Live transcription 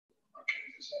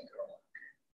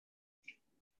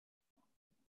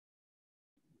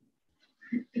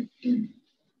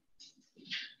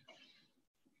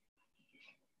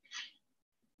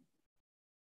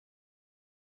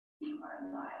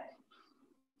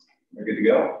We're good to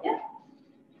go? Yeah.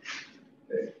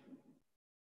 Okay.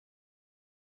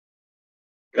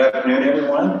 Good afternoon,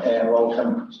 everyone, and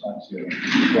welcome to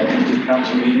the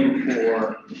council meeting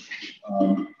for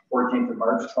 14th of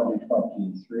March,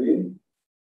 2023.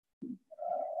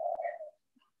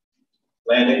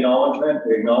 Land acknowledgement.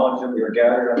 We acknowledge that we are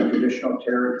gathered on the traditional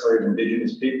territory of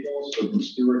Indigenous peoples who have been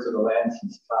stewards of the land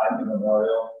since time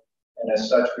immemorial, and as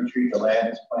such, we treat the land,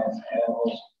 its plants,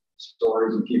 animals,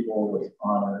 stories, and people with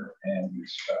honor and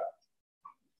respect.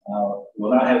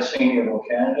 We'll not have singing of a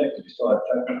candidate because we still have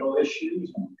technical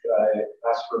issues. And could I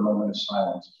ask for a moment of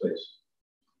silence, please?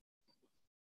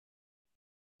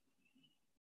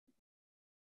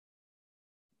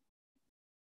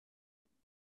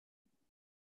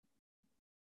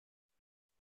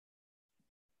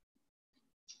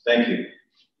 Thank you.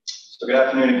 So good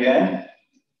afternoon again.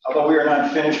 Although we are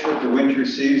not finished with the winter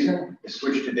season, the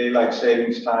switch to daylight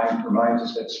savings time reminds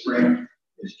us that spring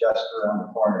is just around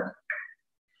the corner.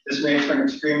 This makes for an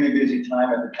extremely busy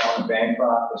time at the town of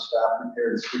Bancroft as staff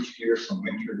prepare to switch gears from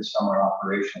winter to summer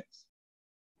operations.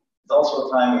 It's also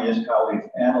a time when municipalities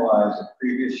analyze the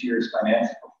previous year's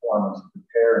financial performance to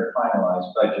prepare and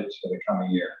finalize budgets for the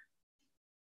coming year.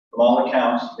 From all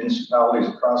accounts, municipalities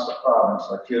across the province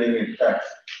are feeling the effects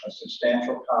of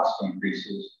substantial cost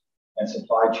increases and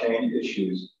supply chain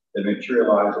issues that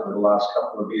materialized over the last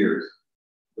couple of years,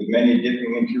 with many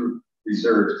dipping into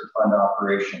reserves to fund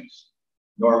operations,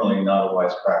 normally not a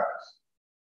wise practice.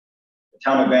 The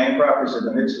town of Bancroft is in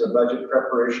the midst of the budget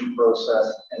preparation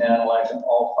process and analyzing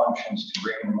all functions to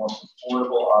bring in the most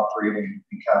affordable operating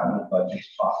and capital budgets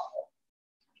possible.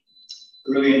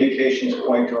 Early indications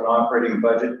point to an operating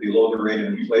budget below the rate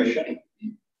of inflation.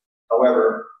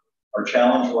 However, our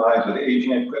challenge lies with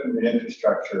aging equipment and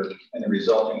infrastructure and the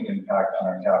resulting impact on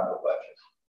our capital budget.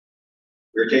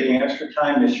 We are taking extra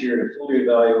time this year to fully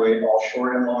evaluate all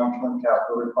short and long-term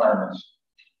capital requirements,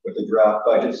 with the draft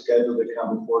budget scheduled to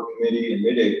come before committee in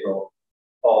mid-April,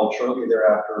 followed shortly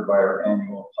thereafter by our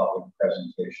annual public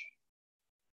presentation.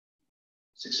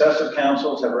 Successive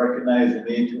councils have recognized the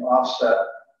need to offset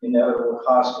inevitable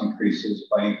cost increases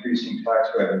by increasing tax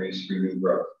revenues through new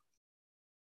growth.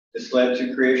 This led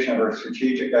to creation of our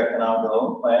strategic economic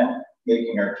development plan,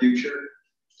 making our future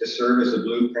to serve as a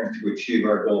blueprint to achieve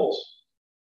our goals.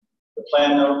 The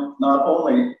plan not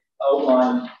only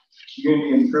outlined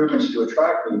community improvements to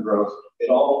attract new growth,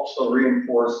 it also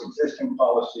reinforced existing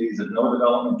policies of no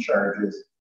development charges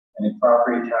and a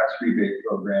property tax rebate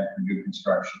program for new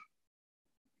construction.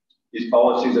 These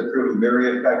policies have proven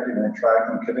very effective in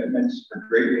attracting commitments for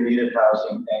greatly needed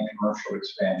housing and commercial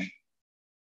expansion.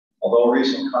 Although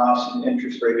recent costs and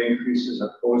interest rate increases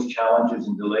have posed challenges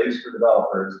and delays for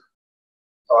developers,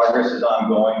 progress is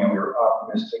ongoing and we're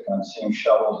optimistic on seeing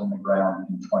shovels in the ground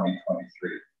in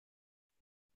 2023.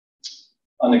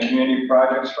 On the community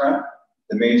projects front,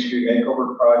 the Main Street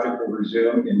Makeover project will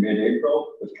resume in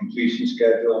mid-April with completion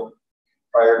scheduled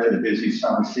prior to the busy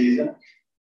summer season.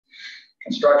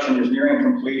 Construction is nearing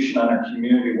completion on our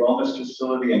community wellness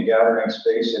facility and gathering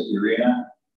space at the arena,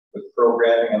 with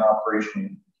programming and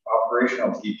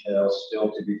operational details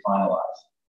still to be finalized.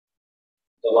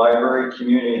 The library,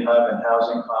 community hub, and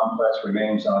housing complex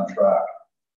remains on track.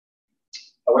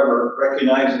 However,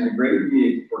 recognizing the great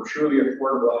need for truly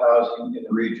affordable housing in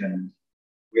the region,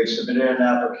 we have submitted an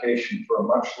application for a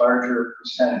much larger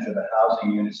percentage of the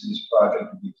housing units in this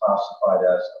project to be classified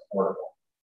as affordable.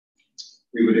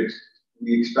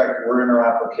 We expect word in our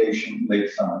application late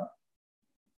summer.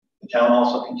 The town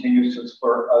also continues to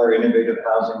explore other innovative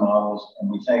housing models,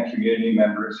 and we thank community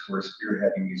members who are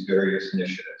spearheading these various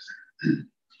initiatives.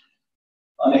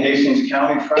 On the Hastings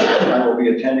County front, I will be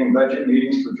attending budget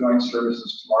meetings for joint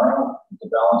services tomorrow, with the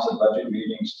balance of budget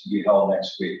meetings to be held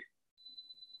next week.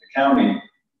 The county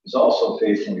is also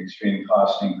facing extreme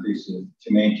cost increases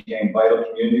to maintain vital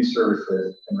community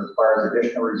services and requires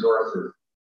additional resources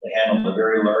to handle the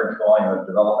very large volume of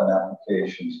development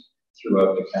applications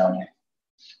throughout the county.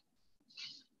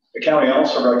 The county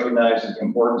also recognizes the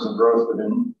importance of growth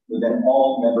within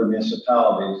all member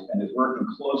municipalities and is working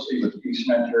closely with the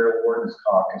Eastern Ontario Wardens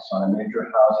Caucus on a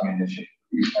major housing initiative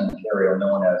for Eastern Ontario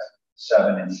known as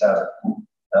 7 and 7.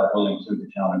 That will include the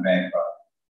town of Bancroft.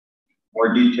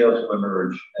 More details will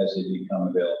emerge as they become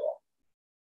available.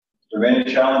 There are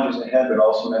many challenges ahead, but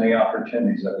also many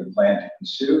opportunities that we plan to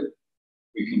pursue.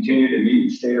 We continue to meet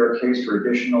and state our case for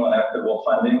additional and equitable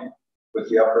funding with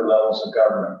the upper levels of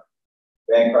government.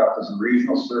 Bancroft is a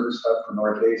regional service hub for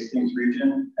North Hastings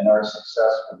region, and our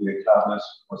success will be a catalyst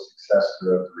for success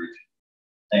throughout the region.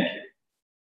 Thank you.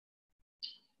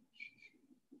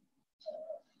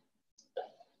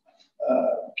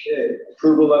 Okay,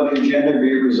 approval of the agenda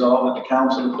be resolved that the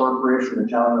Council of the Corporation of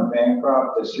the Town of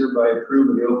Bancroft does hereby approve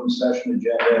of the open session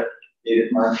agenda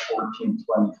dated March 14,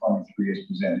 2023 as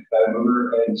presented. By the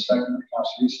mover and second,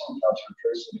 Councilor Easton, Councilor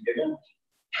Tracy McGibbon.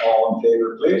 All in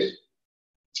favor, please.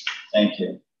 Thank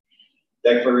you.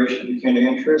 Declaration of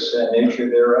pecuniary interest and nature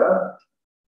thereof.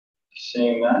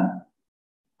 Seeing none.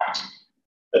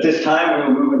 At this time,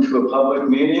 we will move into a public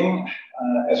meeting.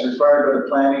 As required by the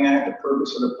Planning Act, the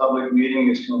purpose of the public meeting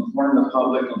is to inform the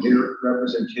public and hear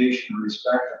representation in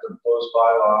respect of the proposed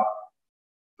bylaw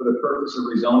for the purpose of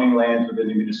rezoning lands within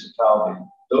the municipality.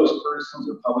 Those persons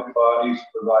or public bodies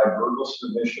provide verbal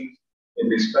submissions in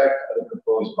respect of the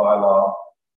proposed bylaw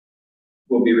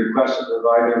will be requested to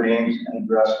provide their names and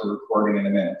address for recording in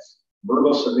the minutes.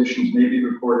 Verbal submissions may be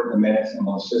recorded in the minutes and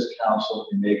will assist council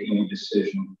in making a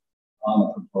decision on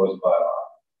the proposed bylaw.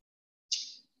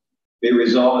 Be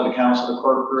resolved that the Council of the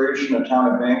Corporation of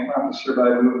Town of Bancroft is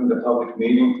hereby moving the public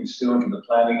meeting pursuant to the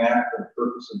Planning Act for the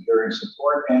purpose of hearing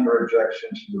support and or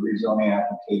objections to the rezoning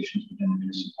applications within the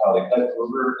municipality. As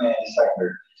mover and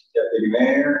seconder, Deputy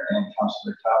Mayor and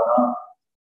Councilor Kavanaugh,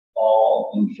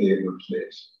 all in favor,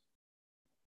 please.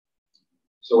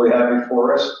 So we have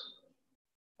before us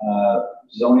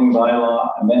zoning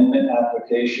bylaw amendment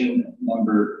application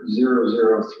number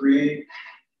 003-2022.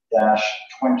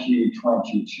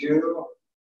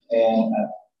 And at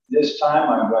this time,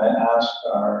 I'm going to ask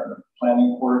our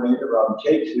planning coordinator, Robin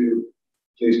Kate, to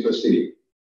please proceed.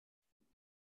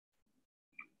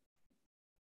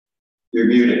 You're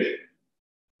muted.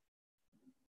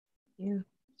 Yeah.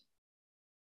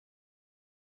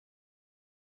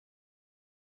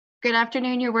 Good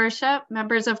afternoon, Your Worship,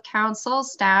 members of council,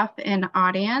 staff, and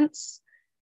audience.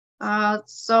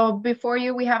 So before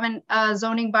you, we have a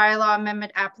zoning bylaw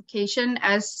amendment application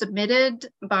as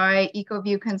submitted by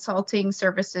EcoVue Consulting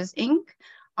Services, Inc.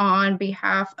 on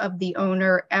behalf of the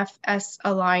owner FS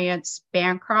Alliance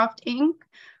Bancroft, Inc.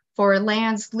 for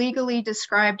lands legally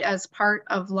described as part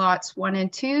of lots 1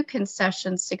 and 2,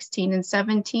 concessions 16 and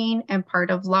 17, and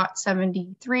part of lot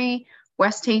 73,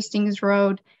 West Hastings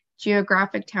Road,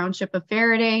 Geographic Township of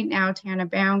Faraday, now Town of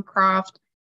Bancroft,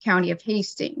 County of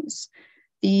Hastings.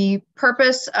 The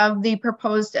purpose of the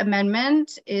proposed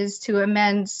amendment is to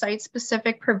amend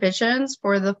site-specific provisions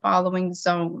for the following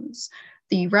zones: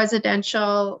 the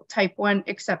residential type 1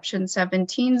 exception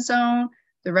 17 zone,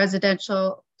 the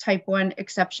residential type 1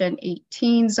 exception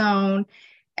 18 zone,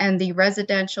 and the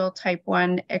residential type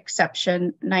 1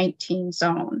 exception 19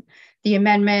 zone. The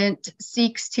amendment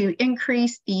seeks to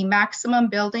increase the maximum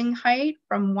building height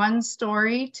from 1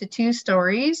 story to 2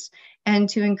 stories and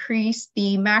to increase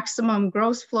the maximum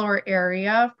gross floor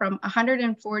area from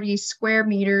 140 square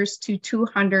meters to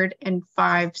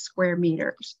 205 square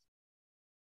meters.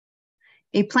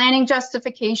 A planning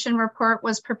justification report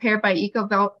was prepared by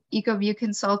EcoVue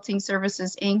Consulting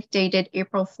Services, Inc., dated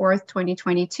April 4th,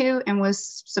 2022, and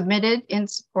was submitted in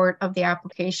support of the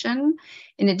application.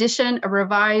 In addition, a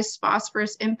revised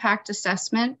phosphorus impact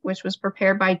assessment, which was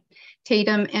prepared by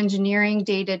Tatum Engineering,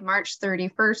 dated March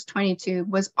 31st, 22,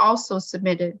 was also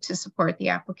submitted to support the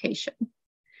application.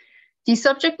 The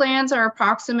subject lands are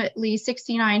approximately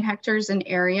 69 hectares in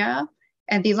area,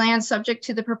 and the lands subject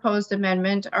to the proposed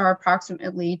amendment are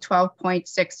approximately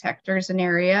 12.6 hectares in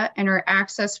area and are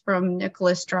accessed from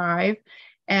Nicholas Drive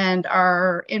and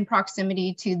are in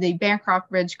proximity to the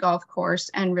Bancroft Ridge Golf Course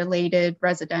and related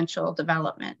residential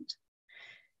development.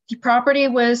 The property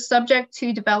was subject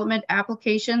to development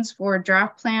applications for a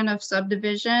draft plan of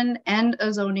subdivision and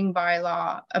a zoning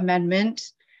bylaw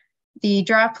amendment. The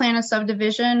draft plan of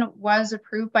subdivision was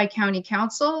approved by County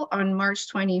Council on March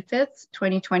 25th,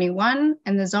 2021,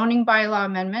 and the zoning bylaw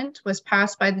amendment was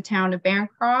passed by the Town of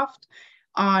Bancroft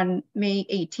on May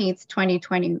 18th,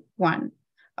 2021.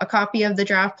 A copy of the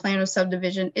draft plan of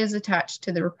subdivision is attached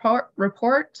to the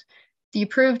report. The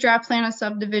approved draft plan of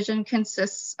subdivision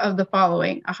consists of the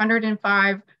following: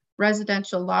 105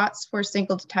 residential lots for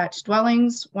single detached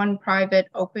dwellings, 1 private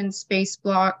open space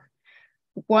block,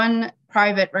 1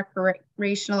 private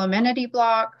recreational amenity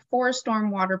block, 4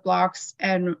 stormwater blocks,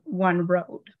 and 1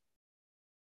 road.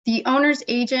 The owner's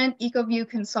agent, EcoVue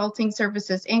Consulting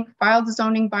Services, Inc., filed the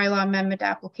zoning bylaw amendment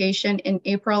application in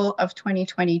April of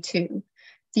 2022.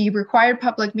 The required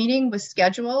public meeting was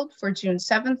scheduled for June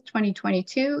 7th,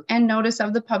 2022, and notice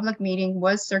of the public meeting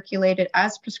was circulated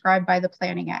as prescribed by the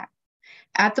Planning Act.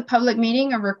 At the public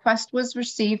meeting, a request was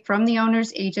received from the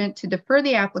owner's agent to defer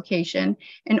the application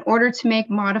in order to make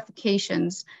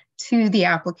modifications to the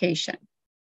application.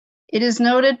 It is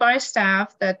noted by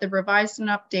staff that the revised and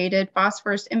updated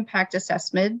phosphorus impact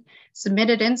assessment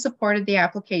submitted in support of the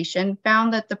application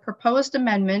found that the proposed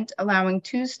amendment allowing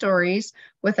 2 stories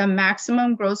with a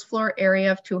maximum gross floor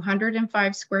area of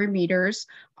 205 square meters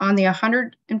on the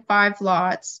 105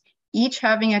 lots, each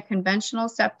having a conventional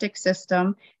septic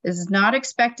system, is not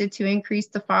expected to increase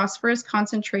the phosphorus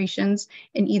concentrations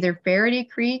in either Faraday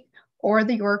Creek or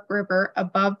the York River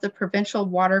above the provincial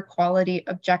water quality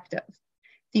objective.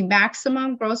 The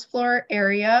maximum gross floor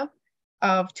area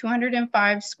of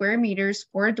 205 square meters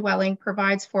for a dwelling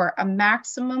provides for a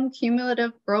maximum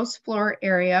cumulative gross floor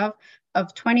area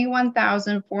of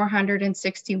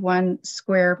 21,461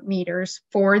 square meters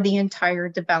for the entire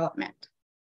development.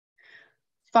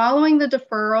 Following the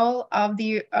deferral of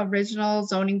the original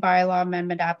zoning bylaw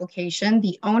amendment application,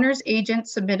 the owner's agent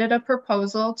submitted a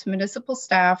proposal to municipal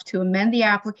staff to amend the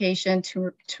application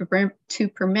to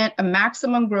permit a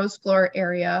maximum gross floor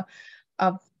area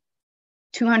of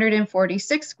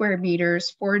 246 square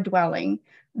meters for a dwelling,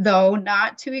 though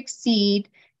not to exceed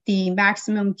the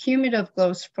maximum cumulative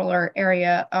gross floor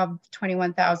area of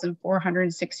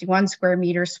 21,461 square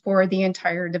meters for the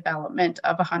entire development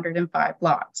of 105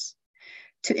 lots.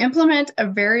 To implement a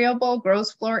variable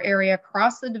gross floor area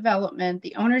across the development,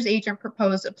 the owner's agent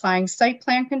proposed applying site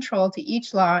plan control to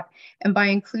each lot, and by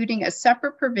including a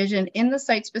separate provision in the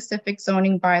site-specific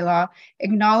zoning bylaw,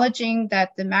 acknowledging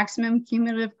that the maximum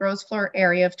cumulative gross floor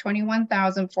area of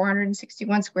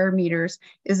 21,461 square meters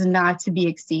is not to be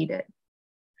exceeded.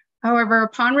 However,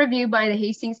 upon review by the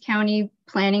Hastings County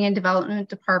Planning and Development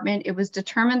Department, it was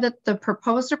determined that the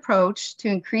proposed approach to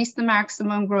increase the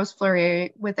maximum gross floor area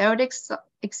without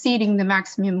exceeding the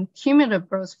maximum cumulative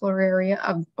gross floor area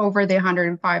of over the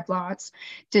 105 lots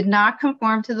did not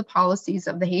conform to the policies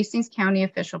of the Hastings County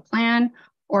Official Plan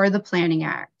or the Planning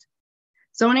Act.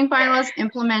 Zoning bylaws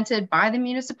implemented by the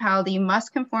municipality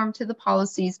must conform to the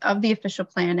policies of the Official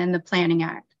Plan and the Planning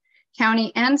Act.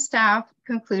 County and staff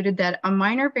concluded that a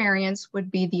minor variance would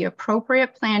be the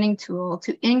appropriate planning tool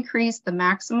to increase the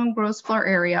maximum gross floor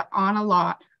area on a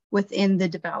lot within the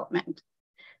development.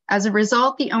 As a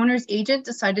result, the owner's agent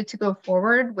decided to go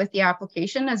forward with the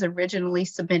application as originally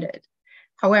submitted.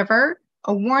 However,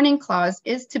 a warning clause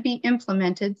is to be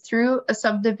implemented through a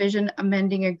subdivision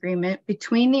amending agreement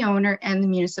between the owner and the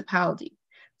municipality.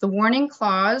 The warning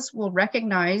clause will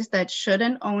recognize that should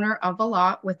an owner of a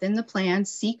lot within the plan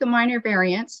seek a minor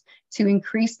variance to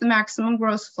increase the maximum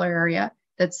gross floor area,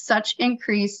 that such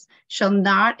increase shall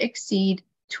not exceed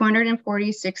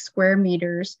 246 square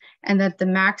meters, and that the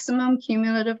maximum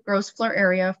cumulative gross floor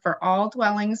area for all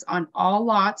dwellings on all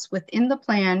lots within the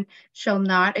plan shall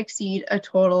not exceed a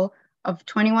total of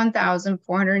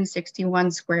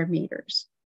 21,461 square meters.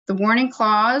 The warning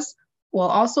clause will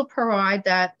also provide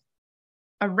that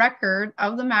a record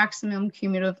of the maximum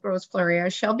cumulative gross floor area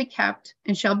shall be kept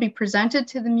and shall be presented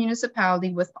to the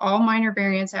municipality with all minor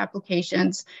variance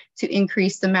applications to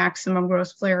increase the maximum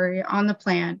gross floor area on the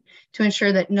plan, to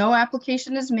ensure that no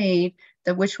application is made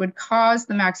that which would cause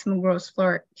the maximum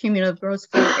cumulative gross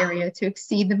floor area to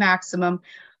exceed the maximum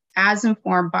as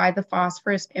informed by the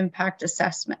phosphorus impact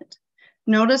assessment.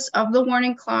 Notice of the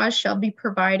warning clause shall be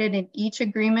provided in each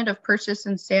agreement of purchase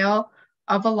and sale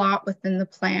of a lot within the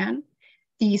plan.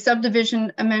 The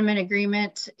subdivision amendment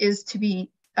agreement is to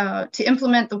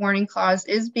implement the warning clause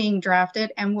is being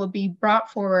drafted and will be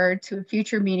brought forward to a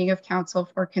future meeting of council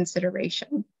for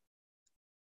consideration.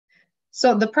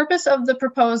 So the purpose of the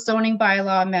proposed zoning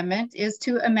bylaw amendment is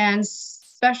to amend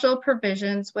special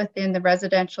provisions within the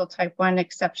residential type 1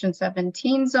 exception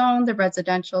 17 zone, the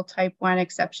residential type 1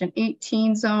 exception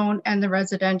 18 zone, and the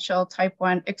residential type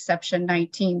 1 exception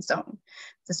 19 zone.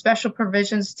 The special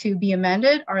provisions to be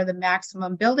amended are the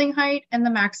maximum building height and the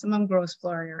maximum gross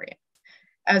floor area.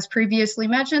 As previously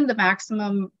mentioned, the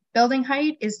maximum building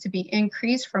height is to be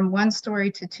increased from 1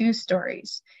 story to 2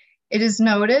 stories. It is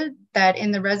noted that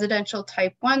in the residential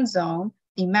type 1 zone,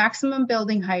 the maximum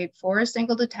building height for a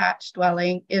single detached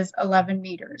dwelling is 11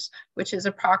 meters, which is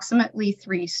approximately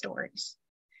 3 stories.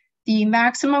 The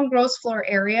maximum gross floor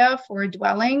area for a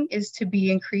dwelling is to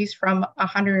be increased from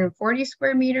 140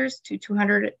 square meters to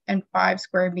 205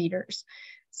 square meters.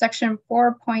 Section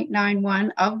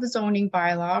 4.91 of the zoning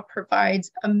bylaw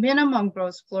provides a minimum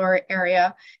gross floor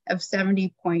area of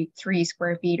 70.3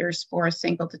 square meters for a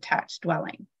single detached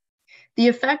dwelling. The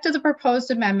effect of the proposed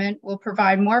amendment will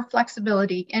provide more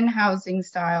flexibility in housing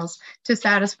styles to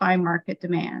satisfy market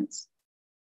demands.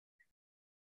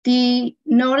 The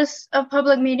notice of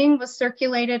public meeting was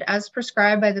circulated as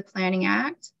prescribed by the Planning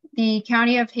Act. The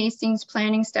County of Hastings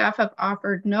planning staff have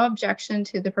offered no objection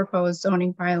to the proposed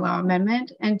zoning bylaw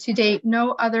amendment, and to date,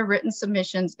 no other written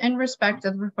submissions in respect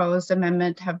of the proposed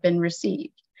amendment have been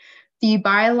received. The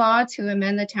bylaw to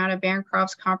amend the Town of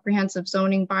Bancroft's comprehensive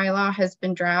zoning bylaw has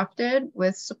been drafted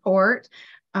with support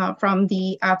from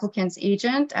the applicant's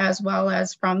agent, as well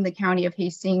as from the County of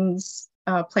Hastings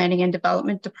Planning and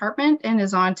Development Department, and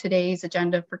is on today's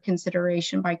agenda for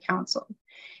consideration by council.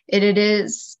 It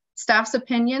is staff's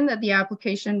opinion that the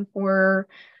application for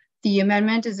the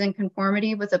amendment is in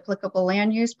conformity with applicable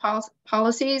land use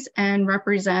policies and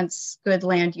represents good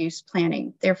land use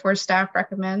planning. Therefore, staff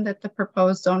recommend that the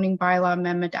proposed zoning bylaw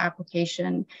amendment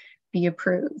application be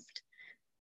approved.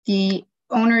 The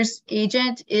owner's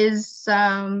agent is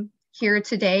here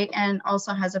today and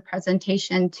also has a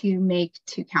presentation to make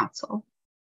to council.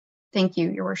 Thank you,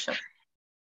 Your Worship.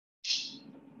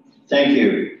 Thank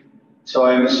you. So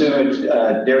I'm assuming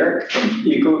it's Derek from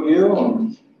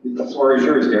EcoVue. The floor is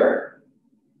yours, Derek.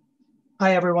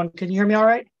 Hi, everyone. Can you hear me all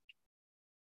right?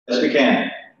 Yes, we can.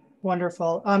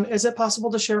 Wonderful. Is it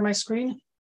possible to share my screen?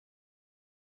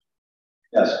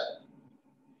 Yes.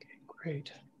 Okay,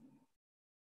 great.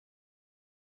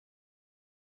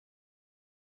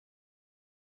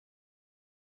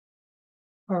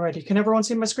 All righty. Can everyone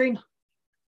see my screen?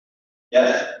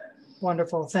 Yes.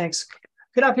 Wonderful. Thanks.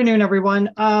 Good afternoon, everyone.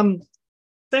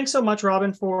 Thanks so much,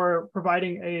 Robin, for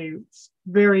providing a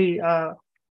very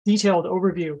detailed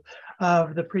overview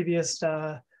of the previous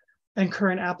and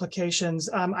current applications.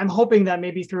 I'm hoping that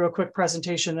maybe through a quick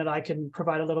presentation that I can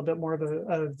provide a little bit more of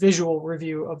a visual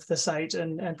review of the site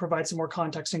and provide some more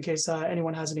context in case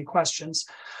anyone has any questions.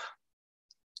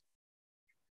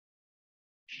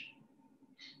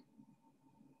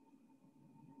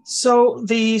 So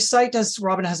the site, as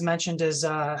Robin has mentioned, is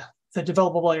the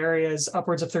developable area is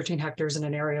upwards of 13 hectares in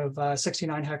an area of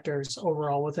 69 hectares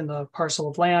overall within the parcel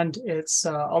of land. It's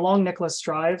along Nicholas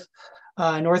Drive,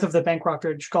 north of the Bancroft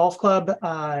Ridge Golf Club,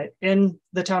 in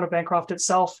the town of Bancroft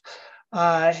itself.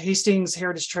 Hastings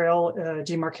Heritage Trail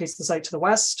demarcates the site to the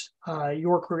west.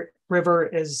 York River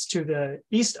is to the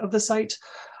east of the site.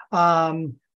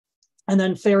 And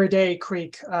then Faraday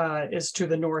Creek is to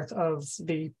the north of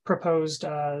the proposed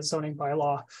zoning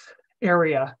bylaw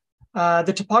area.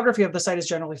 The topography of the site is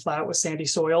generally flat with sandy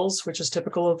soils, which is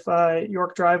typical of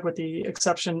York Drive, with the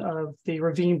exception of the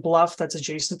ravine bluff that's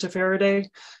adjacent to Faraday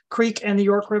Creek and the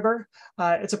York River.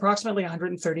 It's approximately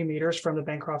 130 meters from the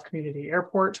Bancroft Community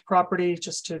Airport property,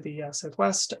 just to the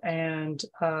southwest, and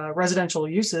residential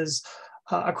uses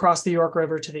across the York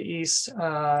River to the east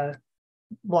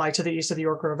lie to the east of the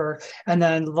York River, and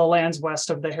then the lands west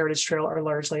of the Heritage Trail are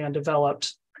largely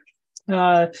undeveloped.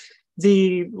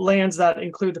 The lands that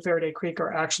include the Faraday Creek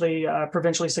are actually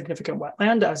provincially significant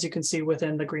wetland, as you can see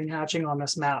within the green hatching on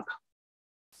this map.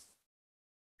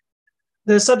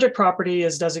 The subject property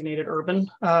is designated urban,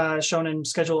 shown in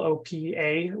Schedule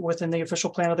OPA within the official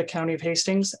plan of the County of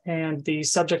Hastings, and the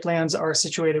subject lands are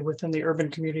situated within the Urban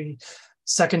Community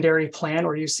Secondary Plan,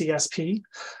 or UCSP.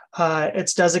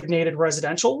 It's designated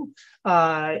residential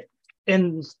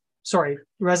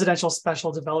residential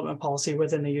special development policy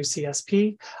within the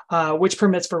UCSP, which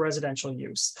permits for residential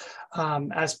use,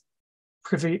 as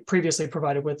previously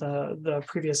provided with the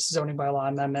previous zoning bylaw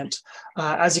amendment.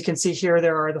 As you can see here,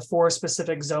 there are the 4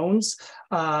 specific zones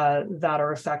that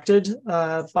are affected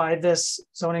by this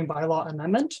zoning bylaw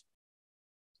amendment.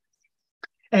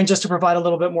 And just to provide a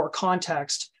little bit more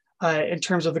context, in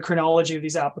terms of the chronology of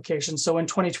these applications. So in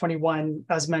 2021,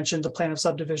 as mentioned, the plan of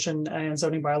subdivision and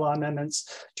zoning bylaw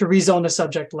amendments to rezone the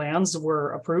subject lands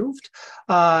were approved.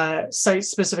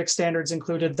 Site-specific standards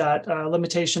included that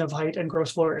limitation of height and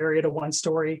gross floor area to 1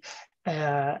 story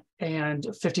and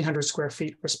 1,500 square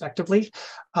feet, respectively.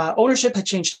 Ownership had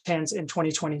changed hands in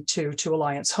 2022 to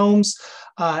Alliance Homes,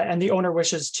 and the owner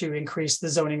wishes to increase the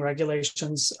zoning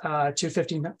regulations to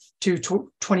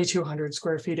 2,200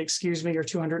 square feet, or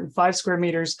 205 square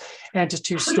meters, and to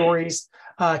 2 stories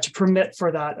to permit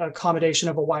for that accommodation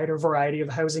of a wider variety of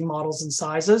housing models and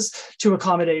sizes to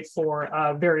accommodate for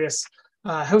various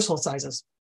household sizes.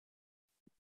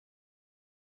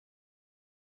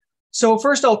 So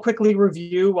first, I'll quickly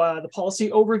review the policy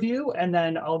overview, and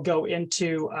then I'll go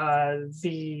into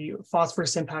the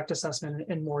phosphorus impact assessment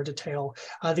in more detail.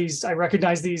 I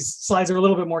recognize these slides are a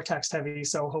little bit more text heavy,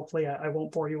 so hopefully I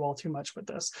won't bore you all too much with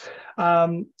this.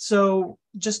 So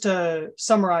just to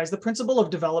summarize, the principle of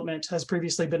development has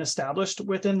previously been established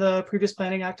within the previous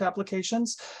Planning Act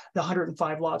applications. The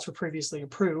 105 lots were previously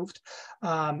approved,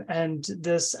 and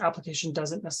this application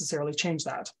doesn't necessarily change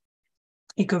that.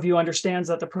 EcoVue understands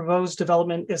that the proposed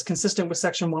development is consistent with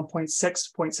section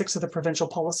 1.6.6 of the provincial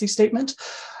policy statement,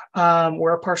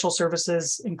 where partial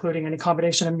services, including any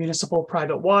combination of municipal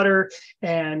private water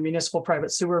and municipal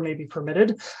private sewer, may be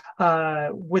permitted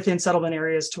within settlement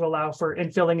areas to allow for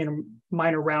infilling and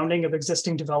minor rounding of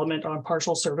existing development on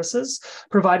partial services,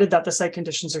 provided that the site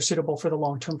conditions are suitable for the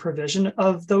long-term provision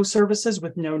of those services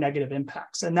with no negative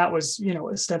impacts. And that was,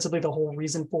 ostensibly the whole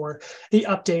reason for the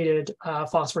updated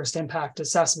phosphorus impact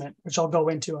assessment, which I'll go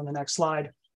into on the next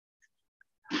slide.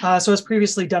 So as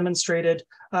previously demonstrated,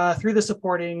 through the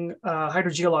supporting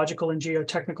hydrogeological and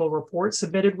geotechnical reports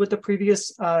submitted with the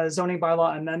previous zoning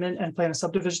bylaw amendment and plan of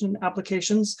subdivision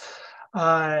applications,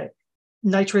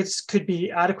 nitrates could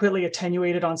be adequately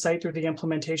attenuated on site through the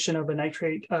implementation of a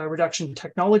nitrate reduction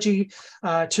technology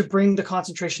to bring the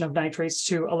concentration of nitrates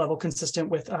to a level consistent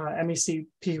with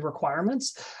MECP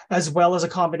requirements, as well as a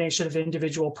combination of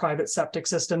individual private septic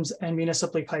systems and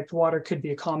municipally piped water could be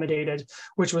accommodated,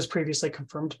 which was previously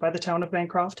confirmed by the town of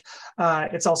Bancroft.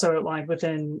 It's also outlined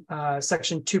within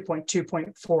section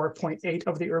 2.2.4.8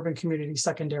 of the urban community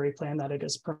secondary plan that it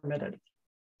is permitted.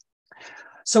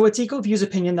 So it's EcoVue's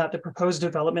opinion that the proposed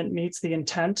development meets the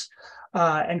intent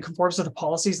and conforms to the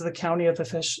policies of the County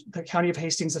of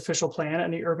Hastings official plan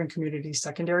and the urban community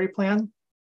secondary plan,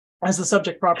 as the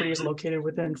subject property is located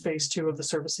within phase 2 of the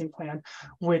servicing plan,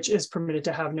 which is permitted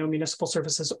to have no municipal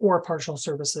services or partial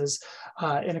services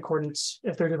in accordance,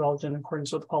 if they're developed in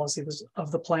accordance with the policies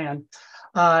of the plan.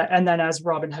 And then, as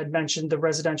Robin had mentioned, the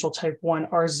residential type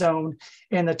 1R zone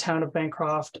in the town of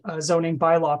Bancroft zoning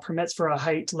bylaw permits for a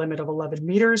height limit of 11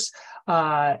 meters,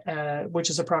 which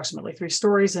is approximately 3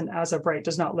 stories, and as of right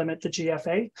does not limit the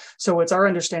GFA. So it's our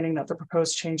understanding that the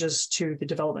proposed changes to the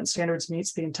development standards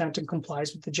meets the intent and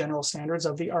complies with the general standards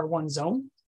of the R1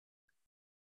 zone.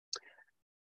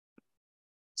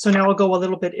 So now I'll go a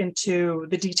little bit into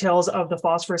the details of the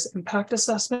phosphorus impact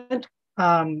assessment.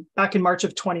 Back in March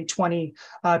of 2020,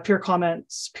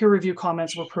 peer review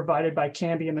comments were provided by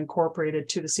Cambium Incorporated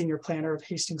to the senior planner of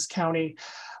Hastings County,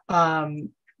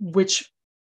 which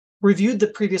reviewed the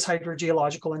previous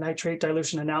hydrogeological and nitrate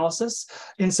dilution analysis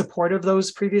in support of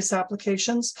those previous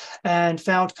applications and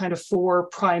found kind of 4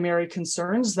 primary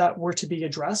concerns that were to be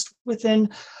addressed within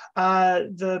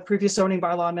the previous zoning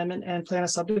bylaw amendment and plan of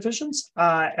subdivisions.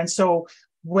 And so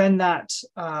when that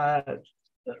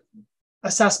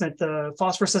assessment, the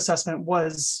phosphorus assessment,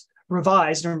 was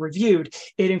revised and reviewed,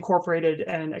 it incorporated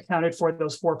and accounted for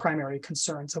those 4 primary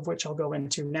concerns, of which I'll go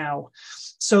into now.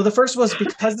 So the first was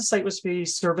because the site was to be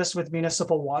serviced with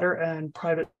municipal water and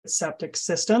private septic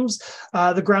systems,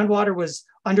 the groundwater was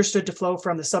understood to flow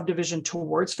from the subdivision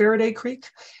towards Faraday Creek.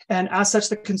 And as such,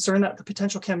 the concern that the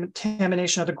potential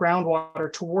contamination of the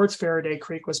groundwater towards Faraday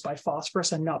Creek was by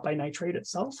phosphorus and not by nitrate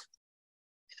itself.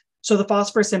 So the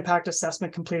phosphorus impact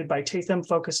assessment completed by Tatham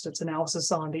focused its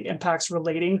analysis on the impacts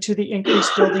relating to the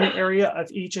increased building area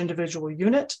of each individual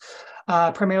unit,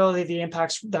 primarily the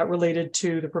impacts that related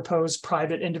to the proposed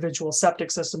private individual septic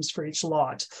systems for each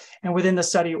lot. And within the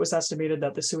study, it was estimated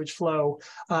that the sewage flow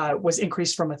was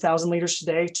increased from 1,000 liters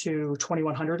per day to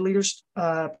 2,100 liters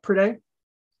per day.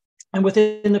 And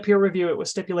within the peer review, it was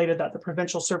stipulated that the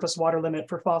provincial surface water limit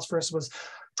for phosphorus was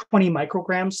 20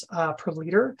 micrograms per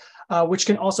liter, which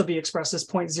can also be expressed as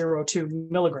 0.02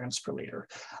 milligrams per liter.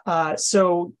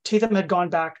 So Tatham had gone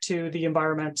back to the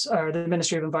the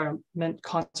Ministry of Environment,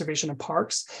 Conservation and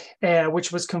Parks,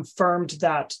 which was confirmed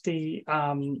that the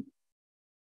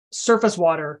surface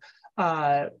water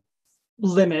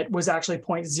limit was actually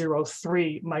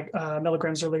 0.03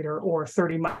 milligrams per liter or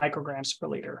 30 micrograms per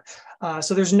liter.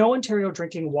 So there's no Ontario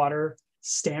drinking water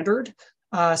standard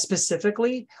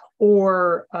specifically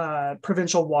or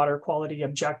provincial water quality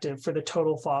objective for the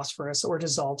total phosphorus or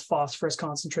dissolved phosphorus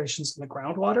concentrations in the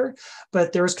groundwater.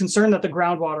 But there was concern that the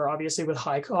groundwater, obviously with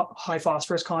high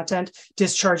phosphorus content,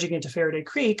 discharging into Faraday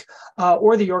Creek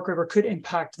or the York River could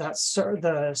impact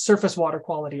the surface water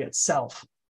quality itself.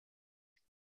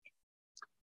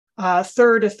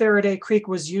 Third, if Faraday Creek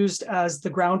was used as the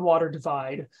groundwater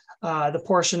divide, the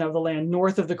portion of the land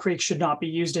north of the creek should not be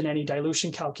used in any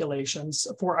dilution calculations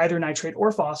for either nitrate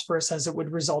or phosphorus, as it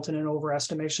would result in an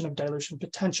overestimation of dilution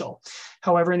potential.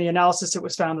 However, in the analysis, it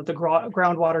was found that the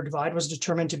groundwater divide was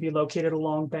determined to be located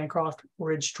along Bancroft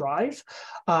Ridge Drive.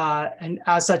 And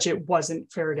as such, it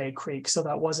wasn't Faraday Creek, so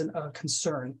that wasn't a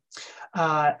concern.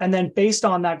 And then based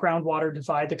on that groundwater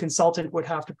divide, the consultant would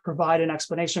have to provide an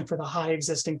explanation for the high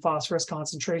existing phosphorus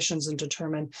concentrations and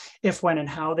determine if, when, and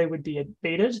how they would be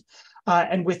abated.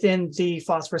 And within the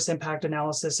phosphorus impact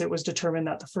analysis, it was determined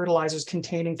that the fertilizers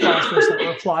containing phosphorus that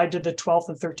were applied to the 12th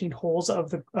and 13th holes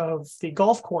of the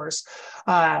golf course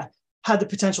had the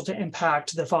potential to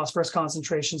impact the phosphorus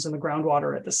concentrations in the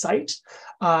groundwater at the site.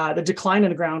 The decline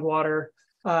in the groundwater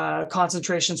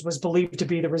concentrations was believed to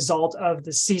be the result of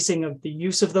the ceasing of the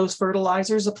use of those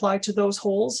fertilizers applied to those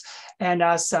holes. And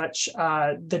as such,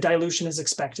 the dilution is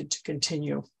expected to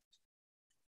continue.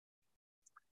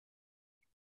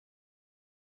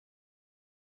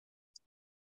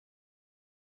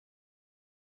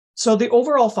 So the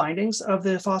overall findings of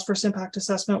the phosphorus impact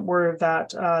assessment were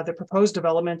that the proposed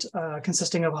development,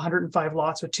 consisting of 105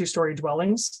 lots with 2-story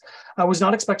dwellings, was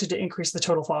not expected to increase the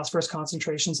total phosphorus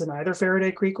concentrations in either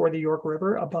Faraday Creek or the York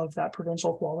River above that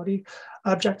provincial quality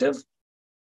objective.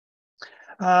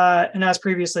 And as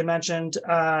previously mentioned,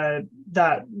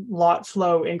 that lot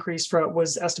flow increase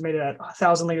was estimated at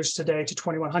 1,000 liters per day to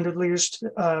 2,100 liters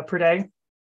per day.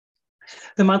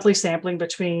 The monthly sampling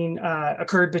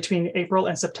occurred between April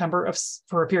and September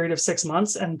for a period of 6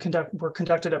 months and were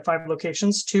conducted at 5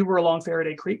 locations. 2 were along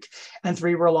Faraday Creek and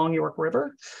 3 were along York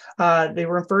River. They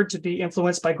were inferred to be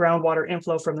influenced by groundwater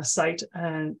inflow from the site,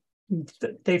 and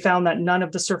they found that none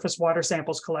of the surface water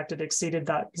samples collected exceeded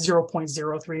that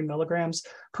 0.03 milligrams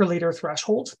per liter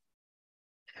threshold.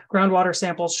 Groundwater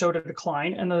samples showed a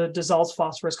decline in the dissolved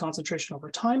phosphorus concentration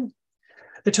over time.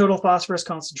 The total phosphorus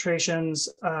concentrations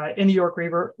in the York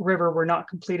River were not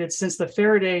completed since the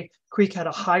Faraday Creek had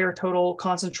a higher total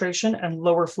concentration and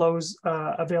lower flows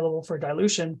available for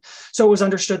dilution. So it was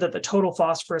understood that the total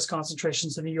phosphorus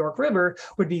concentrations in the York River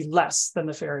would be less than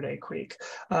the Faraday Creek,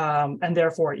 and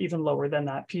therefore even lower than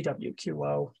that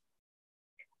PWQO.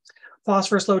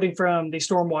 Phosphorus loading from the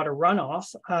stormwater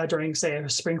runoff during, say, a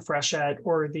spring freshet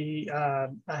or the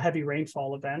heavy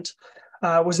rainfall event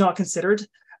was not considered.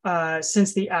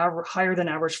 Since the higher than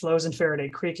average flows in Faraday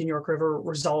Creek and York River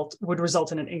would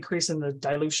result in an increase in the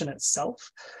dilution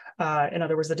itself. In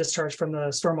other words, the discharge from the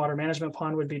stormwater management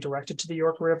pond would be directed to the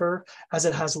York River as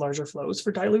it has larger flows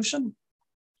for dilution.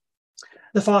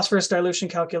 The phosphorus dilution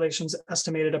calculations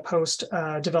estimated a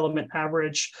post-development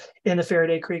average in the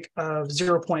Faraday Creek of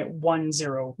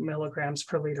 0.10 milligrams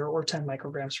per liter or 10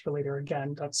 micrograms per liter.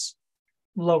 Again, that's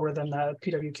lower than the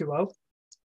PWQO.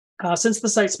 Since the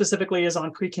site specifically is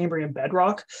on Precambrian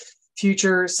bedrock,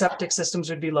 future septic systems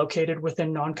would be located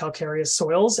within non-calcareous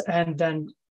soils, and then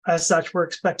as such, we're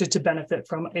expected to benefit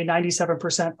from a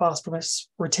 97% phosphorus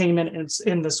retainment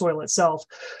in the soil itself.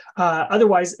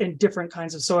 Otherwise, in different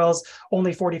kinds of soils,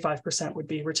 only 45% would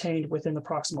be retained within the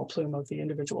proximal plume of the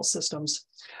individual systems.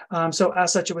 So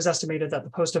as such, it was estimated that the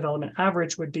post-development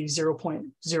average would be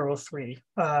 0.03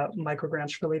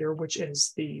 micrograms per liter, which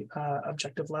is the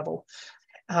objective level.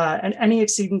 And any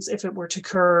exceedance, if it were to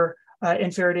occur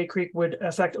in Faraday Creek, would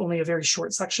affect only a very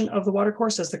short section of the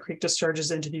watercourse as the creek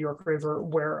discharges into the York River,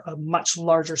 where a much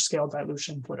larger scale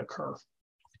dilution would occur.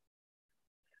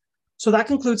 So that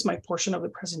concludes my portion of the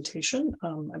presentation.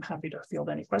 I'm happy to field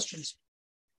any questions.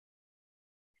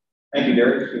 Thank you,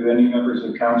 Derek. Do any members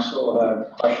of council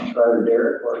have questions for either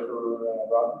Derek or for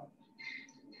Robin?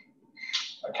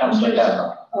 Councilor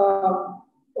Kavanaugh.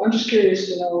 I'm just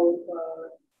curious to know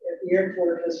if the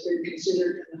airport has been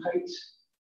considered in the height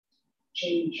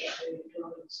change.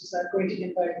 Is that going to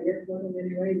impact the airport in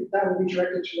any way? That will be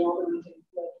directed to Robin, I think.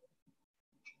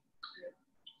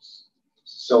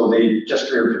 So just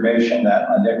for your information, that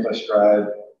on Nicholas Drive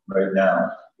right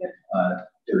now,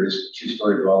 there is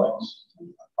 2-story dwellings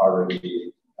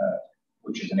already,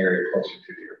 which is an area closer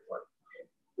to the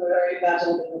airport. That's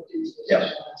all the things.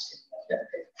 Yes. Yeah.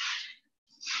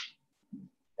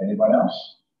 Anyone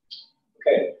else?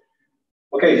 Okay.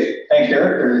 Okay, thanks,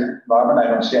 Derek or Robin.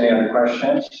 I don't see any other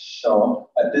questions. So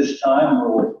at this time,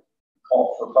 we'll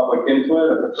call for public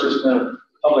input. If a person of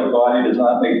public body does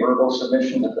not make verbal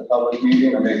submissions at the public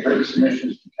meeting or make written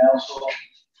submissions to council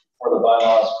for the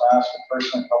bylaws passed, the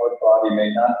person of public body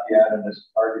may not be added as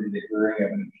a party to the hearing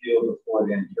of an appeal before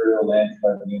the Ontario Land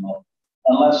Tribunal,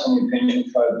 unless in the opinion of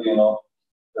the tribunal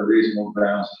there are reasonable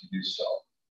grounds to do so.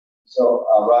 So,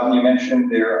 Robin, you mentioned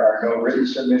there are no written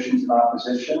submissions in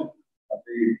opposition of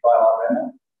the bylaw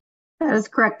amendment? That is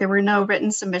correct. There were no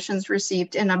written submissions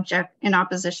received in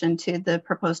opposition to the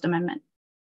proposed amendment.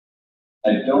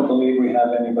 I don't believe we have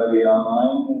anybody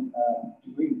online.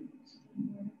 Do we?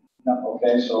 No.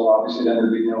 Okay, so obviously then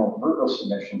there'd be no verbal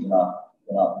submissions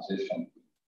in opposition.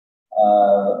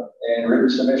 And written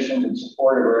submissions in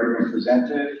support have already been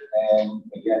presented, and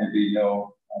again, there'd be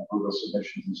no verbal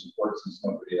submissions in support since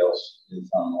nobody else is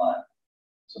online.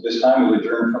 So this time we'll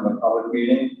adjourn from the public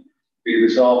meeting. Be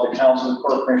resolved, the Council of the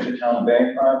Corporation of Town of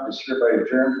Bancroft is hereby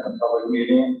adjourned from the public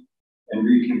meeting and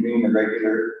reconvene the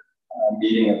regular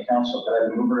meeting of council. Could I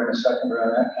have a mover and a seconder on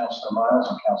that? Councilor Miles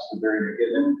and Councilor Barry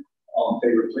McGibbon. All in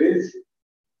favor, please.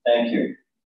 Thank you.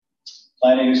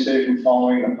 Planning decision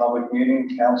following the public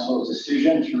meeting, council's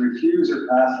decision to refuse or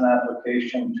pass an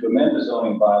application to amend the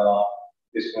zoning bylaw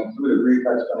is to include a brief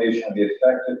explanation of the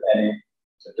effect, if any,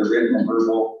 that the written and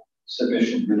verbal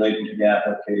submission relating to the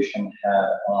application had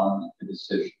on the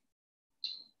decision.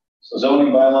 So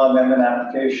zoning bylaw amendment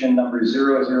application number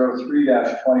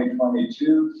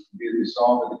 003-2022 be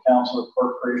resolved that the Council of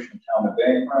Corporation Town of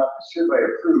Bancroft is hereby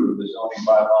approve the zoning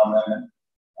bylaw amendment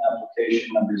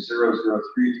application number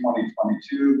 003-2022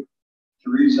 to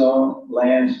rezone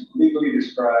lands legally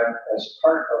described as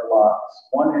part of lots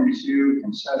 1 and 2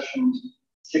 concessions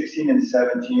 16 and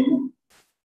 17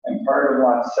 and part of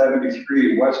lot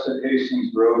 73 west of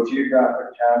Hastings Road, geographic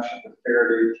township of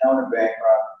Faraday, Town of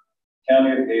Bancroft,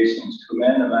 County of Hastings, to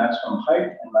amend the maximum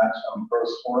height and maximum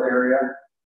gross floor area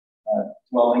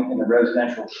dwelling in the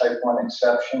residential type 1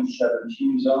 exception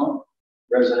 17 zone,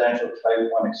 residential type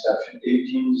 1 exception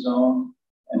 18 zone,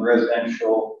 and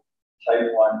residential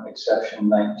type 1 exception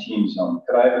 19 zone.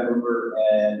 Could I have a mover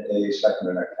and a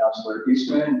seconder? Councillor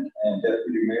Eastman and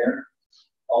Deputy Mayor.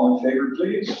 All in favor,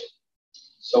 please?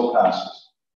 So passes.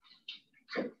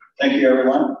 Thank you,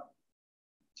 everyone.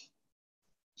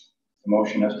 The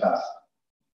motion has passed.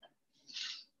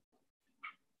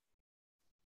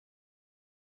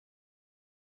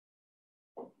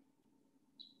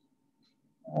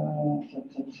 I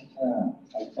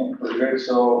think we're good.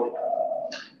 So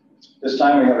this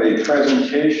time we have a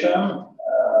presentation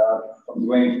from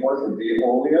Dwayne Forth of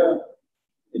Veolia.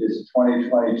 It is a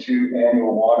 2022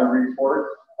 annual water report.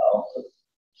 I'll put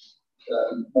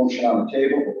the motion on the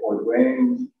table before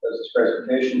Dwayne does his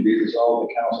presentation. Be resolved,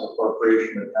 the Council of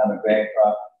Corporation of the Town of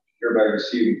Bancroft hereby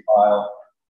receive and file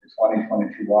the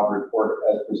 2022 water report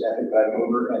as presented by the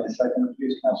mover and the second,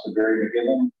 please. Councilor Barry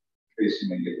McGibbon, Tracy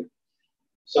McGibbon.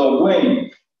 So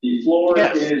Dwayne, the floor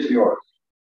is yours.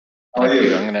 How are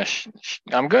you?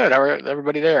 I'm good. How are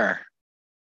everybody there?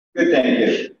 Good, thank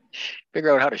you.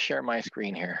 Figure out how to share my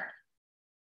screen here.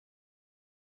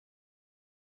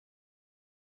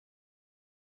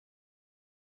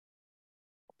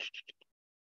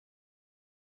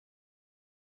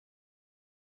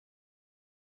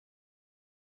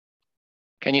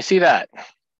 Can you see that?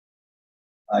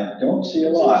 I don't see a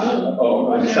lot.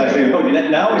 Oh,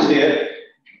 now we see it.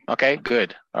 Okay,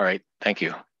 good. All right, thank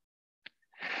you.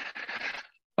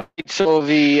 So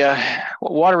the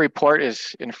water report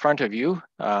is in front of you,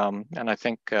 and I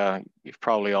think you've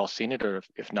probably all seen it, or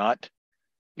if not,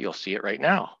 you'll see it right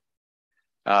now.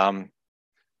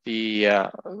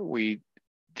 We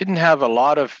didn't have a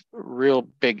lot of real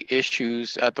big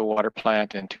issues at the water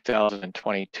plant in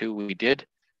 2022. We did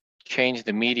change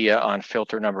the media on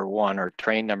filter number 1 or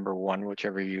train number 1,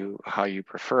 whichever how you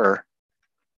prefer.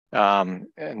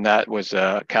 And that was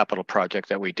a capital project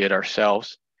that we did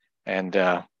ourselves. And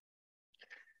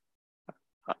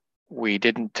we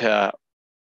had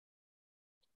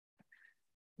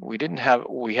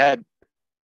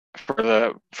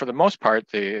for the most part,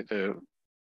 the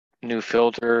new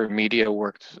filter media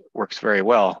works very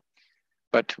well.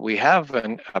 But we have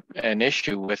an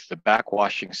issue with the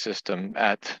backwashing system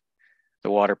at the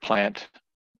water plant,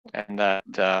 and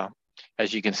that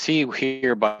as you can see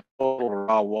here, by total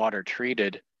raw water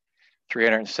treated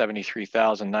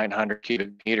 373,900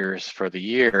 cubic meters for the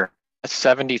year. That's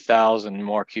 70,000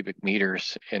 more cubic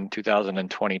meters in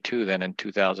 2022 than in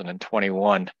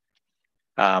 2021.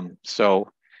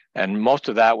 And most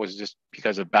of that was just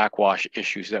because of backwash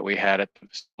issues that we had at the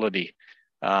facility.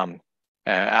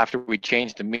 After we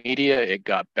changed the media, it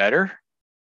got better.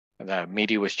 The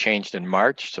media was changed in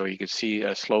March, so you could see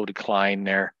a slow decline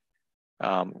there.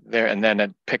 And then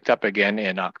it picked up again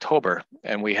in October.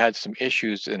 And we had some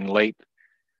issues in late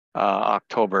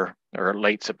October or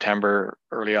late September,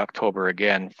 early October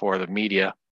again for the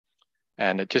media.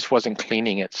 And it just wasn't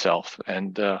cleaning itself.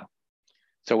 And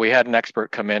so we had an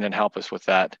expert come in and help us with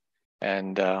that.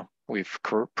 And we've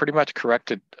pretty much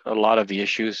corrected a lot of the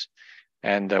issues.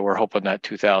 And we're hoping that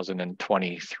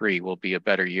 2023 will be a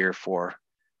better year for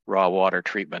raw water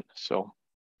treatment. So.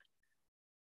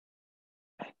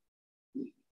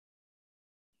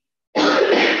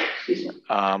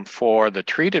 For the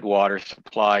treated water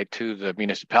supply to the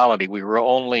municipality, we were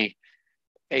only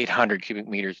 800 cubic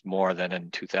meters more than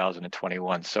in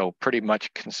 2021. So pretty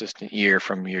much consistent year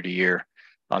from year to year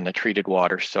on the treated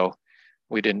water. So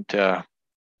we didn't,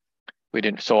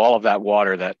 so all of that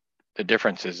water, that the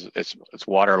difference is it's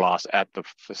water loss at the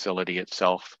facility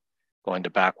itself, going to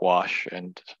backwash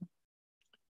and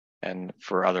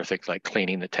for other things like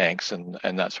cleaning the tanks and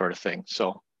that sort of thing.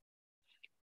 So.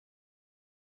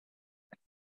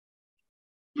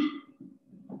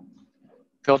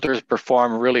 Filters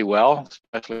perform really well,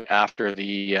 especially after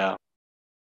the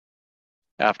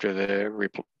after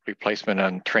the replacement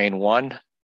on train 1.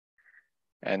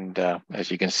 And as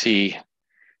you can see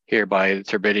here by the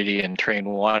turbidity in train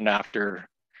 1, after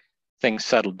things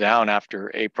settled down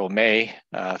after April, May,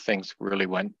 things really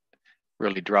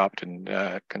dropped, and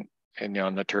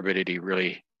the turbidity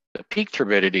the peak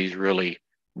turbidities really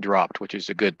dropped, which is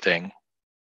a good thing.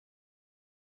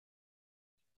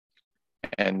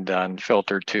 And on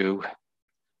filter 2,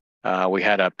 we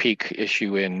had a peak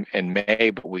issue in May,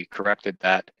 but we corrected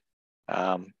that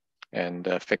and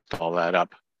fixed all that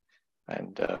up.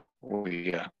 And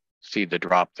we see the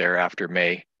drop there after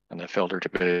May and the filter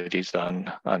turbidities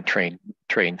on train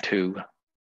 2.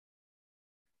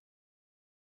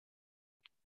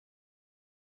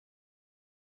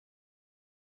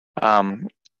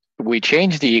 We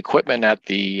changed the equipment at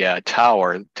the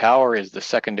tower. The tower is the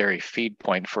secondary feed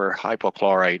point for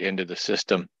hypochlorite into the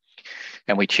system.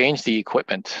 And we changed the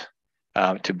equipment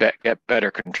to get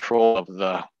better control of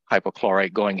the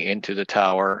hypochlorite going into the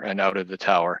tower and out of the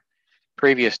tower.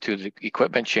 Previous to the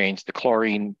equipment change, the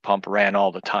chlorine pump ran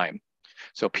all the time.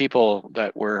 So people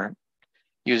that were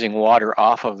using water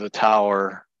off of the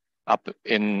tower up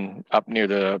near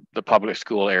the public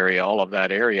school area, all of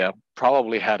that area,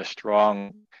 probably had a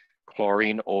strong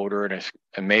chlorine odor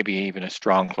and maybe even a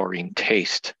strong chlorine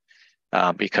taste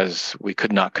because we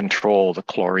could not control the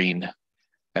chlorine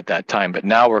at that time. But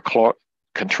now we're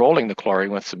controlling the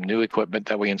chlorine with some new equipment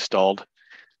that we installed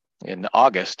in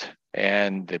August,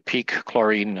 and the peak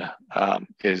chlorine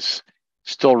is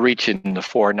still reaching the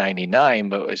 499,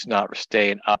 but it's not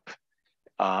staying up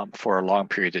for a long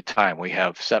period of time. We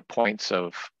have set points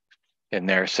in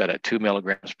there set at 2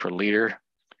 milligrams per liter.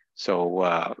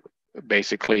 So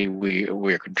basically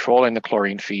we're controlling the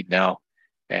chlorine feed now.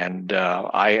 And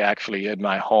I actually, in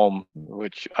my home,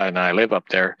 and I live up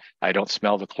there, I don't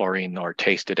smell the chlorine or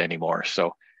taste it anymore.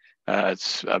 So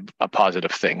it's a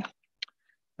positive thing.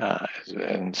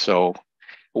 And so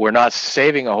we're not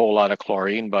saving a whole lot of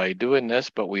chlorine by doing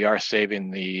this, but we are saving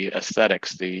the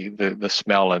aesthetics, the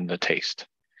smell and the taste,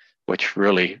 which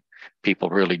people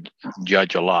really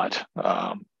judge a lot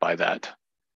by that.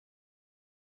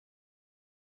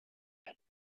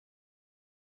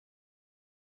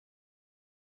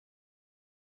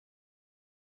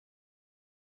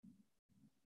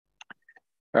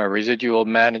 Residual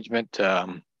management.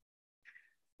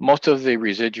 Most of the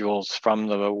residuals from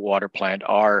the water plant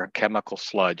are chemical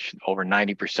sludge. Over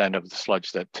 90% of the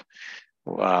sludge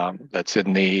that's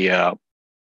in the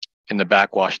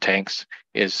backwash tanks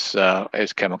is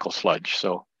chemical sludge.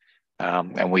 So,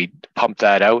 and we pump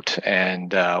that out,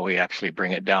 and we actually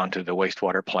bring it down to the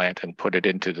wastewater plant and put it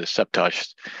into the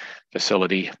septage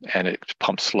facility, and it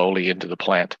pumps slowly into the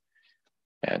plant.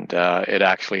 And it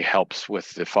actually helps with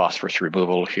the phosphorus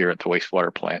removal here at the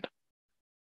wastewater plant.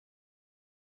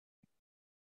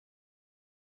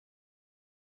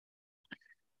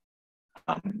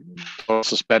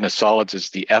 Suspended solids is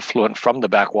the effluent from the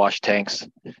backwash tanks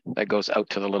that goes out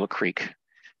to the little creek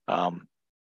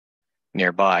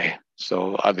nearby.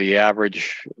 So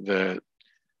the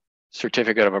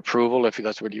certificate of approval, if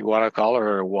that's what you want to call it,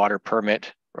 or a water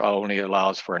permit, only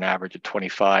allows for an average of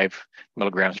 25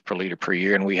 milligrams per liter per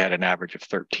year, and we had an average of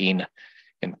 13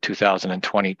 in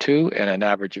 2022 and an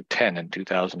average of 10 in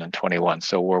 2021.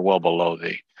 So we're well below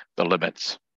the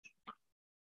limits.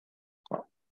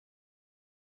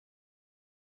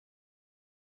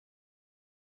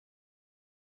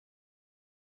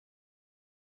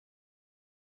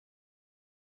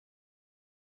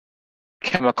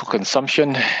 Chemical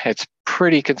consumption, it's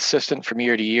pretty consistent from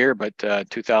year to year, but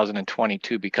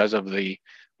 2022, because of the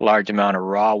large amount of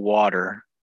raw water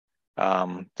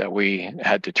that we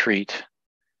had to treat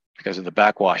because of the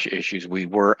backwash issues, we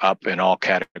were up in all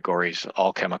categories.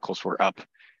 All chemicals were up.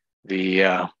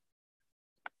 The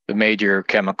major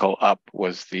chemical up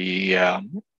was the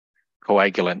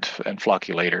coagulant and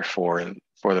flocculator for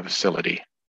the facility.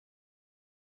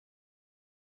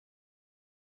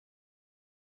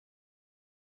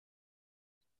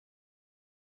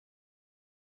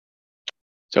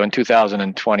 So in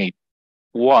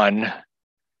 2021,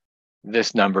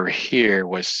 this number here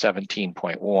was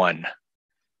 17.1,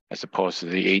 as opposed to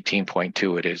the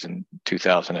 18.2 it is in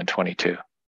 2022.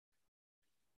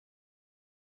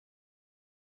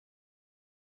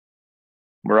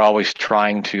 We're always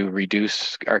trying to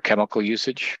reduce our chemical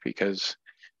usage because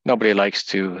nobody likes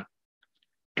to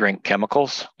drink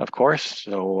chemicals, of course.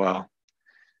 So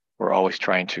we're always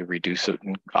trying to reduce it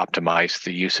and optimize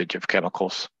the usage of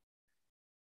chemicals.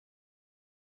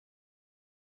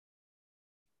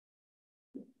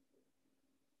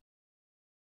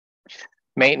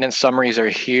 Maintenance summaries are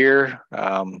here.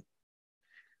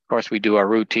 course, we do our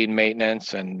routine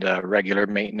maintenance and regular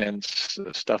maintenance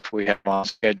stuff we have on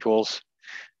schedules.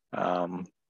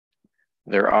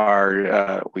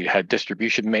 We had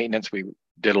distribution maintenance. We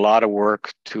did a lot of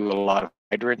work to a lot of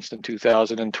hydrants in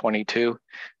 2022.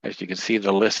 As you can see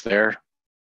the list there.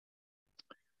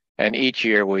 And each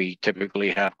year we typically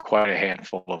have quite a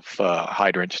handful of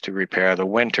hydrants to repair. The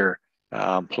winter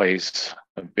has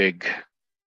a big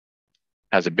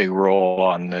role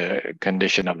on the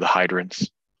condition of the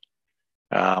hydrants.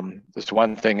 There's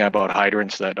one thing about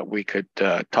hydrants that we could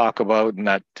talk about, and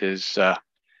that is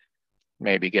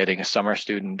maybe getting a summer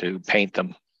student to paint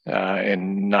them,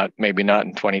 and maybe not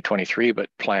in 2023, but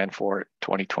plan for it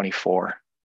 2024.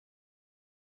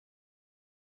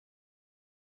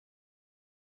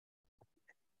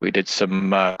 We did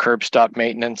some curb stop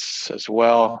maintenance as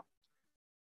well.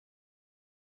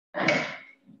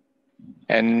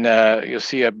 And you'll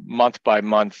see a month by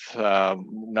month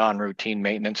non-routine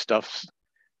maintenance stuff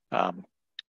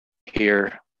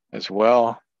here as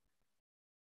well.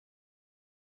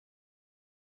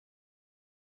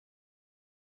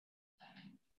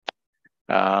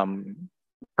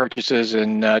 Purchases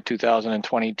in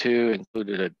 2022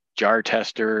 included jar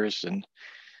testers and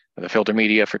the filter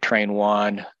media for train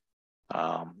 1,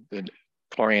 the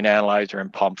chlorine analyzer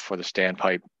and pump for the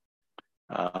standpipe,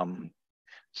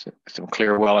 some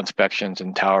clear well inspections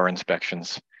and tower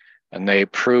inspections, and they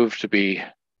proved to be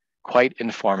quite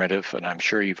informative. And I'm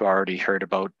sure you've already heard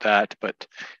about that, but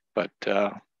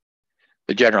the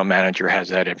general manager has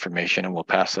that information, and we'll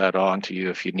pass that on to you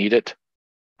if you need it.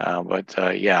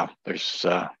 Yeah, there's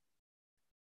some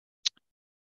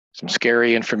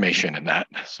scary information in that.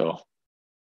 So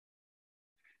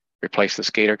replace the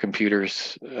SCADA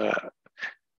computers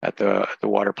at the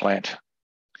water plant.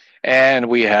 And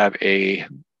we have a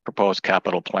proposed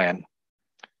capital plan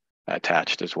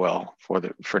attached as well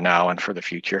for now and for the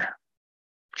future.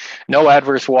 No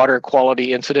adverse water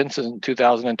quality incidents in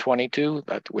 2022,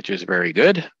 which is very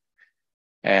good.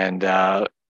 And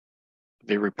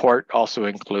the report also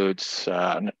includes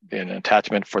an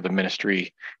attachment for the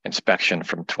ministry inspection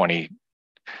from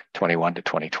 2021 to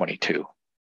 2022.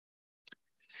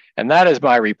 And that is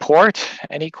my report.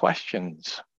 Any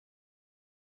questions?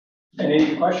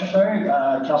 Any questions, Larry?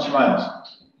 Councillor Miles.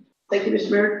 Thank you,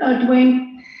 Mr. Mayor.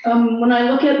 Dwayne, when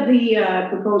I look at the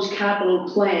proposed capital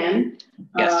plan,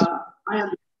 yes.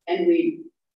 I understand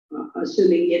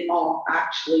assuming it all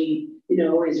actually,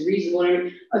 is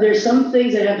reasonable. Are there some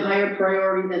things that have higher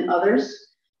priority than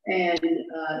others? And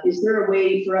is there a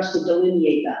way for us to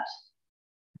delineate that?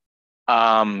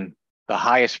 The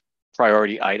highest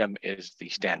priority item is the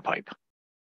standpipe.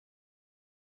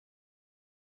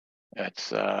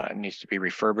 It needs to be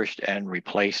refurbished and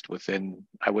replaced within,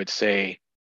 I would say,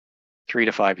 3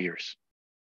 to 5 years.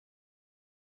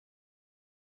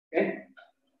 Okay.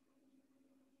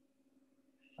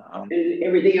 And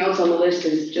everything else on the list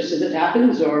is just as it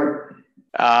happens, or?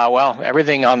 Well,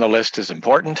 everything on the list is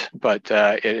important, but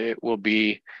it will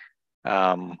be,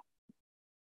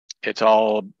 it's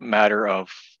all a matter of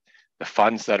the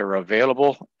funds that are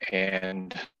available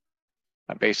and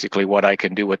basically what I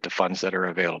can do with the funds that are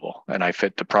available. And I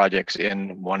fit the projects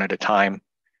in one at a time.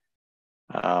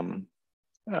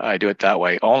 I do it that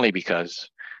way only because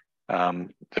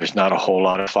there's not a whole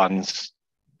lot of funds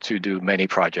to do many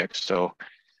projects. So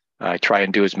I try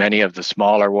and do as many of the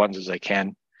smaller ones as I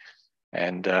can,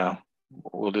 and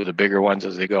we'll do the bigger ones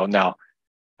as they go. Now,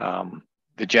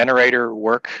 the generator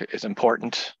work is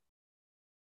important.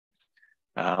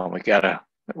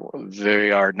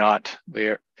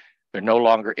 They're no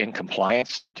longer in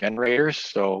compliance generators.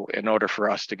 So in order for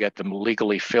us to get them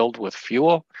legally filled with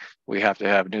fuel, we have to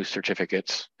have new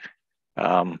certificates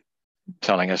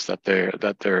telling us that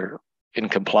they're in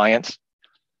compliance.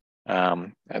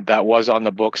 And that was on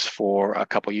the books for a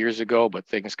couple years ago, but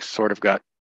things sort of got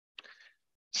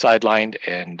sidelined,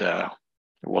 and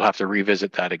we'll have to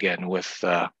revisit that again with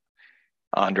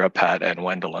Andra, Pat, and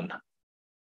Wendelin.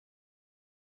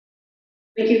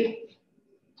 Thank you.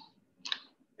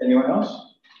 Anyone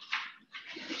else?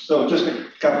 So just a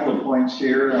couple of points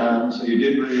here. So you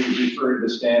did refer to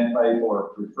the standpipe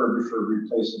or refurbish or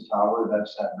replace the tower.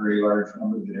 That's that very large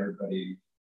number that everybody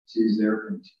sees there,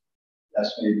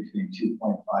 estimated between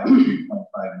 2.5 and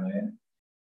 3.5 million.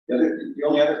 The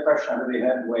only other question I really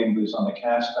had, Wayne, was on the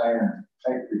cast iron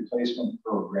pipe replacement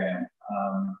program.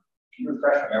 Can you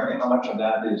refresh my memory how much of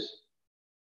that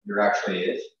there actually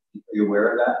is? Are you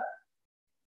aware of that?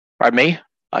 Pardon me?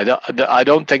 I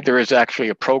don't think there is actually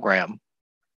a program.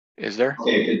 Is there?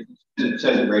 Okay, it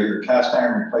says it right here, cast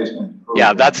iron replacement program.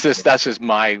 Yeah, that's just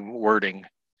my wording.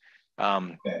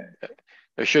 Okay.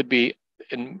 There should be,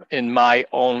 in my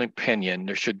own opinion,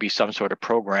 there should be some sort of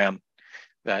program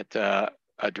that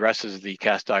addresses the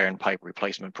cast iron pipe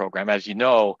replacement program. As you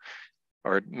know,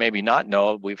 or maybe not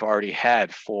know, we've already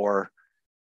had 4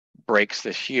 breaks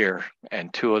this year,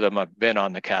 and 2 of them have been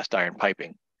on the cast iron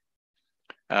piping.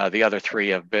 The other 3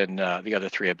 have been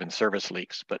service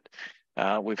leaks, but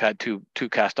we've had two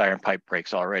cast iron pipe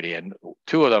breaks already, and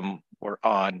 2 of them were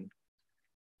on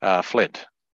Flint.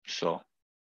 So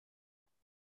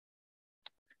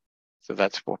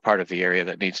that's part of the area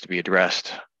that needs to be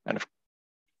addressed. And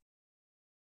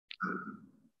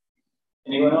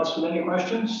anyone else with any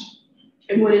questions?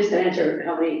 And what is the answer?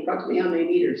 Approximately how many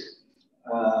meters?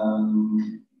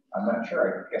 I'm not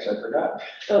sure. I guess I forgot.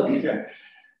 Okay.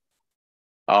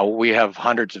 We have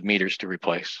hundreds of meters to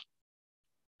replace.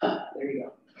 There you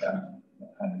go.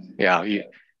 Yeah,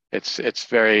 it's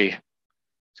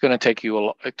going to take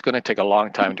a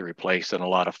long time to replace and a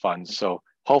lot of funds. So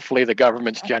hopefully the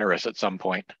government's generous at some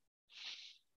point.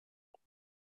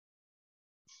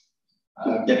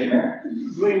 Deputy Mayor.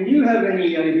 Dwayne, do you have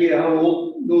any idea how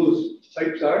old those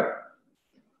pipes are?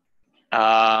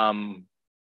 How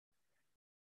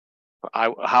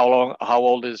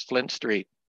old is Flint Street?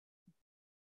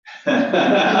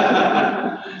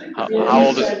 How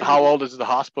old is the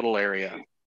hospital area?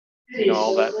 You know,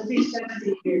 all that. Maybe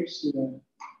 70 years.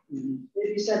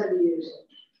 Maybe 70 years.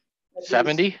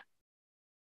 70?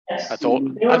 Yes. That's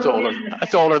old. That's older.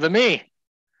 That's older than me.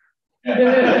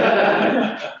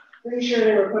 Pretty sure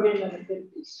they were put in the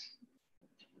 50s.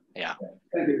 Yeah.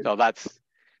 So that's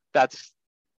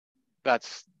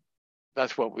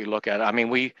what we look at. I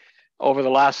mean, over the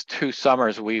last 2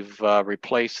 summers, we've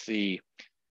replaced the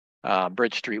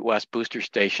Bridge Street West booster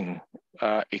station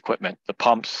equipment, the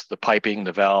pumps, the piping,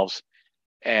 the valves,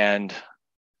 and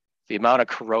the amount of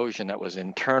corrosion that was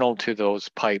internal to those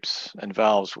pipes and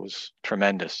valves was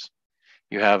tremendous.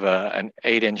 You have an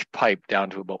 8-inch pipe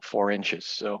down to about 4 inches.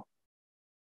 So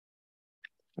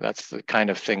that's the kind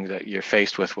of thing that you're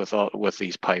faced with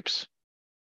these pipes.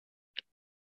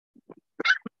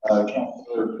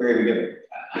 Councilor Perry.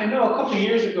 I know a couple of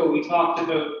years ago we talked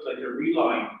about like a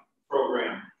reline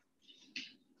program.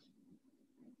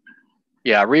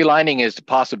 Yeah, relining is a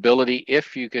possibility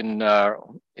if you can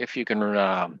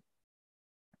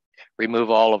remove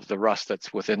all of the rust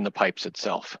that's within the pipes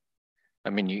itself. I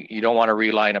mean, you don't want to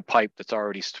reline a pipe that's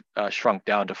already shrunk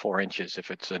down to 4 inches if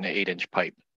it's an 8-inch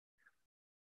pipe.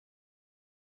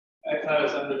 I thought I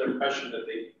was under the impression that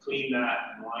they clean that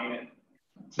and line it.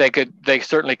 They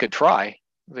certainly could try.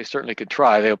 They certainly could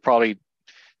try. They'll probably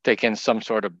take in some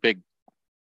sort of big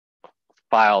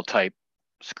file type,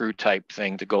 screw type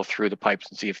thing to go through the pipes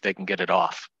and see if they can get it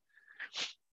off.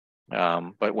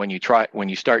 But when you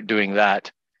start doing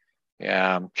that,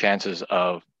 chances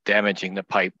of damaging the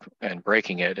pipe and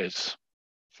breaking it is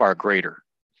far greater.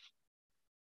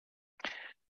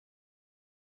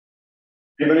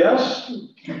 Anybody else?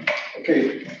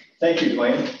 Okay, thank you,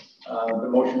 Dwayne. The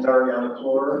motion's already on the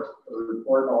floor. The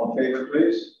report, all in favor,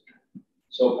 please.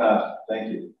 So passed.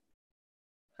 Thank you.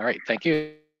 All right, thank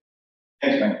you.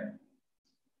 Thanks, man.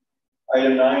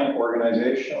 Item 9,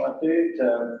 organizational update.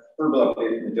 Verbal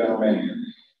update from the general manager.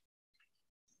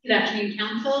 Good afternoon,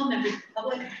 council, members of the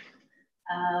public.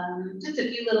 Just a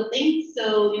few little things.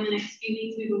 So in the next few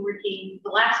weeks,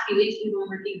 the last few weeks, we've been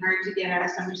working hard to get our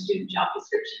summer student job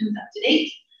descriptions up to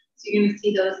date. So you're going to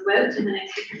see those go out in the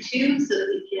next week or 2 so that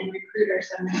we can recruit our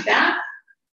summer staff.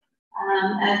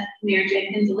 As Mayor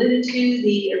Jenkins alluded to,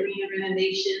 the arena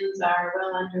renovations are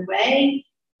well underway,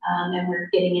 and we're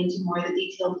getting into more of the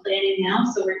detailed planning now.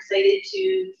 So we're excited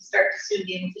to start to soon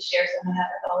be able to share some of that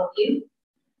with all of you.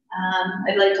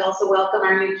 I'd like to also welcome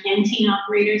our new canteen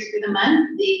operators for the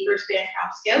month. The First Band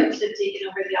Craft Scouts have taken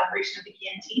over the operation of the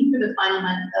canteen for the final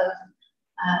month of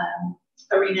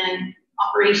arena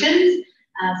operations.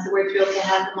 So we're thrilled to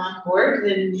have them on board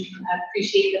and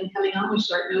appreciate them coming on with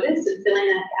short notice and filling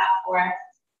that gap for us.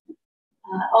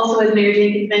 Also, as Mayor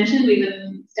Jenkins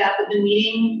mentioned, staff have been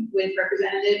meeting with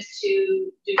representatives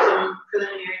to do some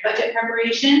preliminary budget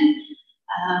preparation.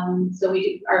 So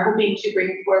we are hoping to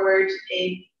bring forward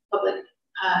a public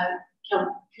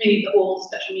committee of the whole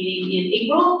special meeting in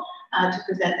April to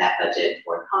present that budget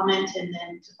for comment and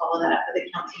then to follow that up with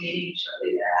a council meeting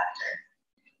shortly thereafter.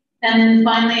 And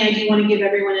finally, I do want to give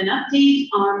everyone an update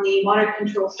on the water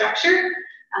control structure.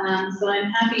 So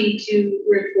I'm happy to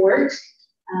report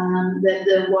that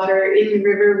the water in the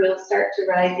river will start to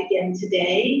rise again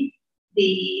today.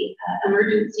 The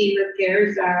emergency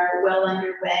repairs are well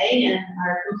underway and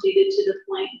are completed to the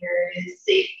point where it is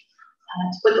safe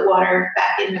to put the water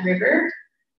back in the river.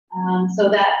 So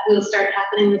that will start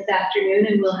happening this afternoon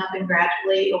and will happen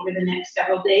gradually over the next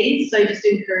several days. So I just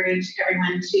encourage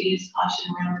everyone to use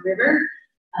caution around the river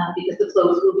because the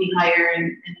flows will be higher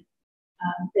and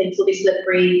things will be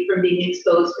slippery from being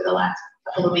exposed for the last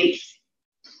couple of weeks.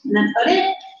 And that's about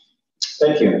it.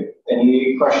 Thank you.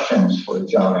 Any questions for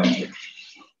John Ranger?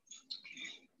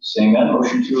 Seeing none,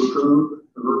 motion to approve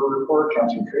the river report.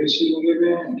 Councillor Tracy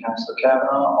McGibbon and Councillor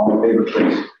Kavanaugh, all in favor,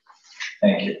 please.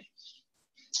 Thank you.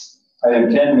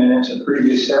 Item 10, minutes of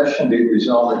previous session. Be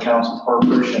resolved that Council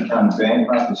Corporation of Town of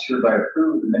Bancroft is hereby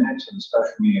approved the minutes of the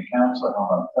special meeting of council held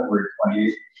on February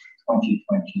 28,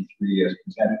 2023 as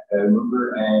presented. A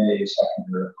mover and a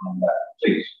seconder on that,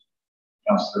 please.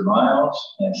 Councillor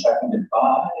Miles and seconded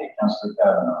by Councillor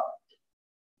Kavanaugh.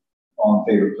 All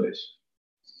in favor, please.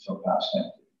 So passed. Thank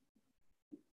you.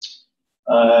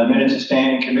 Minutes of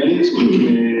standing committees,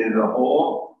 committee of the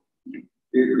whole.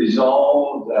 Be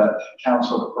resolved that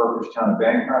Council of the Corporation Town of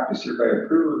Bancroft is hereby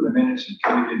approved the minutes of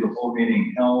committee of the whole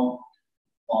meeting held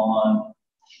on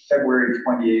February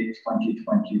 28,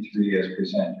 2023 as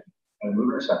presented.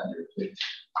 Mover and seconder, please.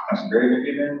 Councillor Gray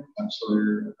McGibbon,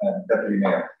 Councillor Deputy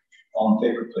Mayor. All in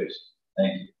favor, please.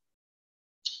 Thank you.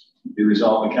 Be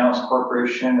resolved the Council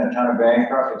Corporation of Town of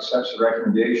Bancroft accepts the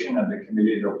recommendation of the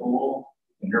Committee of the Whole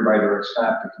and hereby directs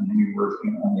staff to continue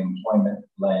working on the employment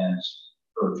lands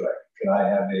project. Could I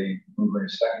have a mover and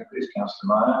a second, please?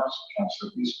 Councillor Miles,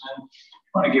 Councillor Eastman.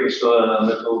 Want to give us a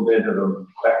little bit of a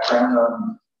background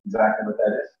on exactly what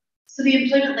that is? So the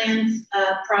employment lands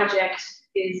project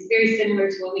is very similar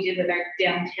to what we did with our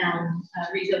downtown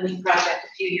rezoning project a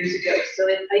few years ago. So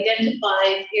it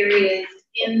identifies areas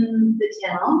in the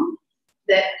town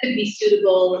that could be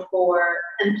suitable for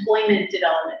employment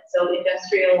development, so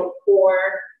industrial or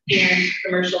and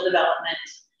commercial development,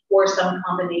 or some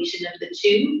combination of the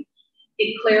two.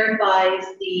 It clarifies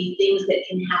the things that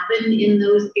can happen in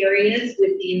those areas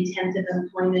with the intent of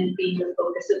employment being the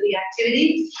focus of the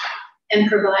activities, and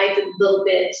provides a little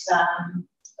bit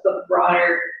of a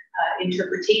broader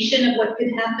interpretation of what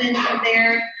could happen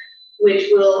there, which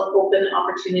will open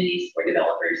opportunities for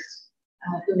developers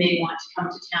who may want to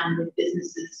come to town with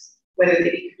businesses, whether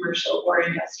they be commercial or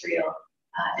industrial,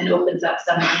 and opens up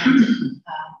some land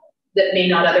that may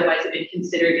not otherwise have been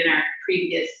considered in our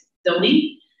previous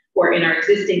zoning or in our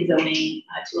existing zoning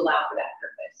to allow for that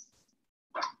purpose.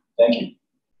 Thank you.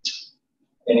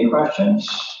 Any questions?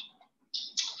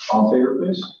 All in favor,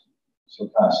 please?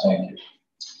 So pass. Thank you.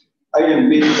 Item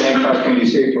B, Bancroft Community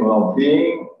Safety and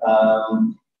Wellbeing.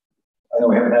 I know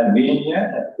we haven't had a meeting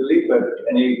yet, I believe, but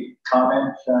any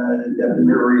comment,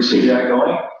 where you see that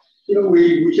going? You know,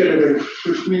 we get a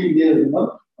first meeting the end of the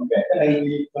month. Okay. And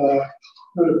we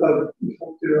notified the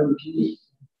folk there on the committee.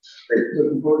 Great.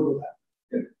 Looking forward to that.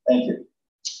 Good. Thank you.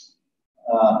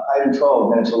 Item 12,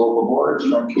 minutes of local boards,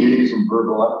 from committees and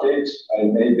verbal updates.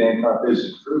 Item A, Bancroft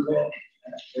Business Improvement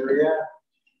area.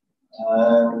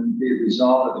 Be it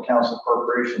resolved that the Council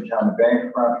Corporation Town of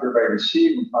Bancroft hereby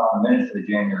receive and file minutes of the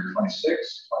January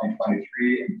 26,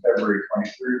 2023 and February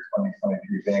 23rd,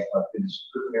 2023 Bancroft Business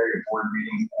Improvement Area Board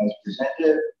meeting as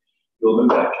presented. You'll move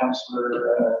that,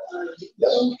 Councillor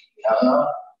yes, Kavanaugh.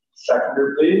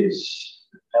 Seconder, please.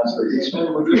 Councillor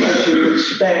Eastman, would you like to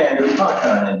expand or talk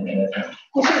on anything?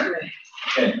 Well, certainly.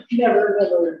 Okay. Never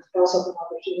pass up an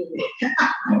opportunity. Yeah.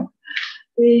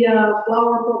 The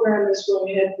flower program is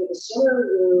going ahead for the summer.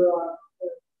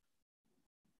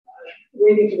 We're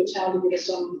waiting for the town to give us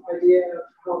some idea of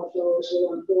how the flowers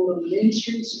will unfold on the main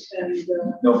streets. And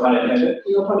no pun intended.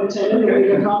 No pun intended. Okay.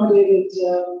 We've accommodated,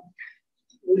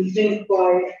 we think,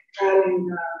 by adding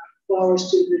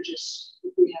flowers to the bridges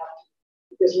if we have to,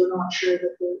 because we're not sure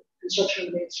that the construction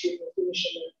of the main street will finish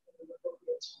in the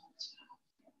appropriate time.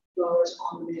 Flowers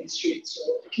on the main street, so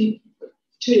keep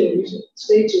tuned,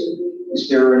 stay tuned. Is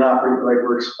there an opportunity, like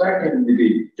we're expecting to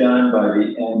be done by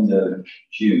the end of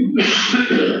June?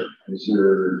 Is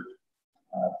there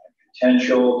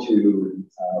potential to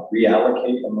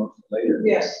reallocate them later?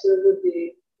 Yes, there would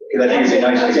be. Because I think it'd be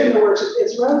nice to get.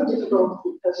 It's rather difficult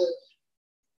because of,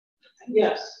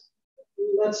 yes,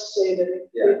 let's say that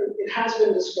it has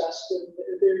been discussed and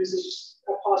there is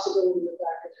a possibility that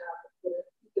could happen, but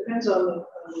it depends on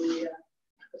the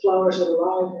flowers that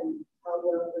arrive and how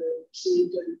well they're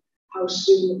received and how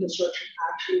soon the construction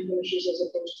actually finishes as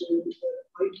opposed to when it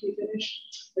might be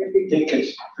finished. I think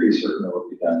it's pretty certain it will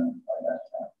be done by that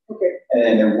time. Okay.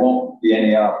 And there won't be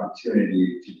any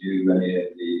opportunity to do any of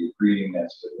the breeding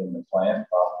that's within the plan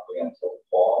probably until the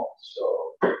fall. So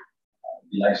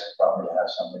it'd be nice probably to have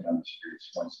something on the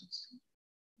streets once it's.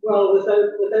 Well,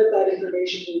 without that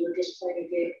information, we were just playing a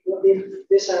game. Well, if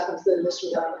this happens, then this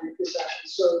will happen. If this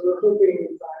happens, so we're hoping,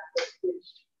 in fact,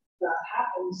 that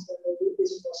happens, then there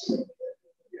is a possibility that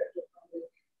we get to funding.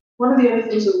 One of the other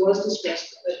things that was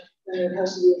discussed, and it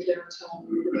has to do with downtown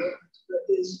redevelopment,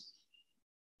 is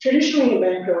traditionally in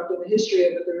Bancroft, in the history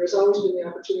of it, there has always been the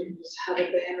opportunity to have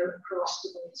a banner across the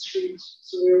main street.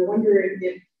 So we were wondering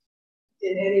if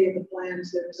in any of the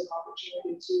plans there is an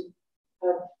opportunity to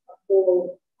have a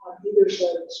pole on either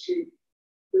side of the street.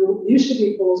 There used to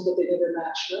be poles, but they never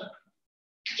matched up.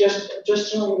 Just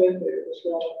throwing it in there as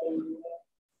well, and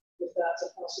if that's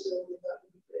a possibility, that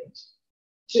would be great.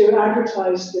 To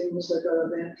advertise things like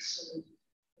our events and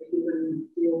even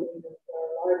the opening of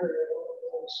our library,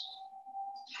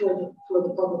 for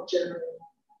the public generally.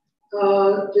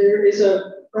 There is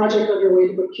a project underway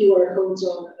to put QR codes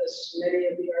on as many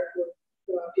of the artwork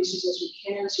pieces as we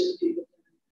can, so that people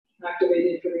can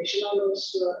activate information on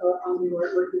those on the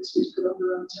artwork that's being put up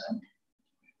around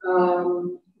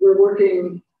town. We're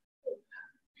working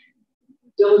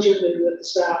diligently with the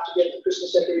staff to get the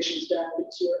Christmas decorations down,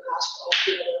 to ask all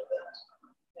about that,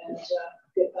 and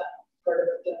get that part of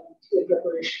it done in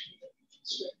preparation.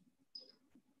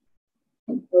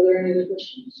 Are there any other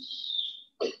questions?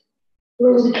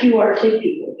 Where will the QR take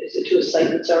people? Is it to a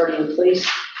site that's already in place,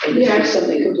 or this is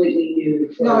something completely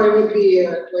new? No, it would be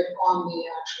like on the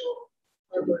actual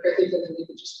artwork. I think that then you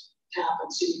could just tap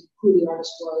and see who the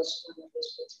artist was when it was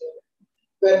put together.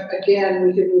 But again,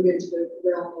 we could move into the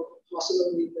realm of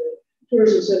possibility of the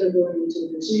tourism center going into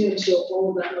the museum, so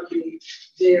all of that would be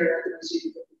there at the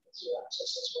museum for people to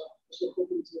access as well. So we're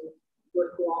hoping to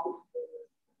work cooperatively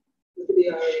with the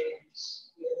BIA and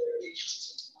the other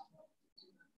agencies.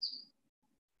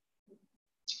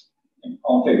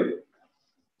 All in favor?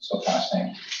 So fast,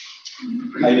 thank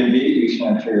you. Item B,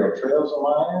 Eastern Ontario Trails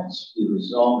Alliance. We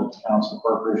resolved that the Council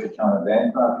Corporation Town of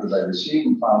Bancroft hereby receive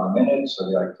and file the minutes of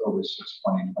the October 6,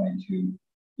 2022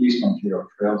 Eastern Ontario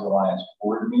Trails Alliance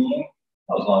board meeting.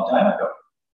 That was a long time ago.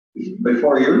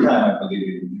 Before your time, I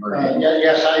believe.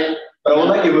 Yes, But we'll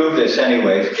let you move this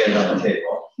anyway to get it on the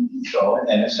table. So,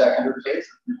 and a seconder, please.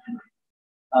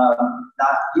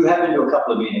 You have been to a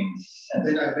couple of meetings. I've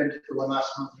been to the one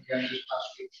last month again, just last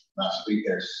week. Last week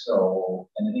there. So,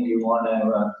 anything you want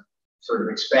to sort of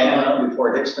expand on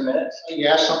before it hits the minutes?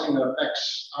 Yes, something that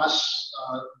affects us.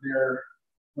 There,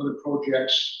 one of the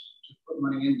projects to put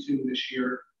money into this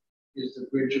year is the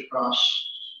bridge across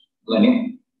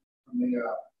Lenny from the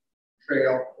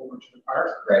trail over to the park.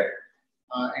 Right.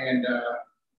 And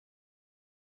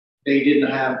they didn't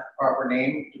have proper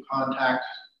name to contact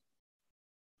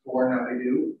for, now they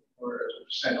do, or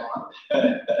sent on.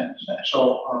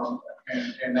 So,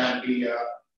 and that'd be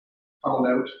funneled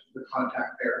out the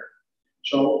contact there.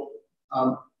 So,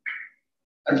 I'm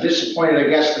disappointed, I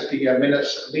guess, that the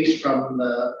minutes, at least from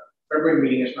the February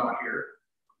meeting, is not here.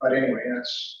 But anyway,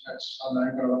 I'm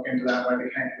not going to look into that, why they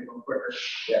can't do them quicker.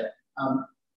 Yeah.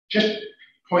 Just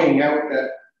pointing out that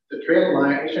the Trail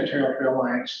Alliance, Eastern Ontario Trail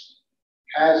Alliance,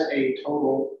 has a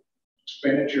total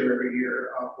expenditure every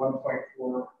year of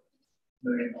 $1.4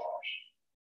 million.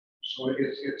 So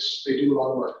they do a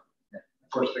lot of work. Yeah. Of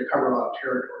course, they cover a lot of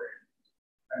territory.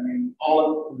 I mean,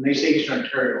 when they say Eastern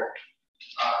Ontario,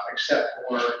 except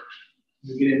for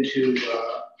you get into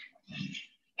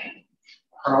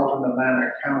Carleton and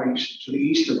Lanark counties to the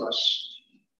east of us,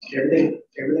 everything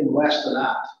west of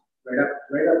that,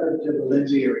 right up into the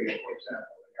Lindsay area, for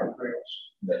example, they have trails.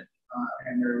 Yeah.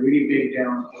 And they're really big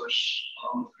down, of course,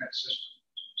 along the fence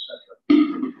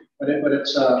system, etc. But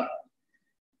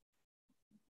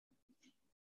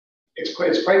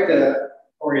it's quite the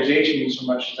organization, so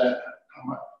much that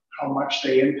how much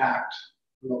they impact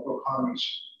the local economies.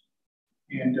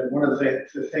 And one of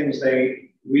the things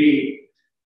they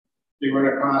run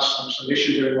across some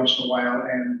issues every once in a while.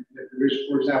 And there's,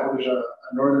 for example, there's a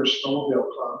Northern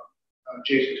Snowmobile Club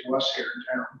adjacent to us here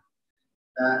in town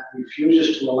that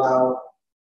refuses to allow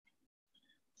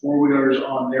four-wheelers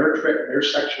on their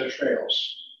section of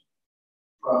trails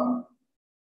from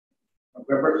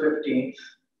November 15th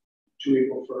to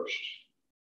April 1st.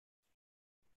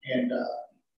 And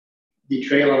the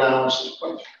Trail Allowance has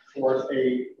put forth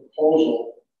a proposal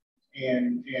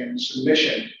and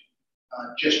submission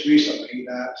just recently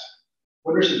that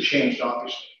winters have changed,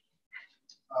 obviously.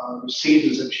 The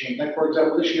seasons have changed. Like, for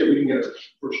example, this year we didn't get our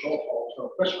first snowfall until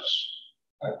Christmas.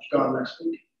 It's gone next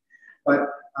week. But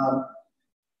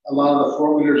a lot of the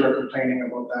four-wheelers are complaining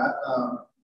about that.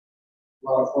 A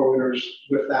lot of four-wheelers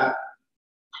with that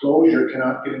closure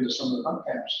cannot get into some of the hunt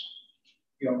camps,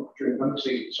 during hunting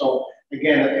season. So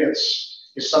again, it's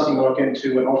something to look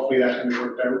into, and hopefully that can be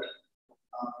worked out.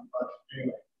 But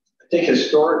anyway. think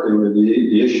historically,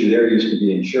 the issue there used to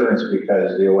be insurance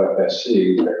because the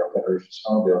OFSC, the Federation of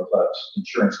Snowmobile Clubs,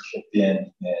 insurance kicked in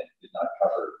and did not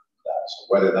cover that. So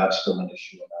whether that's still an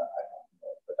issue or not, I don't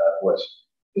know. But that was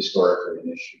historically an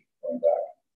issue going back.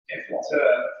 If it's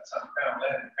on crown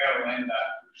land that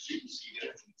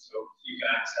superseded, so you can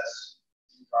access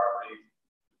the property.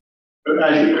 But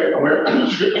as you're aware,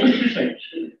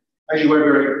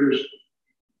 there's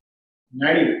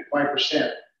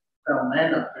 95% crown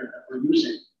land up there that we're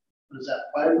using. But is that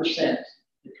 5%,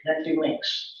 the connecting links?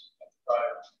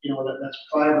 You know, that's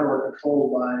private or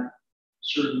controlled by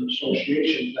certain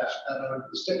associations that are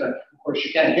the stick. Of course,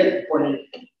 you can't get from point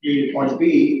A to point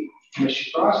B unless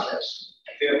you cross this.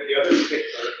 The other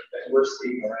stickler that we're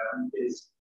seeing around is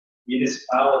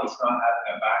municipalities not having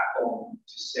a backbone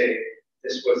to say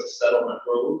this was a settlement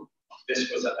road, this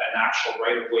was an actual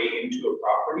right of way into a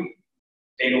property.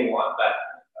 They don't want that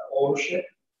ownership,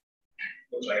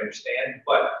 which I understand,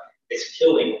 but it's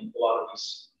killing a lot of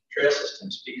these trail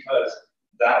systems because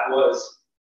that was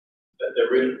the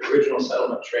original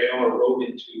settlement trail or road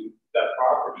into that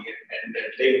property, and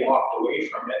if they walked away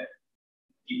from it,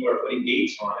 people are putting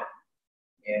gates on it.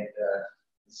 And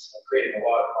it's creating a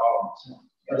lot of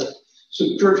problems. So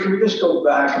George, can we just go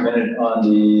back a minute on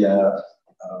the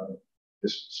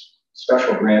this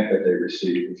special grant that they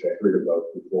received, which I heard about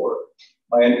before?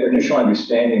 My initial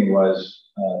understanding was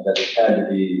that it had to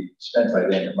be spent by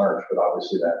the end of March, but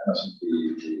obviously that mustn't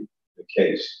be the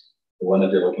case. The one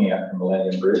that they're looking at for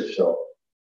Millennium Bridge. So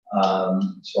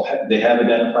they have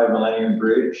identified Millennium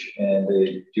Bridge, and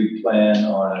they do plan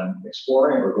on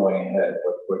exploring or going ahead.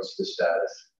 What's the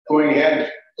status? Going ahead.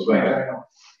 Going ahead.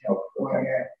 Oh, going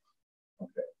ahead.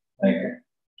 Okay. Thank you.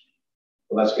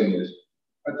 Well, that's good news.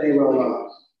 But they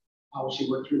will obviously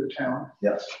work through the town.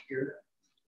 Yes. Here.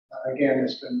 Again,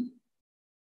 it's been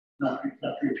not to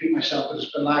repeat myself, but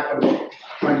it's been lack of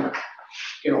trying to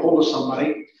get a hold of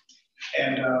somebody,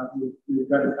 and we've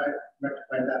got to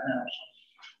rectify that now.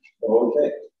 So. Okay.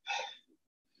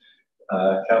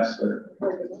 Councillor.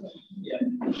 Yeah.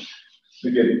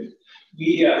 We did.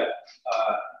 We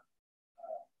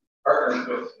partnered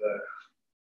with the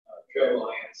Trail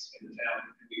Alliance in the town,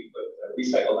 and we put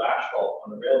recycled asphalt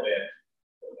on the rail bed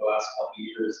over the last couple of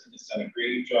years, and it's done a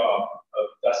great job of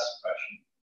dust suppression.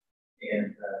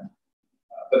 And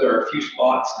but there are a few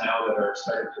spots now that are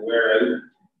starting to wear out,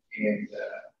 and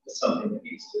it's something that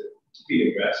needs to be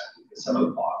addressed because some of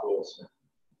the potholes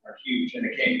are huge and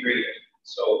they can't grade it.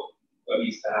 So what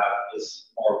needs to happen is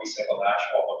more recycled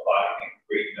asphalt applied and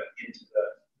graded up into the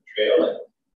trail. And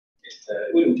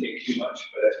it wouldn't take too much,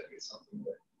 but I think it's something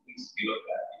that needs to be looked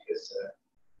at because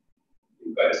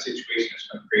we've got a situation that's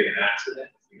going to create an accident,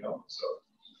 you know. So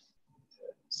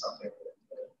it's something that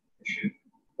we should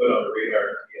put on the radar.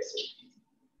 Yes.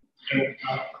 Okay.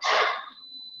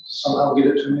 Somehow get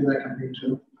it to me. That can be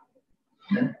too.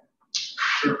 Okay.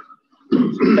 Sure.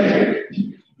 Thank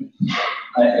you.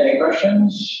 Any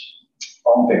questions?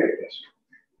 All in favor of this?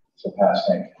 So pass,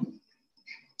 thank you.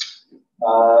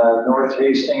 North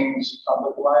Hastings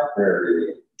Public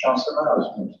Library. Councillor Miles,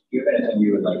 do you have anything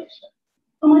you would like to say?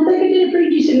 I think I did a pretty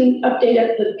decent update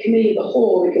at the committee of the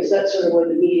whole, because that's sort of where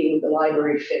the meeting with the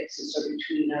library fits, and sort of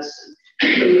between us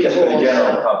and just for the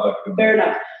general public. Fair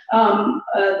enough.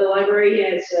 The library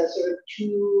has sort of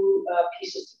two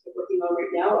pieces that we're working on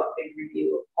right now: a big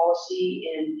review of policy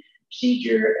and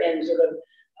procedure, and sort of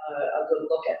a good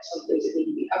look at some things that need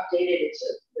to be updated. It's a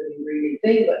really reading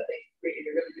thing, but they created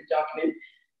a really good document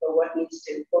for what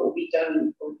will be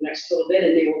done over the next little bit,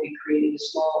 and they will be creating a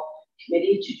small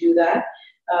committee to do that.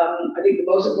 I think the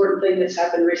most important thing that's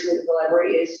happened recently at the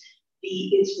library is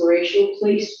the Inspirational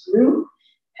Place group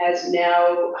has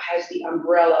the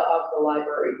umbrella of the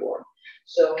library board.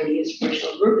 So the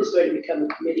Inspirational group is going to become a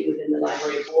committee within the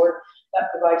library board. That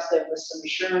provides them with some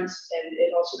assurance, and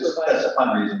it also provides— That's the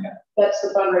fundraising effort. That's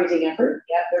the fundraising effort.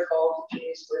 Yeah, they're called the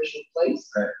Inspirational Place.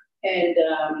 Right. And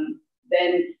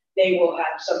then they will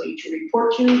have somebody to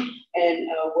report to and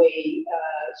weigh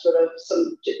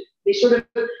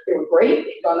they were great.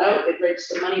 They'd gone out, they'd raised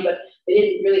some money, but they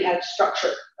didn't really have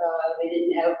structure. They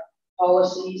didn't have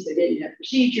policies, they didn't have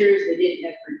procedures, they didn't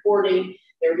have reporting.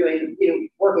 They were doing,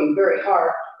 working very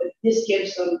hard, but this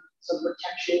gives them some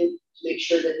protection to make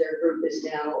sure that their group is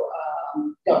now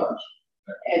governed.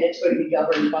 And it's going to be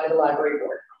governed by the library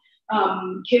board.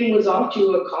 Kim was off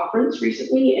to a conference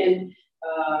recently, and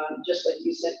just like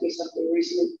you sent me something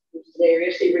recently today or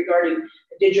yesterday regarding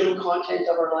the digital content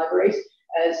of our libraries.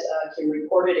 As Kim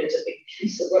reported, it's a big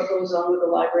piece of what goes on with the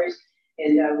libraries,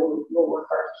 and we'll work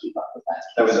hard to keep up with that.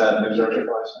 That was that news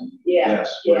article I sent? Yeah.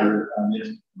 Yes, Yeah. where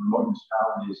remote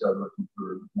municipalities are looking for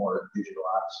more digital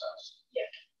access. Yeah.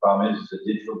 Problem is the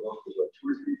digital book is like 2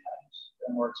 or 3 times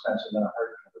more expensive than a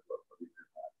hardcover book.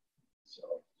 So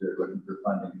they're looking for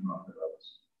funding among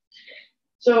those.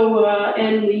 So,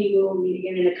 and we will meet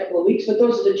again in a couple of weeks, but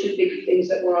those are the 2 big things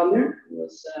that were on there.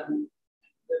 Was the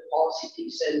policy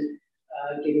piece and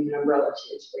giving an umbrella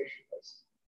to inspiration place.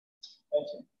 Thank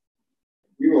you.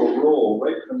 We will roll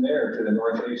right from there to the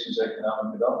North Asians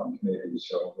Economic Development Committee.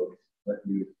 So we'll let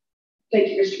you. Thank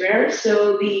you, Mr. Mayor.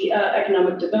 So the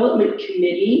Economic Development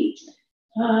Committee,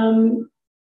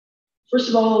 first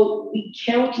of all, the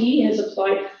county has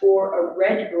applied for a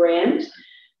RED grant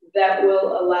that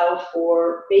will allow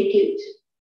for vacant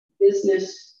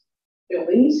business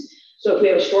buildings. So if we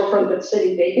have a storefront that's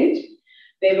sitting vacant,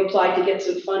 they've applied to get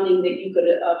some funding that you could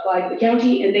apply to the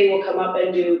county, and they will come up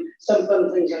and do some fun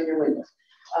things on your window,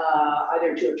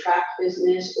 either to attract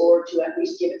business or to at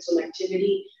least give it some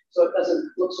activity so it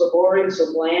doesn't look so boring,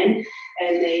 so bland.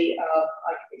 And they,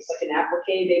 it's like an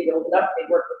applique, they build it up, they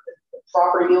work with the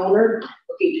property owner,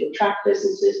 looking to attract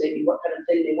businesses, maybe what kind of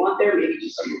thing they want there, maybe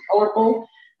just something colorful.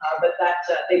 But that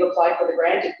they've applied for the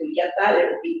grant. If we get that,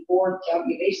 it will be for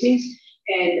county of Hastings.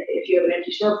 And if you have an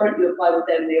empty storefront, you apply with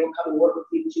them, they will come and work with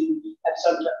you to have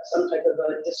some type of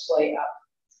a display up.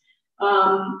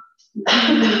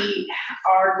 We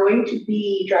are going to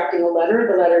be drafting a letter.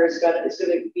 The letter is going to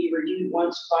be reviewed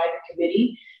once by the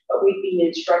committee, but we've been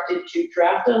instructed to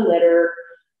draft a letter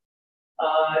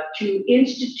to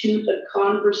institute a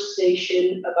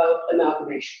conversation about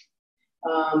amalgamation.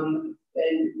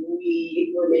 And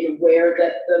we were made aware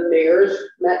that the mayors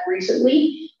met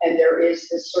recently, and there is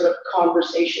this sort of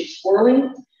conversation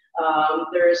swirling.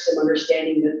 There is some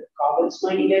understanding that the province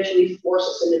might eventually force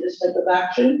us into this type of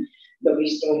action.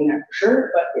 Nobody's doing that for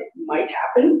sure, but it might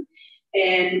happen.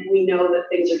 And we know that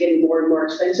things are getting more and more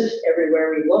expensive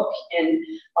everywhere we look, and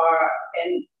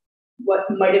what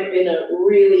might have been a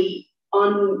really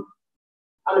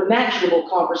unimaginable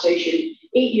conversation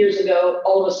 8 years ago,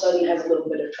 all of a sudden has a little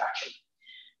bit of traction,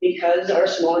 because our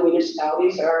smaller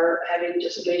municipalities are having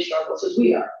just as many struggles as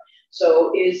we are.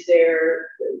 So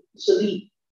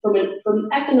from an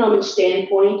economic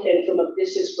standpoint and from a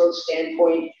business growth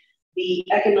standpoint, the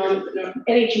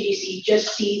NHEDC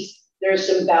just sees there's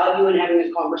some value in having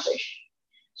a conversation.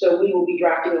 So we will be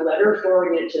drafting a letter,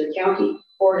 forwarding it to the county,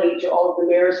 forwarding it to all of the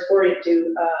mayors, forwarding it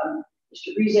to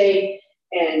Mr. Brise,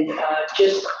 and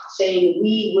just saying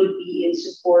we would be in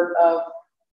support of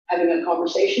having a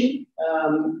conversation,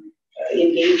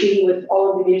 engaging with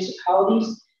all of the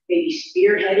municipalities, maybe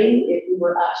spearheading if we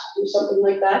were asked to do something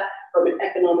like that from an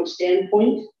economic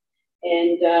standpoint.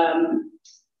 And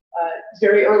it's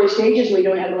very early stages. We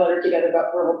don't have a letter together,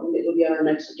 but we're hoping it will be on our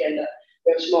next agenda.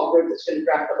 We have a small group that's going to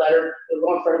draft a letter. It'll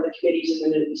go in front of the committees,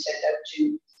 and then it'll be sent out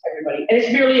to everybody. And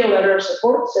it's merely a letter of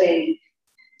support saying,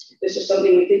 this is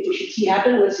something we think we should see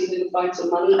happen. Let's see if we can find some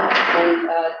money and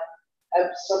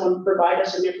have someone provide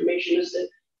us some information as to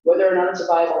whether or not it's a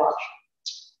viable option.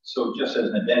 So just as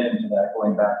an addendum to that,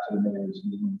 going back to the mayor's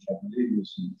meeting, which I believe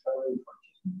was in February,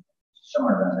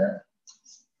 somewhere around there,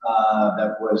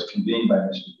 that was convened by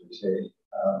Mr. Brise.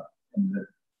 And the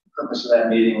purpose of that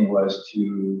meeting was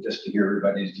to hear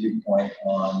everybody's viewpoint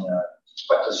on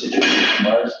what the situation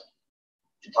was,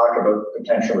 to talk about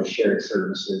potential of shared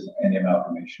services and the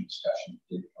amalgamation discussion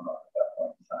did come up at that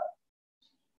point in time.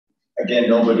 Again,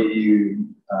 nobody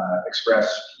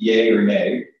expressed yay or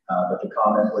nay, but the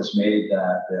comment was made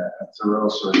that a thorough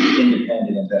sort of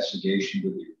independent investigation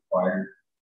would be required,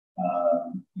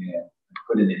 and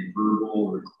put in a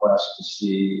verbal request to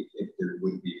see if there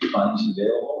would be funds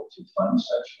available to fund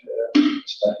such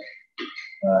study,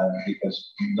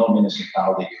 because no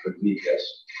municipality could lead this.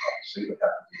 Obviously, it would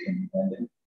have to be independent,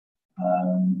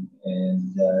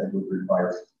 and it would require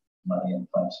money and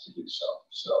funds to do so.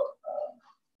 So,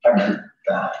 I remember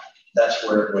that. That's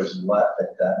where it was left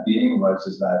at that meeting.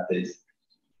 Is that the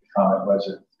comment was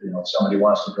that, if somebody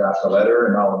wants to draft a letter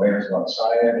and all the mayors want to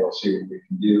sign it, we'll see what we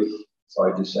can do. So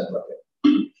I just said, look,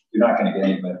 you're not going to get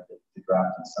anybody to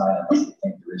draft and sign unless you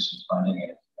think there is some funding,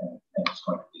 and it's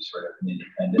going to be sort of an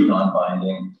independent,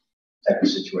 non-binding type of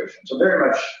situation. So very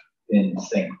much in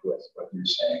sync with what you're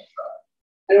saying.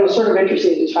 And it was sort of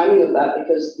interesting, the timing of that,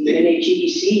 because the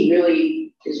NHEDC really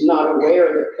is not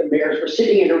aware that the mayors were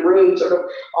sitting in a room sort of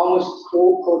almost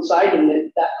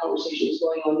coinciding that conversation was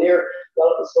going on there while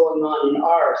it was going on in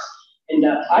ours. And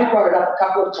I brought it up a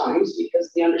couple of times because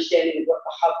the understanding of what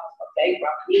the hub of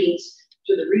Bancroft means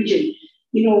to the region,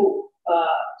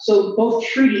 so both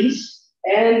treaties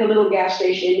and the little gas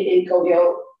station in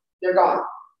Cohill, they're gone.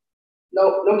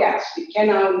 No gas. You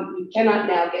cannot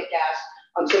now get gas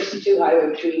on 62 highway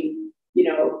between,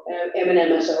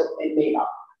 MSO and Madoff.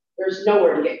 There's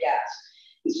nowhere to get gas.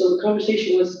 And so the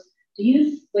conversation was, do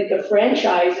you, like, a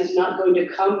franchise is not going to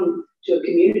come to a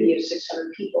community of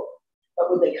 600 people, but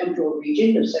would they come to a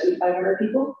region of 7,500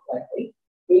 people? Likely.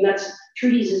 I mean,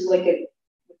 Trudy's is like a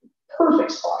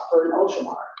perfect spot for an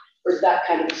Ultramar, for that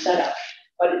kind of a setup.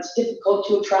 But it's difficult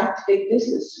to attract big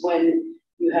business when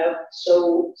you have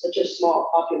such a small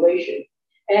population.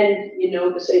 And,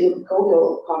 the same with the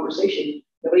Cohill conversation.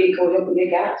 Nobody in Cohill can get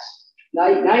gas. Now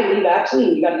you leave Axley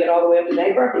and you got to get all the way up to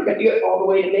Niagara. You got to get all the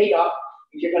way to Madoff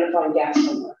if you're going to find gas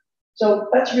somewhere. So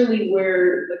that's really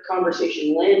where the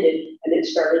conversation landed, and it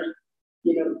started,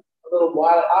 a little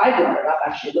while. I brought it up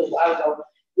actually a little while ago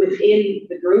within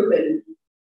the group, and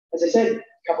as I said, a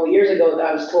couple of years ago,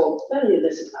 I was told,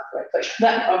 this is not the right place for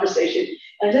that conversation.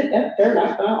 And I said, yeah, fair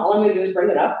enough. All I'm going to do is bring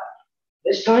it up.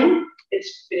 This time,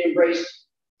 it's been embraced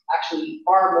actually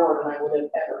far more than I would have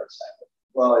ever expected.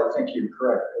 Well, I think you're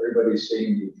correct. Everybody's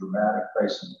seeing the dramatic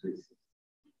price increases.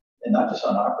 And not just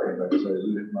on operating, but as I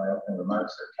alluded in my opening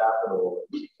remarks, their capital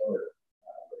is killer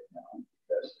right now,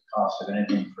 because the cost of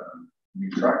anything from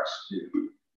new trucks to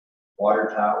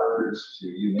water towers to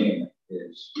you name it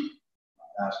is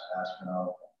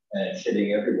astronomical. And it's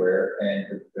hitting everywhere, and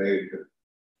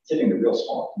it's hitting the real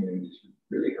small communities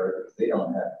really hard because they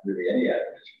don't have really any avenues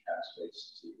of tax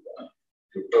base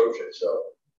to approach it. So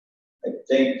I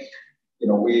think,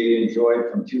 we enjoyed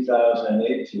from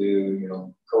 2008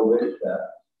 to, COVID,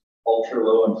 ultra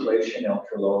low inflation,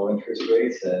 ultra low interest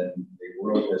rates, and the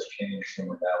world has changed, and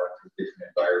we're now into a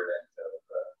different environment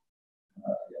of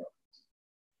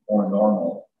more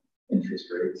normal interest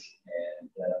rates and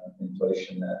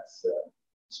inflation that's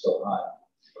still high.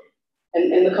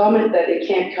 And the comment that it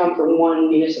can't come from one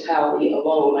municipality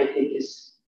alone, I think,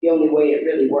 is the only way it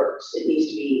really works. It needs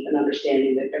to be an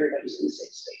understanding that everybody's in the same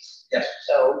space. Yes.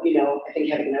 So, I think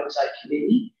having an outside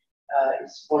committee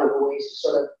is one of the ways to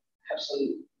sort of have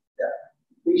some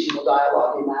reasonable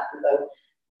dialogue in that without,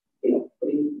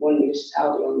 putting one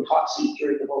municipality on the hot seat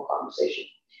during the whole conversation.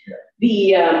 Yeah.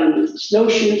 The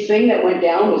snowshoe thing that went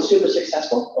down was super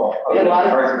successful. Oh, they had a lot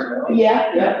of,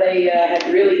 they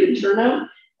had really good turnout,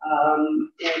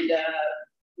 and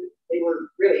they were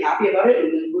really happy about it,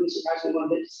 and it wouldn't surprise me one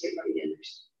bit to see everybody in there.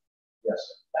 Yes,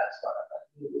 that's what I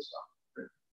think as well.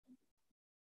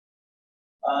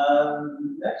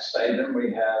 Next item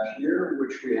we have here,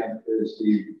 which we have is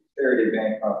the Faraday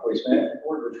Bank Waste Management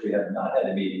Board, which we have not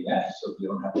had a meeting yet, so you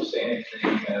don't have to say anything,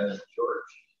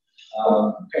 George.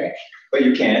 Okay, but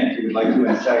you can if you would like to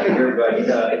inside here, but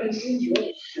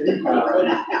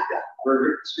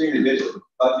we're extremely busy with the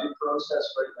budget process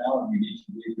right now, and we need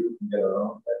to regroup and get our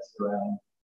own heads around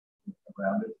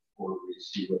it before we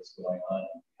see what's going on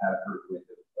and have heard with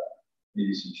it.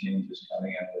 Maybe some changes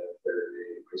coming at the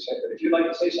Faraday percent. But if you'd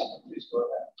like to say something, please go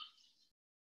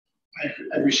ahead.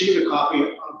 I received a copy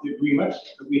of the agreement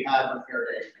that we had with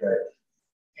Faraday. Right.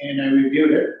 And I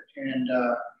reviewed it, and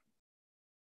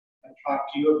I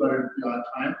talked to you about it on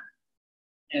time.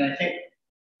 And I think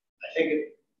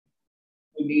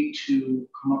we need to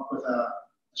come up with a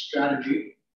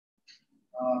strategy.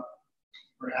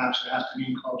 Perhaps it has to be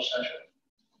in closed session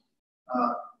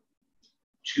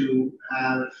to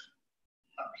have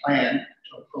a plan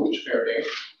to approach Faraday,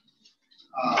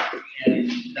 and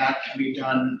that can be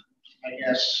done, I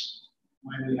guess,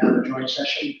 when we have a joint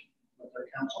session with our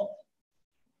council.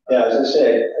 Yeah, as I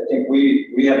say, I think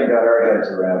we haven't got our heads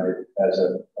around it as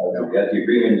yet. The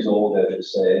agreement is old, as you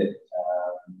say,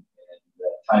 and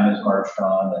time has marched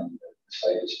on, and the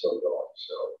site is still going.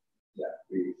 So yeah,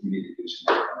 we need to do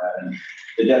some work on that. And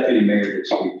the deputy mayor did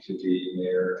speak to the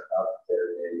mayor of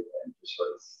Faraday and just sort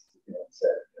of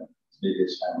said, maybe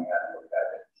it's time we had to look at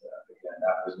it again.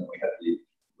 That was when we had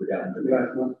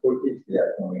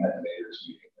when we had the mayor's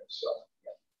meeting. So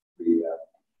yeah,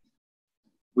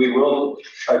 we will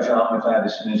trudge on with that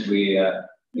as soon as we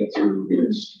get through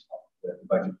the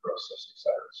budget process,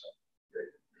 etc. So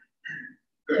great.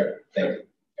 Good. Thank you.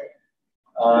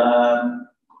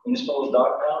 Municipal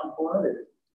dog pound board.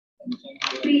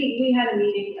 We had a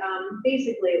meeting.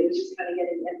 Basically, it was just kind of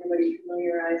getting everybody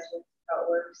familiarized with how it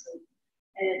works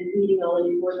and meeting all the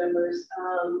new board members.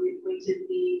 We appointed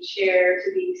the chair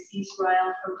to be Cease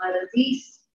Ryle from Highlands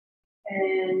East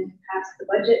and passed the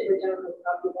budget, which I don't have a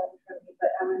copy of that in front of me,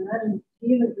 but other than that,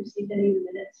 we haven't received any of the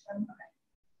minutes from them.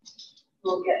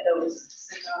 We'll get those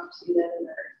sent off to you then,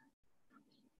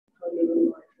 I'll give you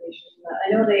more information.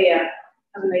 I know they have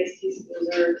a nice piece of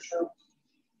reserve, so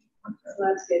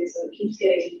that's good. So it keeps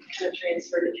getting kind of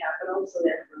transferred to capital, so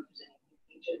therefore there's any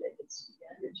future that gets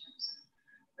done in terms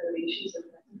of renovations and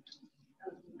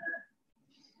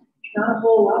not a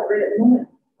whole lot right at the moment.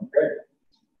 Okay.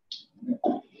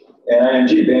 And item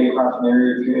G, Bank Crofton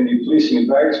Area Community Policing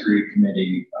Advisory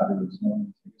Committee.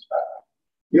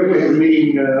 Yeah, we had a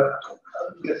meeting, I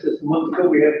guess it's a month ago.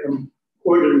 We had some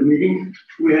quarterly meetings.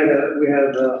 We had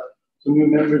some new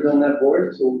members on that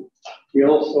board. So we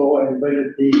also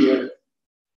invited the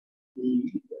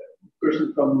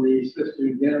person from the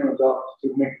Solicitor General's office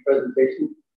to make a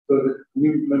presentation so that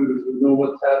new members would know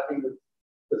what's happening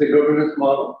with the governance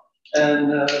model.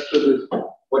 And so there's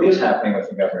what is happening with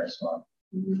the governance model?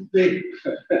 they,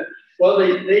 well,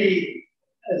 they,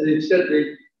 as they said,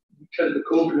 because of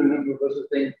COVID and a number of other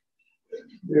things,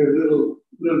 they're a little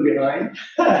behind.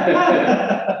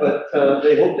 But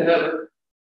they hope to have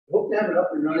it up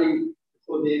and running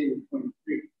before the end of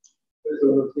 23. So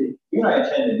we'll see. You and I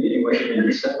attended a meeting with in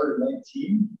December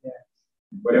 19. Yeah.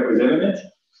 When it was imminent.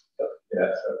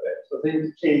 Yes. Okay. So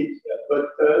things change, but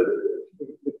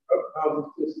the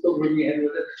province is still moving ahead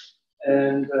with it,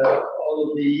 and all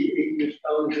of the 8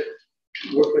 municipalities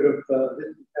that work out of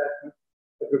this detachment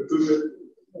have approved it.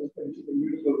 A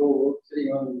years ago, sitting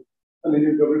on the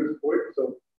new governance board, so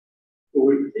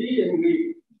we see, and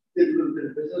we did a little bit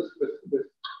of business with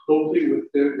closely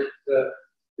with the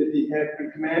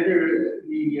detachment commander.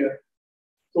 He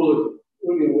told us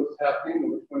what's happening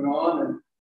and what's going on,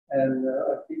 and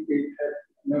I think they've had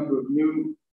a number of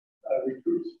new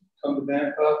recruits come to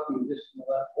Bangkok in addition to the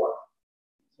last one.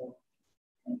 So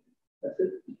that's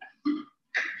it.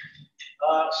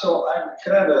 So I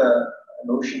could have a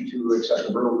motion to accept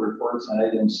the verbal reports on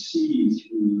items C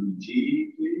through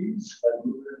G, please. Let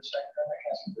me move it second.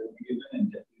 Councilor Given and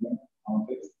Deputy Mayor on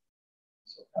favor.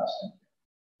 So passed.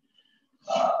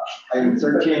 Item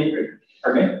 13.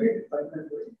 Pardon me?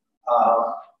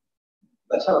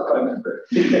 Let's have a 5-minute break.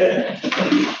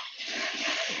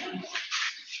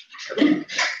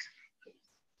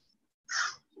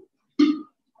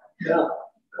 Yeah,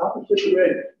 coffee should be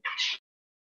ready.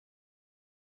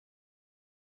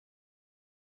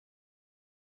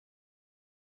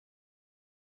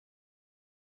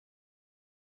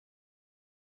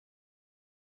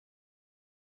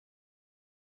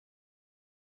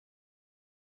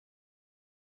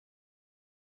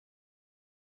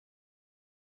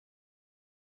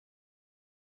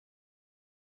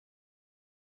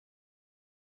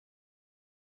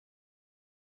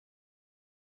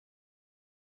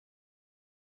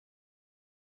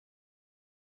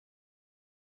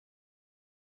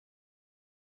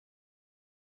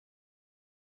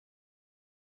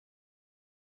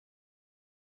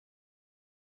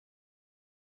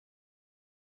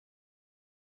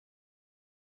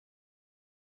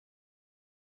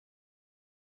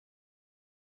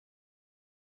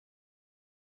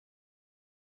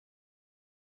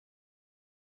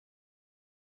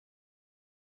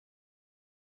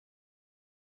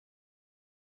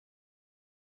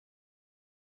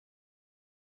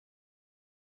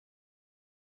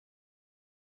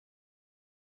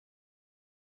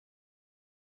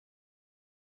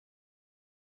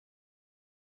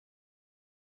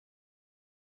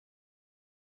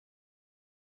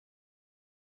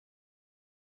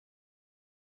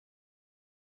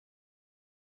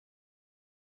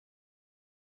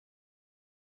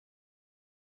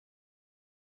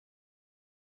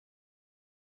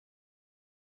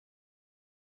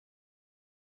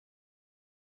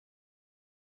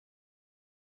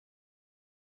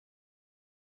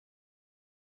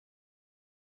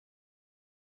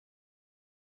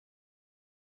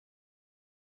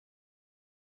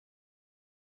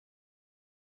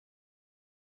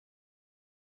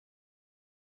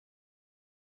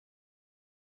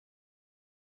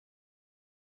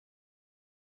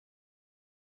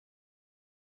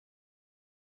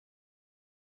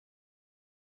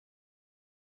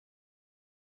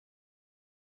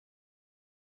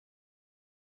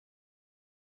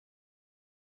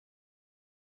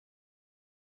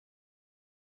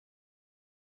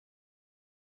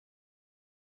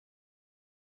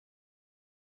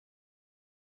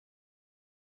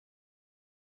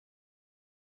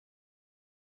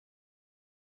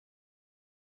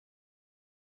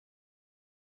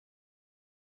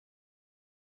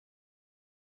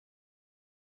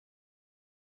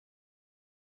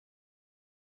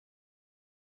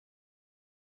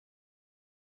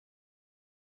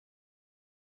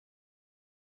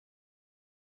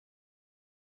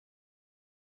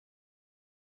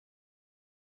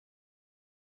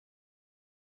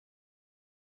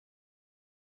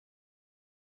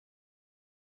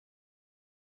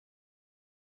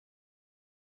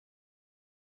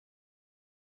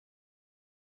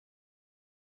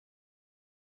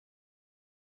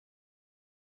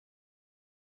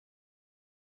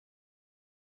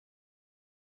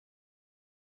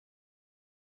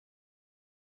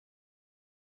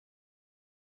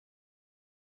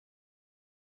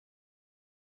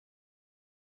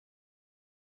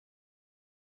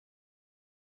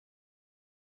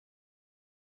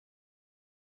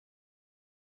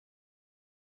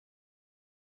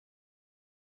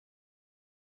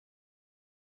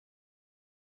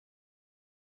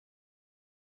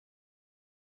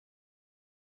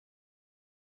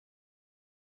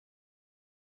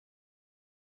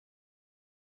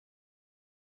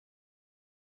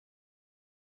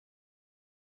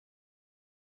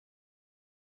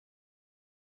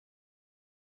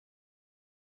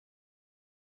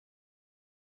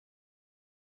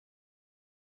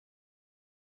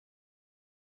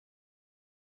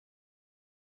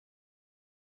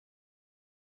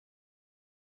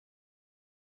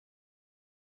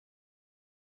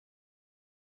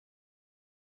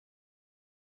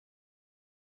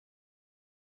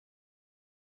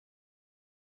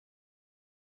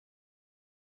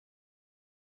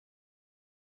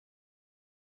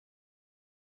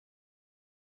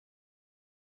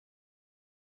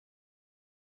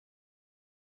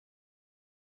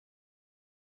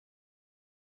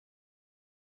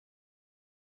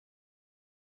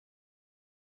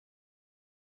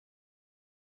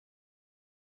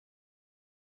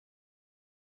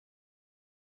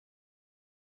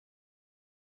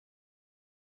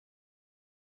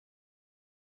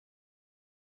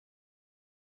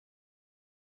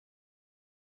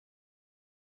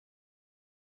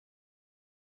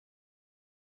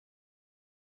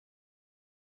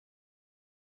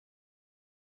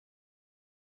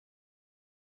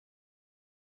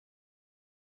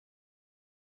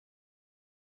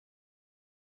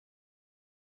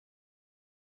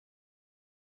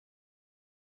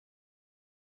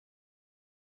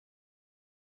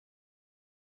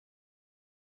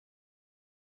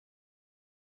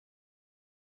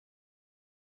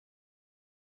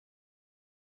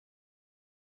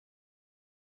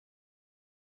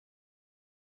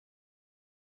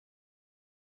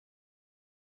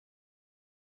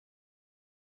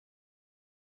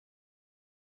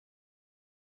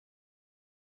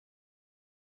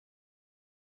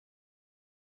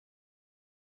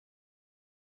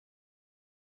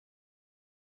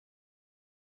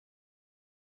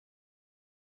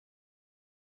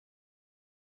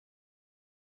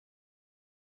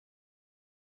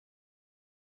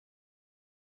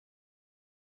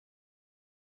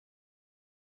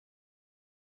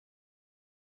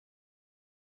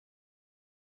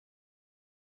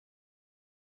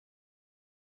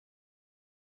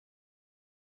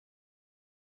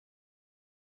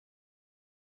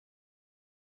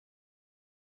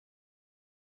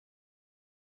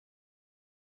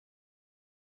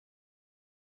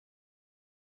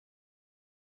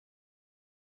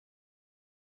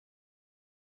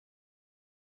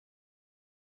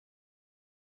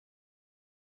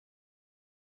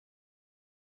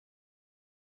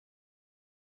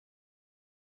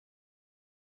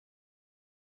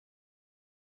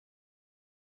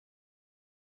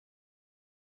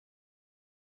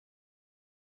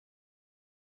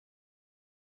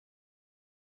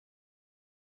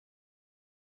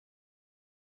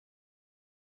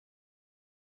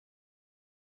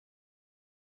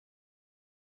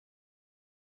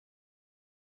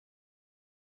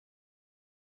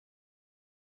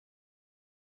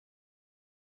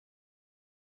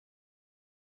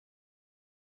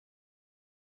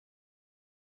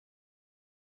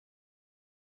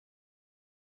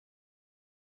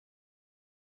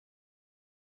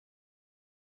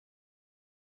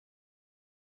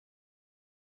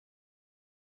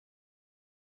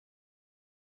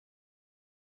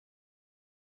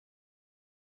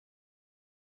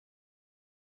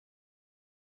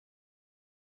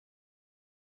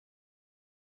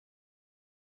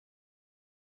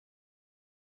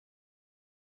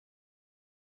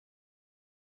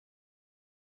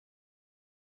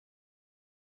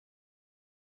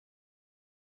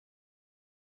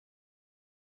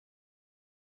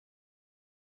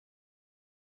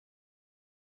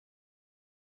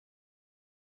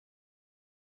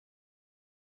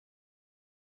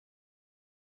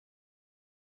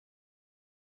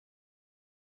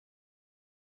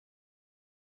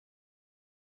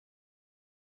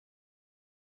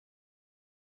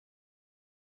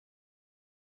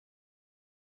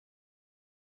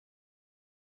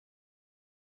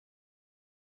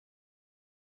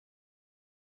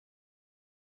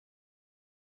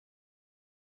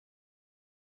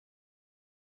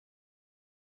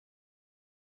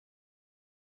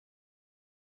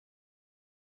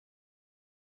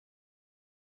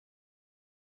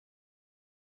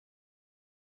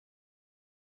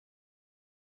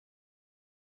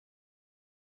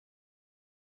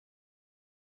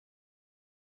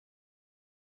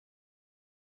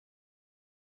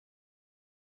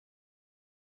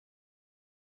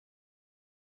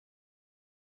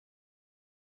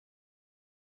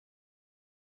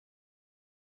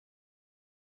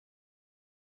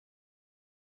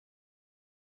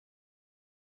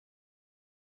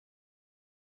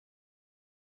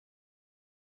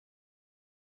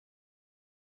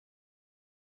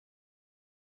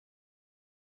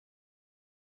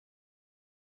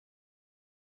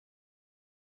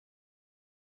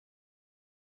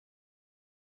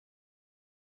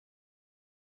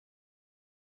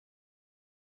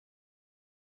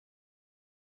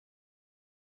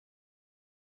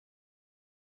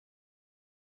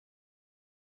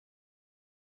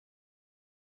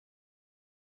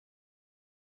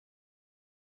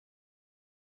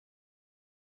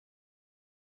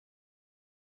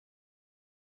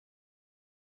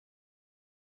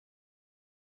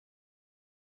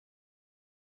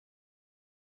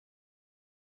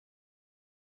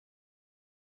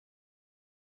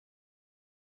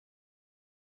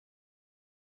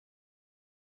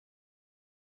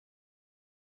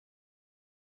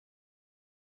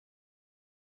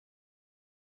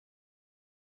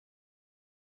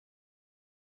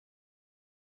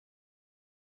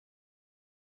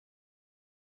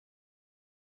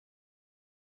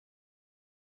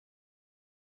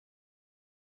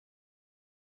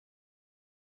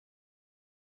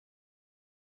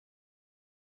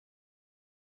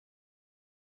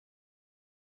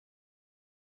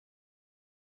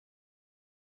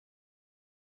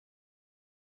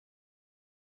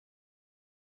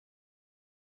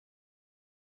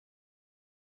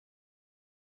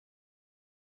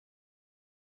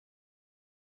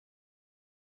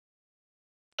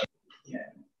 Yeah.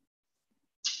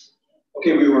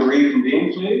 Okay, we will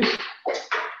reconvene, please.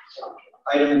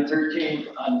 Item 13,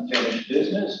 unfinished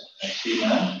business. I see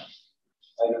none.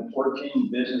 Item 14,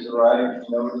 business arriving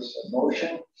notice of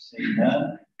motion. See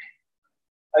none.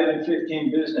 Item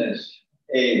 15, business.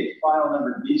 A, file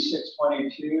number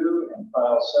B622 and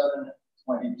file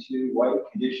 722, white,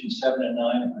 conditions 7 and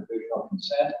 9 of provisional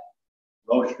consent.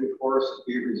 Motion before us is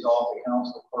be resolved the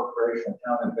Council Corporation of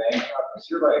Town of Bancroft is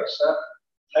hereby accept,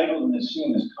 title, and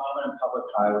assume as common and public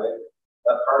highway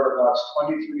that part of lots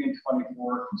 23 and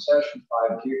 24, concession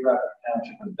 5, geographic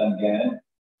township of Dungannon,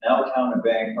 now Town of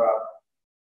Bancroft,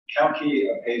 County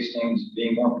of Hastings,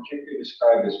 being more particularly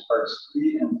described as parts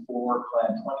 3 and 4,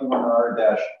 Plan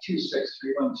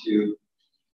 21R-26312,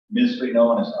 municipally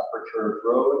known as Upper Turf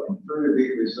Road, and further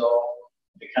be resolved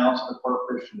the Council of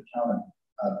Corporation of Town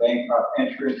of Bancroft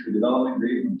enter into a development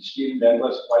agreement with Stephen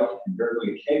Douglas White and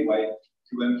Beverly K. White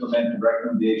to implement the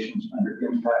recommendations under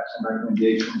impacts and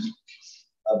recommendations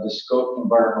of the scope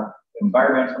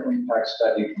environmental impact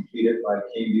study completed by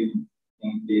KBU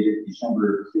dated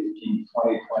December 15,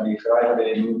 2020. Could I have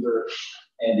a mover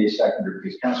and a seconder,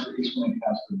 please? Councilor Eastman and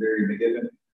Councilor Barry McGibbon.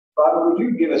 Father, would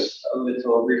you give us a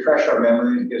little, refresh our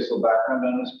memories, give us a little background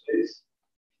on this, please?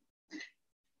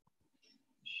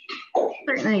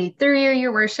 Certainly, through you,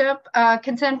 Your Worship.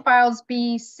 Consent files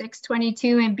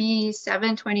B622 and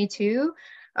B722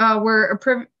 were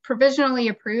provisionally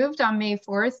approved on May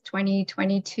 4th,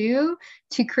 2022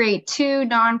 to create 2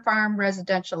 non-farm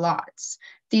residential lots.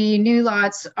 The new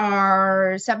lots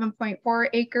are 7.4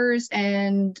 acres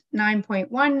and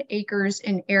 9.1 acres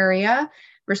in area,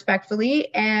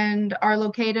 respectively, and are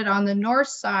located on the north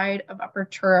side of Upper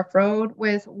Turf Road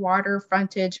with water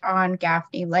frontage on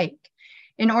Gaffney Lake.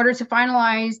 In order to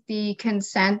finalize the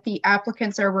consent, the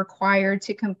applicants are required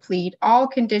to complete all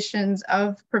conditions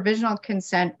of provisional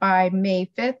consent by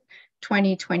May 5th,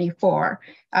 2024.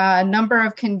 A number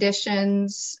of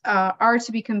conditions are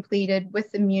to be completed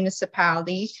with the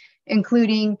municipality,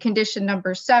 including condition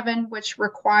number 7, which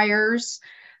requires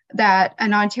that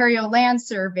an Ontario land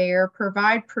surveyor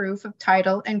provide proof of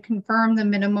title and confirm the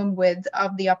minimum width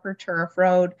of the Upper Turf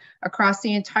Road across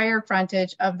the entire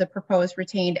frontage of the proposed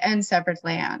retained and severed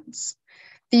lands.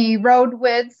 The road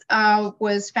width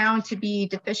was found to be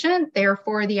deficient.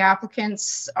 Therefore, the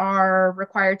applicants are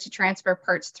required to transfer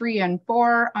parts 3 and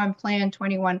 4 on Plan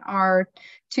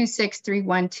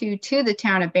 21R-26312 to the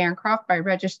Town of Bancroft by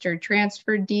registered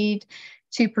transfer deed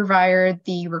to provide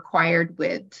the required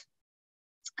width.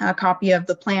 A copy of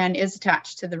the plan is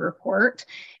attached to the report,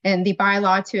 and the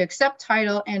bylaw to accept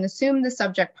title and assume the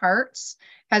subject parts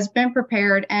has been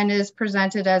prepared and is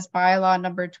presented as bylaw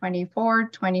number 24,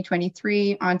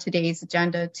 2023 on today's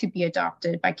agenda to be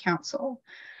adopted by council.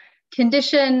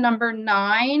 Condition number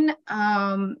 9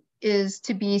 is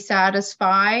to be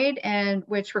satisfied, and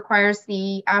which requires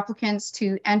the applicants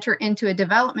to enter into a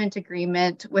development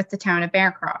agreement with the Town of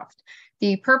Bancroft.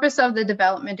 The purpose of the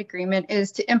development agreement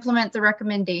is to implement the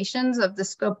recommendations of the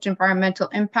scoped environmental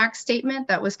impact statement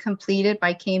that was completed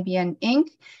by KBN Inc.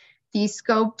 The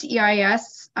scoped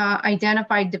EIS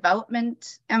identified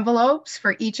development envelopes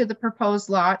for each of the proposed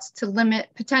lots to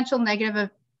limit potential negative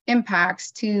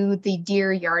impacts to the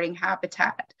deer yarding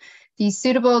habitat. The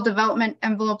suitable development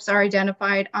envelopes are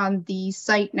identified on the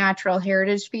site natural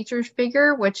heritage features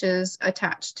figure, which is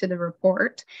attached to the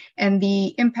report. And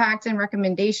the impact and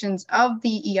recommendations of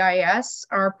the EIS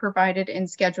are provided in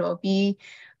Schedule B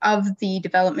of the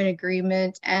development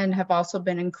agreement and have also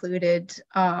been included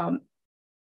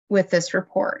with this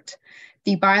report.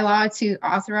 The bylaw to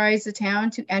authorize the town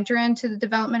to enter into the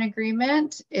development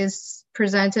agreement is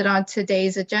presented on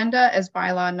today's agenda as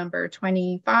bylaw number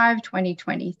 25,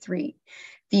 2023.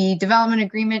 The development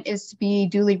agreement is to be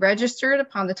duly registered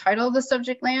upon the title of the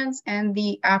subject lands, and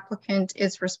the applicant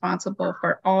is responsible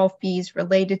for all fees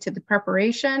related to the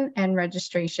preparation and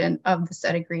registration of the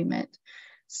said agreement.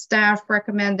 Staff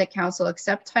recommend that council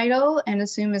accept title and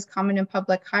assume as common and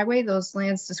public highway those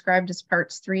lands described as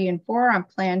parts 3 and 4 on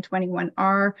Plan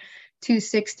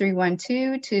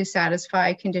 21R-26312 to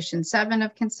satisfy condition 7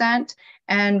 of consent,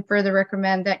 and further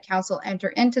recommend that council enter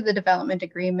into the development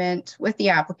agreement with the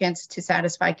applicants to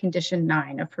satisfy condition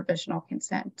 9 of provisional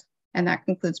consent. And that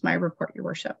concludes my report, Your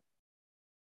Worship.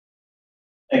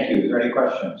 Thank you. Is there any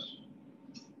questions?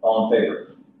 All in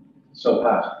favor? So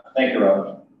passed. Thank you,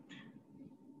 Robert.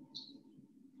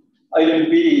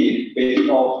 Item B,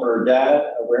 baseball for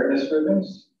dad awareness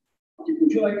ribbons.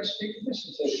 Would you like to speak to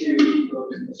this? Since you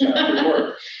wrote in the staff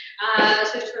report.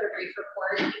 So just wrote a brief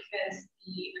report because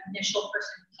the initial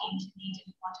person who came to me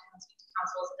didn't want to come speak to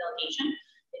council as a delegation.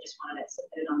 They just wanted it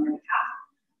submitted on their behalf.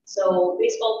 So So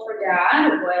Baseball for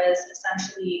Dad was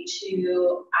essentially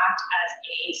to act as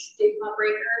a stigma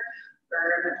breaker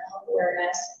for mental health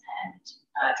awareness and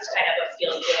just kind of a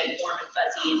feel-good, warm and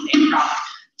fuzzy and safe rock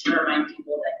to remind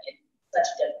people that it's such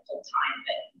a difficult time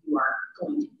that you are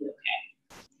going to be okay.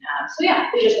 So yeah,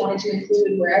 we just wanted to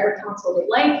include wherever council would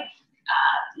like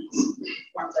these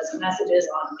warm fuzzy messages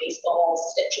on baseball,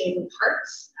 stitching,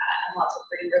 hearts, and lots of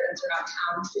green ribbons around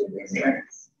town to raise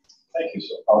awareness. Thank you.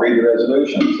 So I'll read the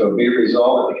resolution. So be it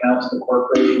resolved that the council and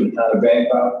corporation, the town of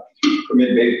Bancroft,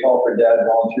 permit Baseball for Dad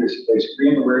volunteers to place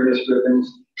green awareness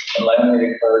ribbons and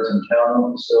laminated cards in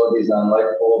town facilities on light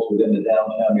poles within the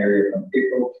downtown area from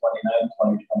April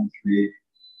 29, 2023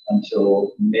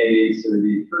 until May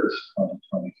 31st,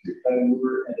 2023. By the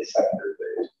mover and the seconder,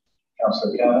 please.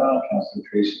 Councilor Kavanaugh, Councilor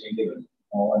Tracy McGibbon,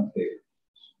 all in favor.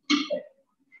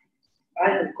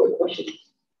 I have a quick question.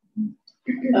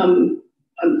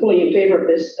 I'm fully in favor of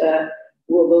this.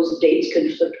 Will those dates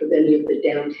conflict with any of the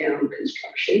downtown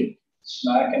construction?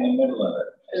 Smack in the middle of it.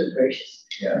 Oh, gracious.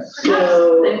 Yes.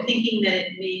 So I'm thinking that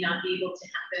it may not be able to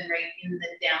happen right in the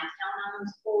downtown on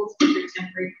those poles, but they're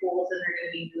temporary poles and they're going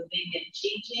to be moving and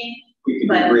changing. We could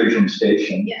do bridge and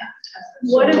station. Yeah.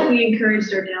 What if we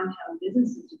encouraged our downtown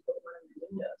businesses to put one in the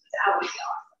windows? That would be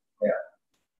awesome.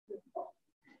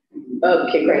 Yeah.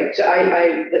 Okay, great. So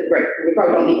right, we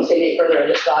probably don't need to say any further. I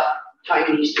just thought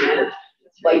tying these two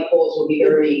light poles will be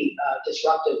very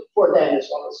disruptive for them as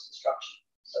well as construction.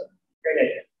 So great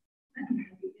idea.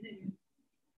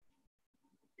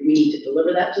 Do we need to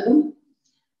deliver that to them?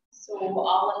 So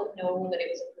I'll let them know that it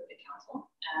was approved at council.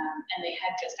 And they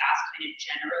had just asked kind of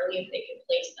generally if they could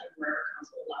place them wherever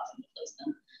council allows them to place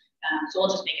them. So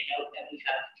I'll just make a note that we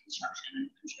have construction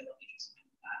and I'm sure they'll be just fine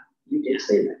with that. You did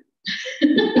say that.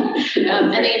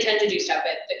 And they intend to do stuff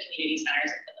at the community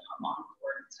centers and put them up on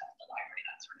board and stuff at the library,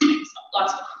 that sort of thing. So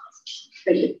lots of fun.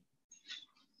 Thank you.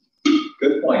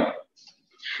 Good point.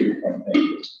 Good point. Thank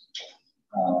you.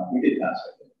 We did pass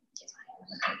it.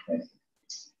 Okay.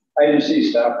 Item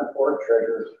C, staff report,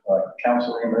 treasurer,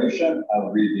 council remuneration. I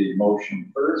will read the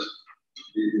motion first.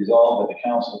 Be resolved that the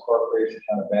council corporation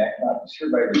town of Bancroft is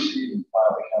hereby receive and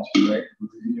file the council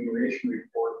remuneration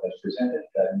report as presented.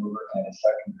 That mover and a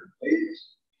seconder,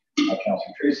 please.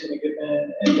 Councilor Tracy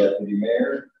McGibbon and Deputy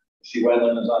Mayor. See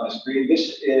Wendland is on the screen.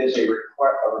 This is a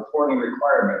reporting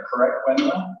requirement, correct,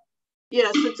 Wendland?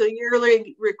 Yes, it's a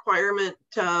yearly requirement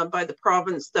by the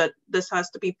province that this has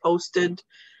to be posted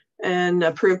and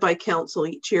approved by council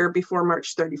each year before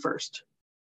March 31st.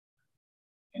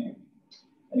 Okay.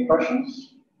 Any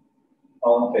questions?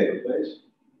 All in favor, please.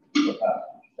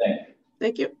 Thank you.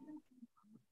 Thank you.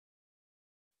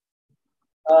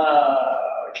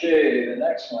 Okay, the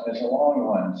next one is a long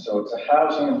one. So it's a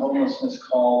housing and homelessness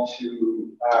call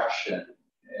to action.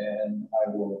 And I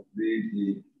will read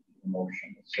the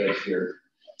motion. It says here,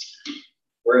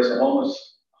 whereas the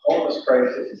homeless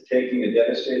crisis is taking a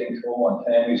devastating toll on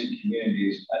families and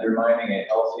communities, undermining a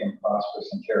healthy and prosperous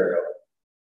Ontario.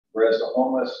 Whereas the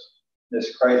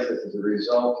homelessness crisis is a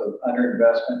result of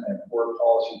underinvestment and poor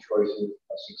policy choices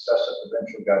of successive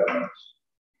provincial governments.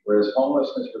 Whereas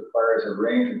homelessness requires a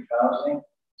range of housing,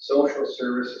 social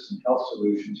services, and health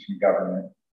solutions from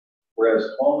government. Whereas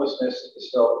homelessness is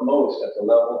felt most at the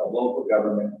level of local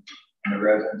government and the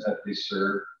residents that they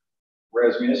serve.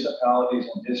 Whereas municipalities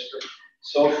and district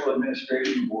social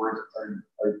administration boards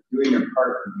are doing their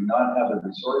part but do not have the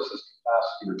resources,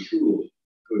 capacity, or tools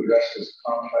to address this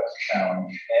complex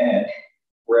challenge. And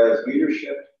whereas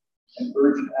leadership and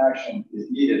urgent action is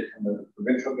needed from the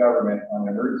provincial government on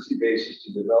an emergency basis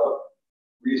to develop,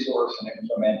 resource, and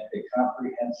implement a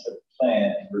comprehensive plan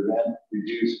to prevent,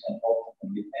 reduce, and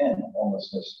ultimately end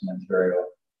homelessness in Ontario.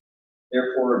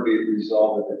 Therefore, be it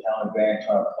resolved that the town of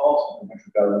Bancroft calls on the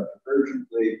provincial government to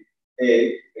urgently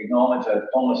A, acknowledge that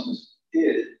homelessness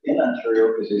in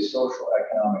Ontario is a social,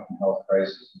 economic, and health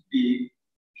crisis. B,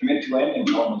 commit to ending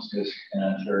homelessness in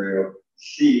Ontario.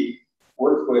 C,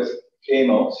 work with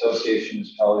AMO, Association of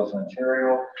Municipalities in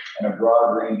Ontario, and a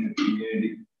broad range of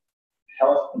community,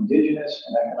 health, Indigenous,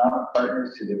 and economic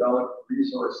partners to develop,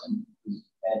 resource,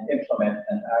 and implement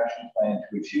an action plan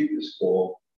to achieve this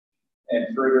goal.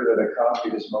 And further, that a copy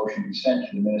of this motion be sent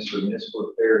to the Minister of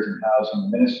Municipal Affairs and Housing,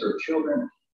 the Minister of Children,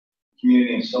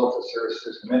 Community and Social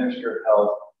Services, the Minister of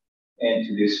Health, and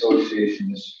to the Association of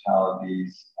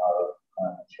Municipalities of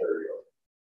Ontario.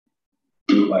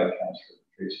 Moved by Councillor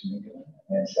Tracy McGibbon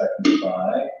and seconded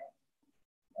by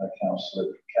Councillor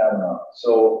Kavanaugh.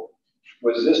 So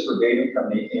was this verbatim from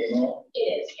the AMO? It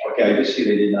is. Yeah. Okay, I just see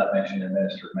they did not mention the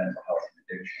Minister of Mental Health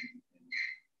and Addiction.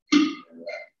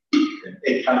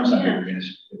 It comes under the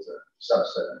ministry, it's a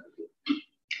subset of it.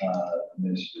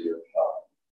 Ministry of Health.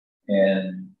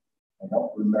 And I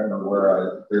don't remember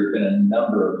where there have been a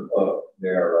number of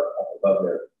there up above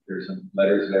there. There's some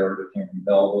letters there that came from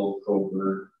Belleville,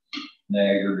 Coburg,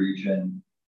 Niagara region.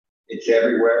 It's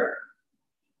everywhere.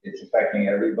 It's affecting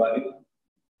everybody.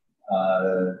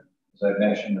 As I've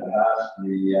mentioned in the past,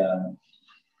 the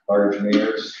large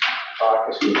mayors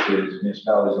caucus, which is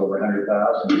municipalities over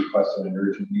 100,000, requested an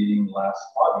urgent meeting last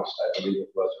August, I believe it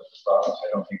was, with the province. I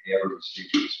don't think they ever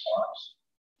received a response.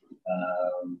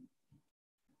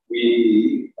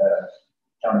 We,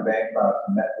 Town of Bancroft,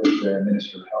 met with the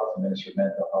Minister of Health and Minister of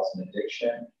Mental Health and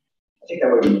Addiction. I think that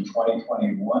would have been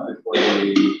 2021 before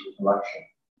the election.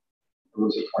 Or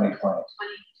was it 2020?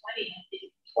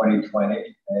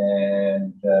 2020,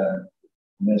 and the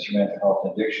Minister of Mental Health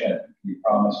and Addiction, he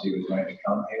promised he was going to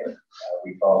come here.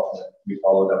 We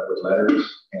followed up with letters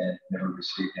and never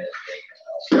received anything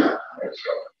else.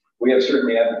 So we have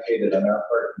certainly advocated on our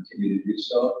part, continue to do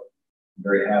so. I'm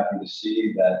very happy to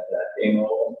see that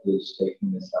AMO is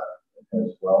taking this up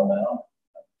as well now,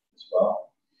 as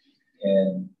well.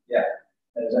 And yeah,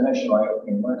 as I mentioned in my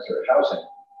opening remarks, housing.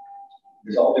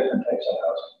 There's all different types of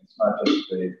housing. It's not just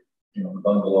the the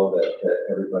bungalow that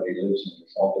everybody lives in.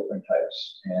 There's all different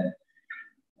types. And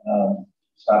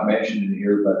it's not mentioned in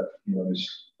here, but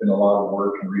there's been a lot of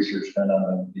work and research done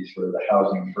on these sort of the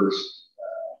housing first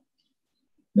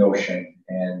notion,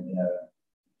 and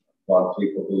a lot of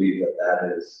people believe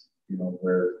that is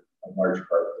where a large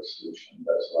part of the solution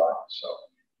does lie. So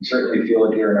we certainly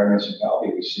feel it here in our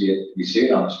municipality. We see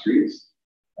it on the streets.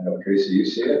 I know, Tracy, you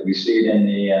see it. We see it in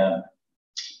the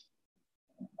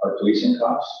our policing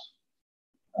costs.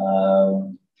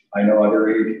 I know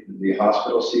the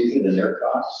hospital sees it in their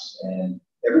costs, and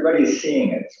everybody's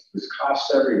seeing it. There's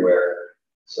costs everywhere.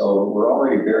 So we're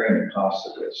already bearing the cost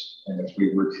of this. And if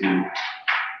we were to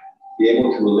be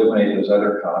able to eliminate those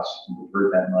other costs and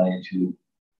divert that money to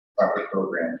proper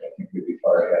programs, I think we'd be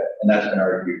far ahead. And that's been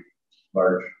argued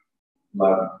loud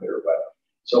and clear. But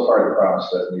so far, the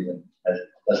province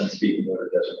doesn't speak about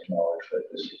it, doesn't acknowledge that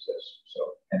this exists. So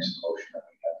hence the motion that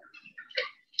we have.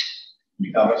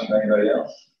 Any comments from anybody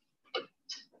else?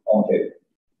 All in favor?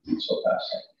 So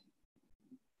passed.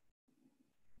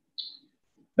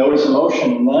 Notice of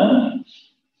motion none.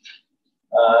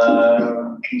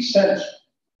 Consent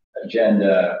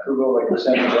agenda. Approval of the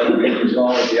consent agenda being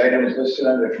resolved. The items listed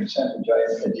under the consent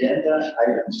agenda.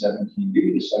 Item 17B.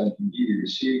 The 17B be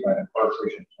received by the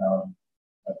Corporation Town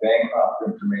of Bancroft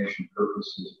for information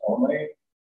purposes only.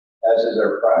 As is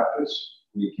our practice,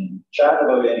 we can chat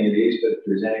about any of these, but if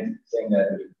there's anything that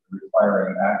is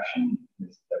requiring action,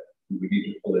 that we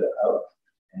need to pull it out.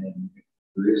 And if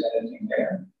there is anything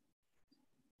there.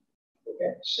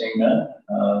 Okay, seeing none.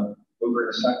 Mover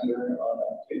and seconder on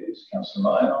that please. Councillor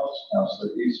Miles,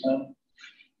 Councillor Eastman.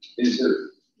 Is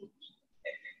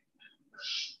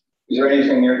there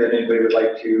anything there that anybody would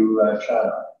like to chat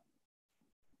on?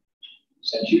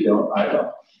 Since you don't, I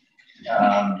don't.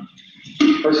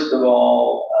 First of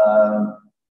all,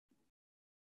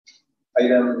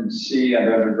 item C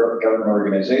under government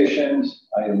organizations.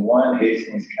 Item 1,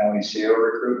 Hastings County CO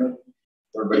recruitment.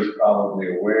 Everybody's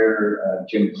probably aware,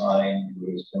 Jim Pine,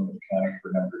 who has been with the county for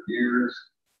a number of years,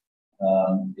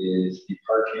 is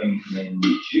departing in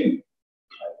June,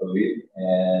 I believe,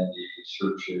 and the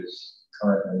search is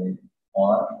currently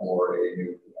on for a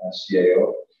new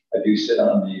CAO. I do sit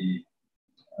on the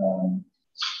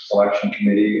selection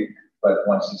committee, but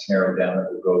once it's narrowed down, it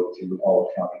will go to all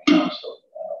of county council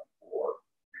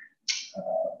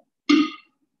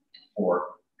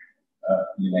for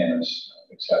unanimous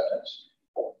acceptance.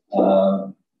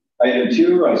 Item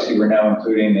 2, I see we're now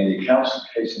including the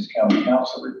Hastings County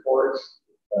Council reports.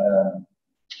 A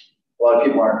lot of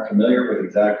people aren't familiar with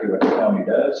exactly what the county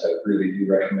does. I really do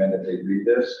recommend that they read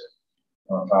this.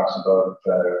 It talks about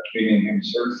community and human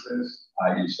services,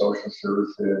 i.e. social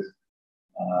services,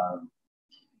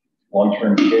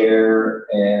 long-term care,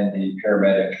 and the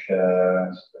paramedic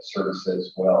services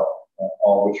as well,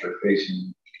 all which are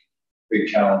facing big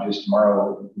challenges.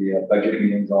 Tomorrow we have budget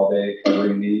meetings all day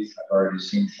covering these. I've already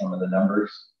seen some of the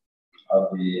numbers of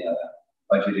the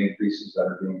budget increases that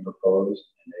are being proposed,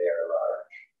 and they are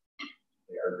large.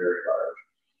 They are very large.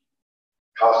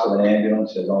 Cost of an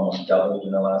ambulance has almost doubled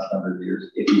in the last number of years,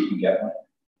 if you can get one.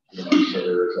 So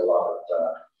there is a lot of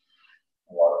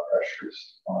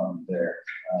pressures on there.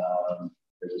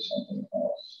 There's something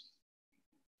else.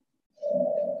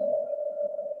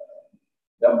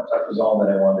 Nope, that was all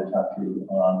that I wanted to talk to you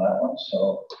on that one.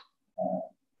 So,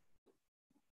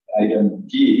 item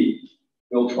D,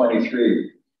 Bill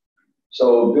 23.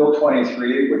 So Bill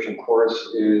 23, which of course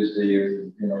is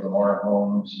the the More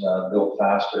Homes Built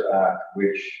Faster Act,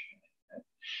 which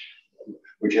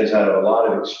has had a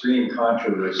lot of extreme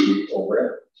controversy over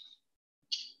it.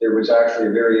 There was actually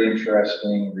a very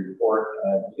interesting report,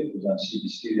 I think it was on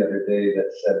CBC the other day,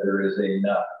 that said there is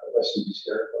enough,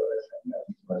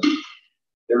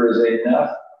 there is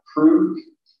enough approved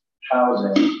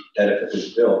housing that if it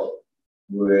was built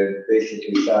would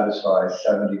basically satisfy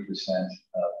 70%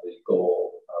 of the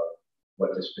goal of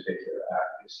what this particular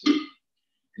act is.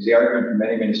 Because the argument for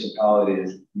many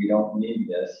municipalities is we don't need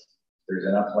this. There's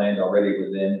enough land already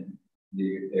within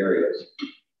the areas.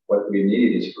 What we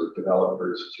need is for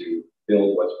developers to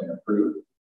build what's been approved.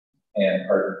 And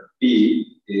part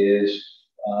B is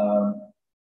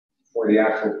for the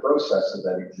actual processes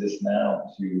that exist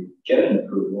now to get an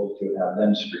approval to have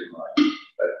them streamlined.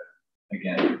 But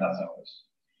again, nothing was.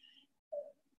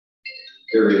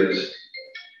 There is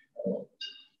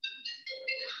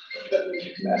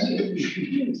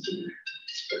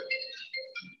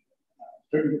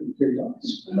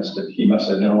he must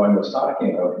have known one was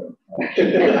talking about him.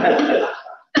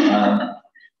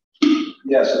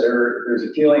 Yeah, so there's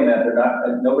a feeling that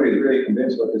nobody's really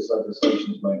convinced what this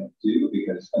legislation is going to do,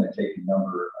 because it's going to take a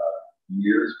number of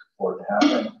years for it to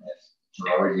happen. And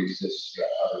there already exists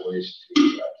other ways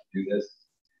to do this.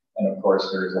 And of course,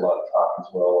 there is a lot of talk as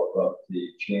well about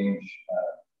the change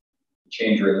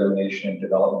or elimination of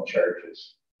development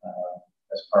charges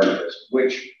as part of this,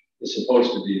 which is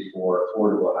supposed to be for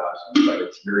affordable housing, but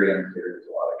it's very unclear. There's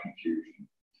a lot of confusion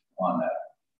on that.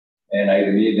 And I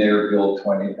read there, Bill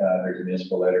 20, there's a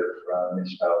municipal letter from the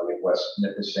municipality of West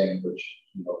Nipissing, which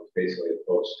is basically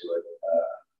opposed to it.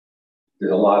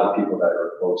 There's a lot of people that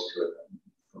are opposed to it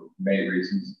for many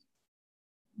reasons.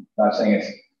 Not saying it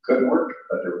couldn't work,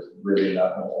 but there was really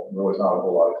not a whole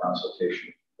lot of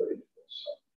consultation put into it.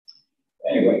 So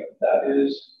anyway, that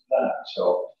is that.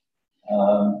 So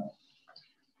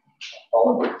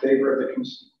all in favor of the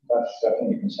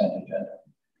consent agenda?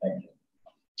 Thank you.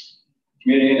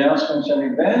 Community announcements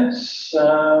and events.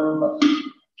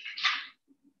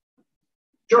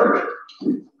 George.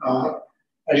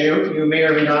 As you may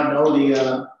or may not know,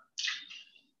 the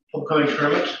upcoming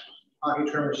tournament, hockey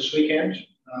tournament this weekend,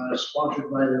 sponsored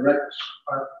by the Rec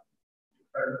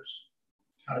Department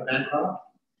out of Bancroft.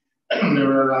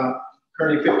 There are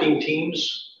currently 15 teams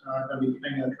going to be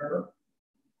playing in the tournament.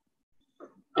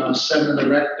 7 in the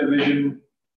Rec division,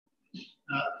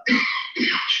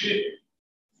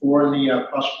 4 in the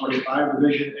plus 45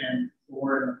 division, and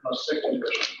 4 in the plus 60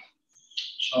 division.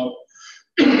 So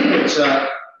it's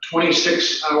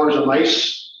 26 hours of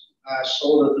ice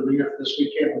sold at the arena this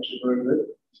weekend, which is very good.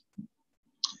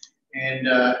 And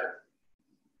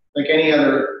like any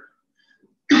other,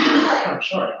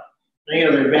 any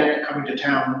other event coming to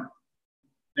town,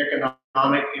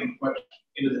 economic input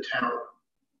into the town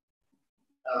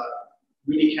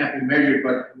really can't be measured,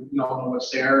 but we all know what's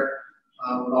there.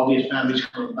 With all these families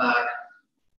coming back,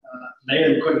 many of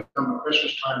them couldn't come at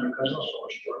Christmas time because of the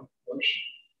snowstorm, of course.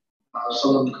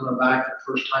 Some of them coming back the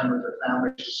first time with their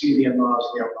families to see the in-laws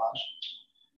and the outlaws.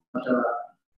 But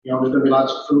there's going to be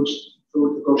lots of food at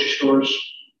the grocery stores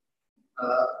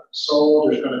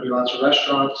sold. There's going to be lots of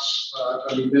restaurants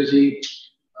going to be busy.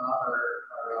 Our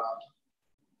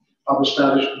pub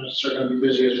establishments are going to be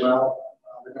busy as well.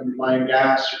 They're going to be buying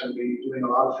gas. They're going to be doing a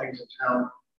lot of things in town.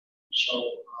 So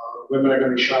women are going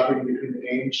to be shopping in between the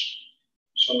games.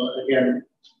 So again,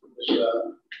 there's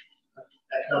an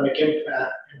economic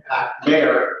impact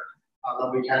there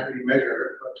that we can't really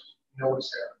measure, but we know it's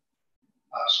there.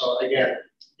 So again,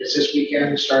 it's this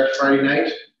weekend. It starts Friday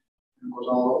night and goes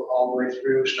all the way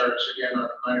through. Starts again on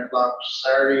 9 o'clock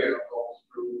Saturday and it'll go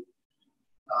through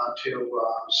till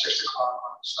 6 o'clock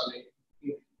on Sunday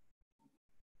evening.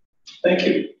 Thank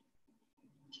you.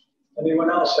 Anyone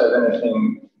else have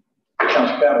anything?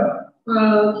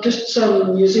 Just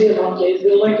some museum updates.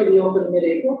 They'll likely be open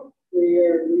mid-April. We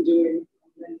are redoing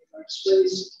many of our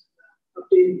displays,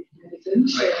 updating many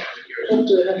things. So hope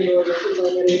to have you over by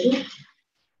mid-April.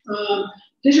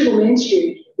 Digital Main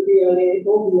Street, the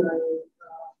OBI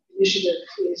initiative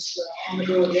is on the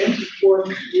go again.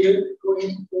 Fourth year,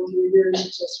 going 4 years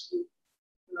successfully,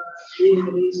 meeting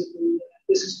the needs of the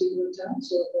business people in town.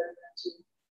 So they're going to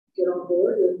get on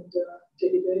board and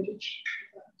take advantage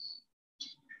of that.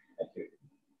 Thank you.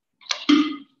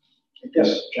 Yes,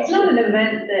 it's not an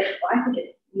event that, well, I think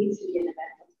it needs to be an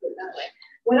event, let's put it that way.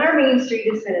 When our Main Street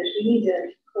is finished, we need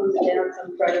to close it down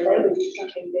some Friday night and do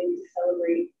something big to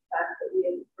celebrate the fact that we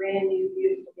have a brand new,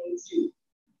 beautiful Main Street.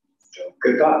 So,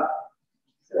 good thought.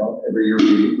 So every year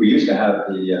we used to have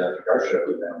the car show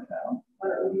downtown. Why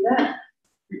don't we do that?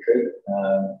 We could.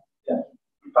 Yeah,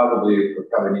 we probably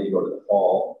need to go to the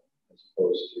fall as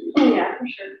opposed to. Oh yeah, for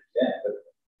sure. Yeah, but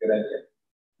good idea.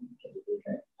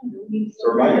 Okay. So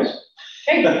remind us.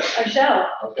 Okay, I shall.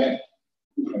 Okay.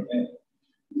 Okay.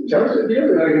 The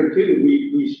other item too that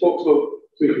we spoke about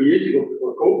 3 years ago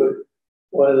before COVID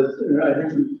was, and I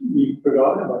think we've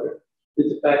forgotten about it,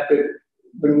 is the fact that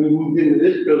when we moved into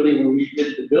this building and we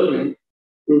did the building,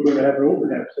 we were going to have an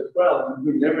overnight as well, and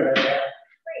we never had that.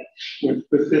 With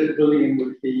this building and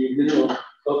with the mineral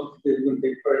substances going to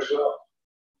take part as well.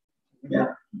 Yeah.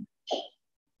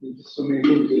 There's just so many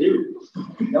things to do.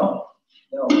 No,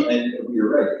 and you're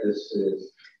right. This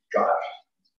is, gosh,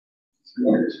 3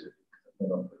 years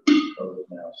for COVID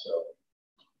now. So,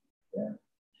 yeah.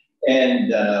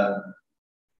 And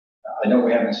I know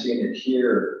we haven't seen it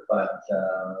here, but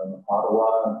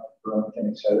Ottawa, Burlington,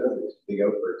 etc. There's big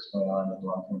outbreaks going on in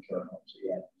long-term care homes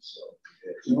again. So,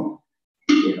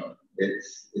 it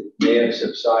may have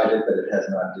subsided, but it has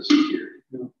not disappeared.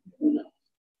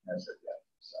 As of yet.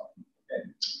 So, okay.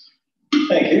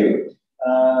 Thank you.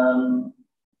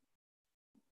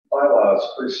 Bylaws,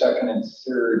 first, second, and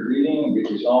third reading. We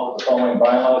resolve the following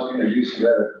bylaws being used to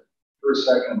the first,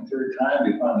 second, and third time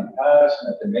be finally passed, and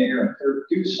that the mayor and clerk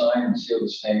do sign and seal the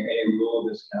same. Any rule of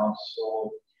this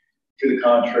council to the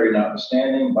contrary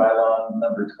notwithstanding. Bylaw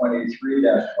number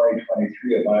 23-2023, a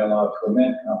bylaw to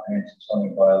amend comprehensive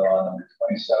zoning bylaw number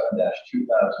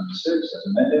 27-2006 as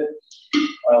amended.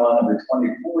 Bylaw number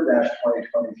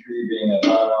 24-2023 being a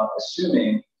bylaw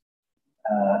assuming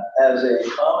as a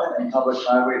common and public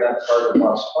highway that part of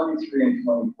lots 23 and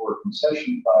 24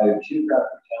 concession 5 geographic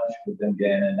township of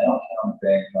Dungannon, now town of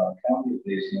Bancroft, county of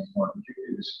Hastings, more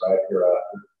particularly described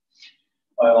hereafter.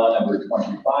 Bylaw number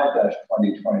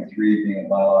 25-2023 being a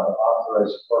bylaw to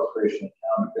authorize the corporation of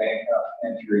town of Bancroft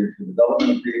enter into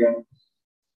development agreement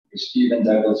with Stephen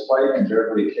Douglas White and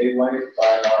Beverly K. White.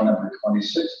 Bylaw number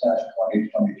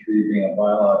 26-2023 being a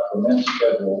bylaw to amend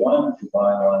Schedule 1 to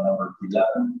bylaw number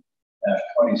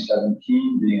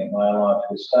 11-2017 being a bylaw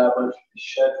to establish a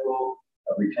schedule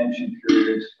of retention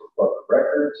periods for corporate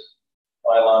records.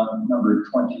 Bylaw number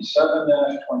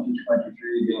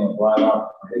 27-2023 being a bylaw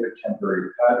to prohibit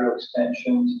temporary patio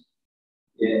extensions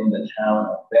in the town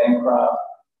of Bancroft.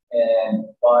 And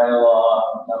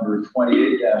bylaw number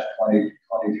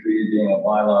 28-2023 being a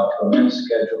bylaw to amend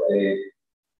Schedule A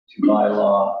to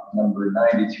bylaw number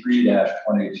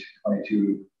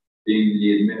 93-2022 being the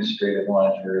administrative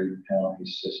monetary penalty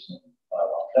system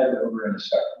bylaw. Can I remember in a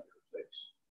second, please?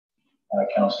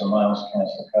 Councillor Miles,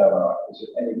 Councillor Kavanaugh, is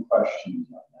there any questions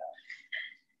on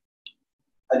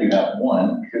that? I do have one.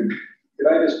 Could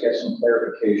I just get some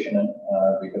clarification,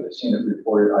 because it seemed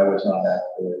reported I was not at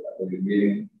the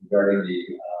meeting regarding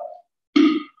the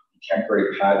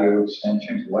temporary patio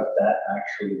extensions, what that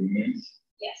actually means?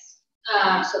 Yes.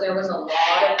 So there was a lot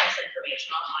of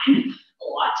misinformation online, a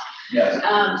lot. Yes.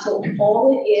 So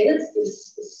all it is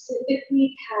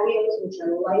specifically patios which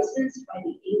are licensed by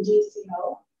the AGCO,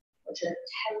 which are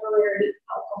temporary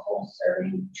alcohol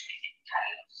serving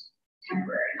patios.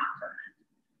 Temporary, not permanent.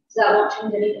 So that won't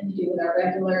change anything to do with our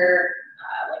regular,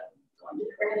 like going to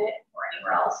the granite or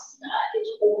anywhere else. It's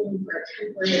only for a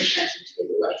temporary extension to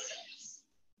the license.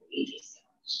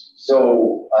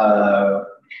 So,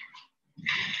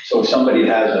 so somebody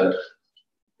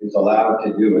is allowed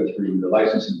to do it through the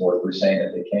licensing board. We're saying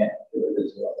that they can't do it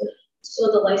as well.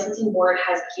 So the licensing board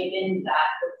has given that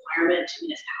requirement to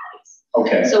municipalities.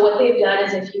 Okay. So what they've done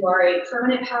is if you are a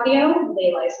permanent patio,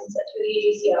 they license it through the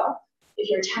AGCO. If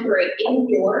you're temporary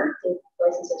indoor, they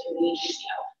license it through the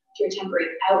AGCO. If you're temporary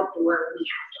outdoor, we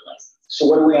have to license. So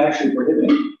what are we actually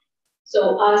prohibiting?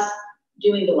 So us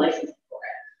doing the licensing for it,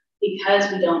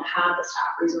 because we don't have the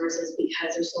staff resources,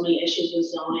 because there's so many issues with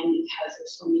zoning, because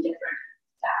there's so many different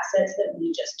facets that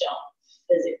we just don't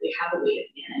physically have a way to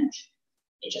manage.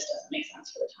 It just doesn't make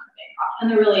sense for the town of Bancroft. And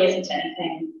there really isn't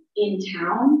anything in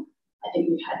town. I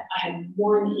think I had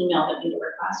one email that made a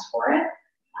request for it,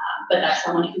 but that's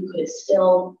someone who could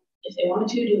still, if they wanted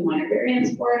to, do minor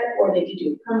variants for it, or they could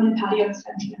do a permanent patio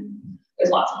extension.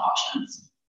 There's lots of options.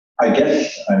 I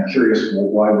guess I'm curious,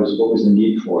 what was the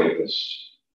need for this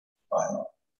bylaw?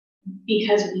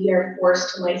 Because we are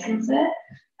forced to license it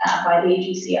by the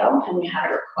AGCO, and we had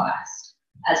a request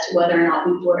as to whether or not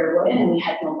we would or wouldn't, and we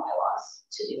had no bylaws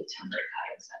to do temporary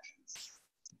patio extensions.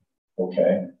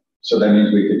 Okay, so that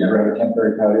means we could never have a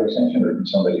temporary patio extension, or can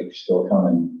somebody still come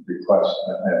and request?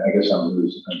 I guess I'm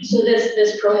losing. So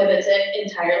this prohibits it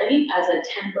entirely as a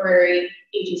temporary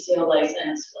AGCO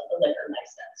license with a liquor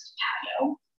licensed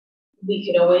patio. We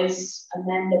could always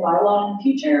amend the bylaw in the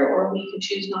future, or we could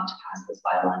choose not to pass this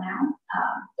bylaw now.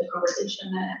 The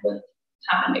conversation that with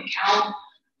happened at Cal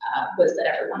was that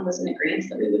everyone was in agreement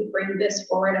that we would bring this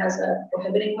forward as a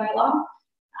prohibiting bylaw.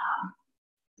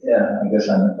 Yeah, I guess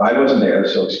I wasn't there,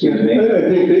 so excuse me. I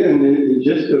think the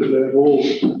gist of the whole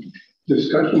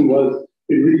discussion was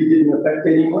it really didn't affect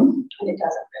anyone. And it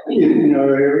doesn't really. In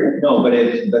our area. No, but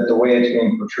the way it's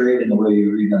being portrayed and the way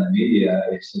you read on the media,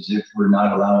 it's as if we're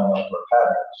not allowing outdoor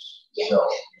patios. Yeah, so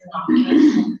it's only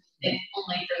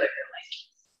for liquor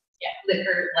license. Yeah,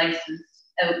 liquor license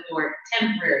outdoor,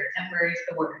 temporary is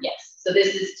the word. Yes. So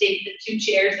this is take the 2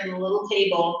 chairs and a little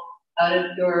table out of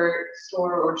your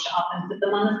store or shop and put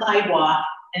them on the sidewalk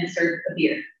and serve a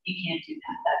beer. You can't do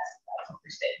that. That's what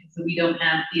we're saying. So we don't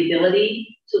have the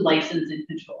ability to license and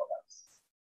control those.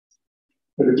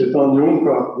 But if it's on their own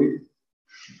property,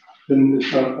 then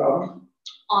it's not a problem.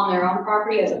 On their own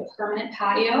property as a permanent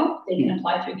patio, they can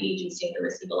apply through the agency to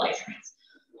receive a license.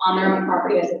 On their own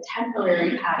property as a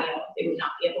temporary patio, they would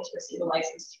not be able to receive a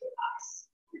license through us.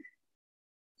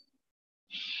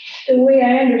 The way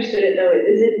I understood it though,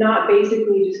 is it not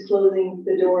basically just closing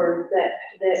the door that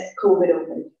COVID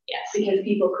opened? Yes. Because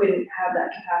people couldn't have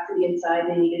that capacity inside,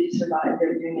 they needed to survive, they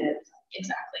were doing it outside.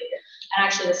 Exactly. And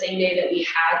actually the same day that we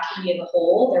had committee of the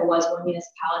whole, there was one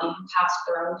municipality who passed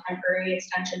their own temporary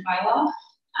extension bylaw,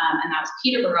 and that was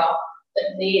Peterborough, but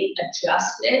they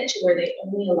adjusted it to where they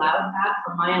only allowed that,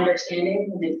 from my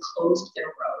understanding, when they closed their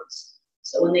roads.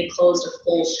 So when they closed a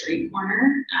full street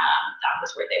corner, that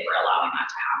was where they were allowing that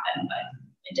to happen, but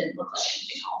it didn't look like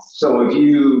anything else. So if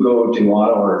you go to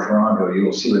Ottawa or Toronto,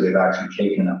 you'll see where they've actually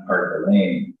taken up part of the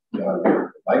lane,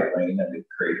 the bike lane, and they've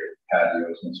created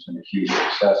patios, and it's been a huge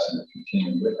success, and they're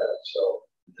continuing with that. So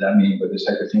does that mean with this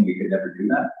type of thing we could never do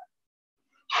that?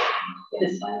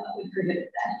 Yes, we prohibited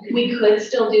that. We could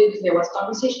still do, because there was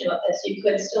conversation about this, you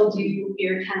could still do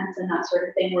beer tents and that sort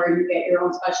of thing where you get your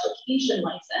own special occasion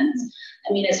license.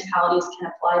 And municipalities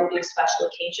can apply to do special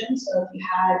occasions. So if you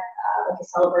had like a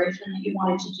celebration that you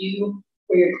wanted to do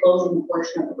where you're closing a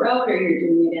portion of the road or you're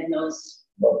doing it in those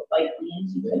bike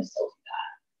lanes, you could still do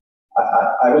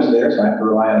that. I was there, so I have to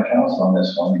rely on council on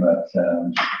this one, but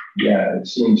yeah, it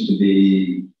seems to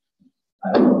be,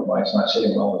 I don't know why it's not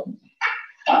sitting well with me.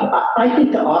 I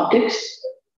think the optics,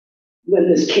 when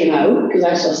this came out, because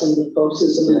I saw some of the posts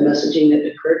and some of the messaging that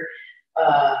occurred,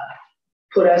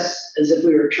 put us as if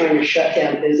we were trying to shut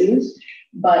down business.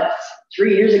 But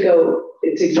 3 years ago,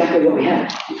 it's exactly what we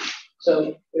had.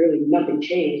 So really nothing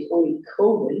changed, only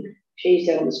COVID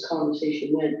changed how this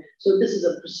conversation went. So this is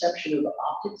a perception of the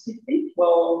optics, you think?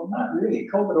 Well, not really.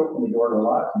 COVID opened the door to a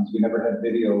lot of things. We never had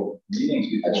video meetings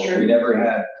before. That's true. We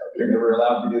never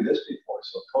allowed to do this before.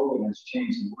 So COVID has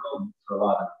changed the world for a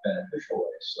lot of beneficial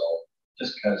ways. So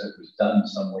just because it was done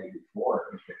some way before,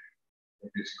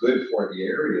 if it's good for the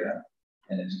area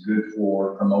and it's good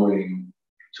for promoting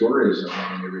tourism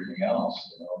and everything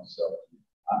else, you know. So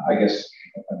I guess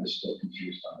I'm just still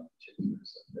confused on the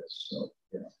particulars of this. So,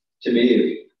 you know, to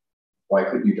me, why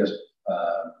couldn't you just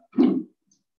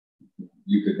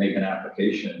you could make an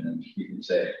application and you can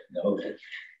say no,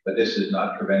 but this is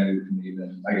not preventing you from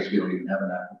even, I guess we don't even have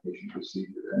an application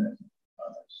procedure or anything.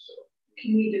 So.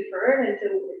 Can we defer it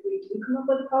until if we do come up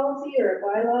with a policy or a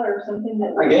bylaw or something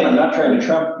that? Again, I'm not trying to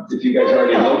trump if you guys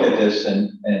already looked at this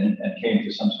and came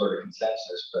to some sort of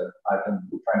consensus, but I've been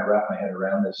trying to wrap my head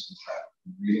around this since I've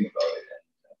been reading about it.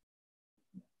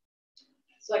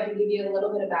 So I can give you a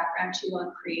little bit of background too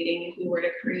on creating, if we were to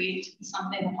create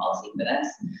something, a policy for this.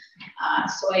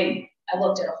 So I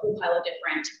looked at a whole pile of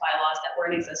different bylaws that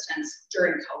were in existence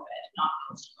during COVID, not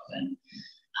post-COVID,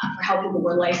 for how people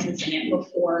were licensing it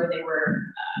before they were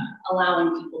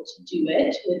allowing people to do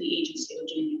it with the agency of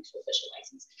doing the official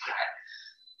licensing for it.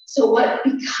 So what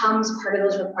becomes part of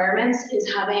those requirements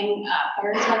is having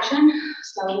fire inspection.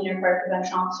 So your fire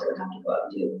prevention officer would have to go out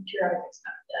and do periodic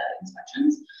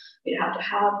inspections. We'd have to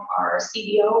have our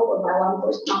CBO or bylaw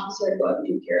enforcement officer go out and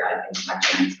do periodic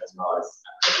inspections, as well as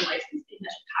a prison license in the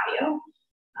patio.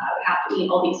 We have to meet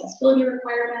all the accessibility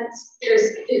requirements.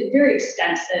 There's very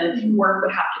extensive work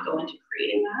would have to go into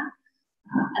creating that.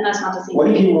 And that's not to say.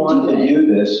 What if you want to do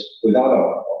this without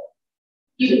alcohol?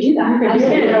 You can do that. You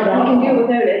can do it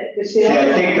without it. See,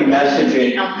 I think the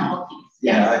messaging.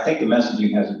 Yeah, I think the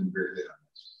messaging hasn't been very good on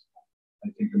this. I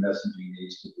think the messaging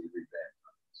needs to be revamped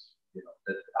on this. You know,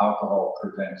 that alcohol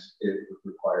prevents, it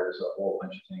requires a whole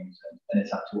bunch of things, and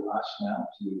it's up to us now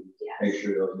to make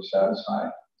sure those are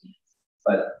satisfied.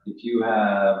 But if you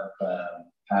have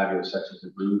patios such as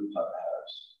the brew pub has,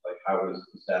 like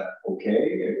is that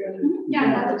okay?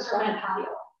 Yeah, that's a permanent patio.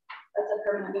 That's a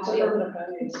permanent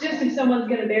patio. It's just if someone's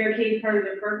going to barricade part of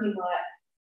their parking lot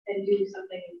and do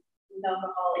something with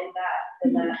alcohol in that,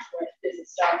 then that's what this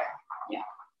is starting. Yeah.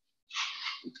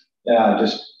 Yeah, I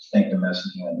just think the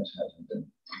messaging on this hasn't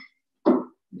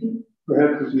been.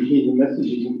 Perhaps if we hear the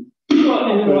messaging.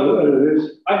 Well, and you know what?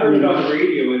 I heard it on the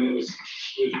radio and it was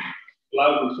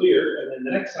loud and clear, and then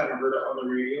the next time I heard it on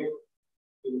the radio,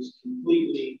 it was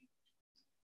completely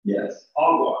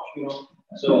hogwash, you know.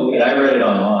 So I read it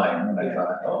online and I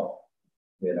thought, oh,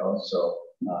 you know, so.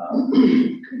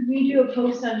 Could we do a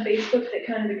post on Facebook that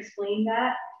kind of explained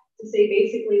that? To say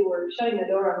basically we're shutting the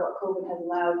door on what COVID has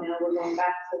allowed, now we're going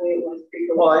back to the way it was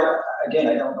pre-COVID. Well, again,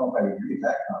 I don't know if I agree with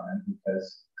that comment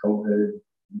because COVID,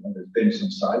 you know, there's been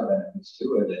some side benefits to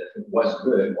it. If it was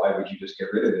good, why would you just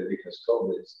get rid of it? Because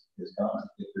COVID is gone.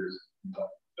 If there's, you know,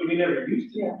 so we never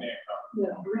used it.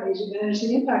 Yeah, right. And there's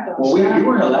an impact on. Well, we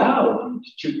weren't allowed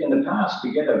to in the past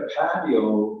to get a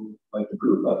patio like the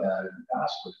group I've had in the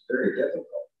past was very difficult,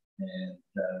 and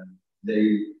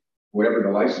they whatever the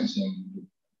licensing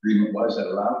agreement was that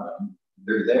allowed them,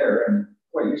 they're there, and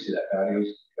boy, you see that patio's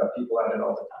got people at it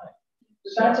all the time.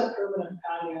 But that's a permanent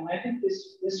patio, and I think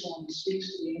this one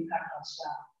speaks to the impact on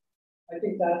staff. I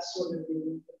think that's sort of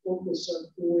the focus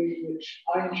of the way in which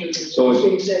I interpreted what was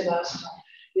being said last time.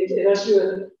 It has to do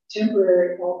with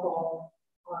temporary alcohol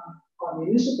on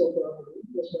municipal property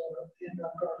as well and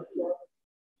on private property.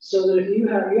 So that if you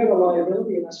have a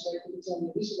liability aspect if it's on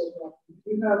municipal property,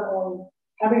 you have all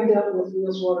having dealt with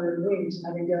wheels, water, and wings, and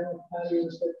having dealt with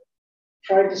patios that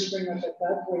tried to spring up at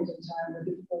that point in time,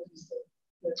 the difficulties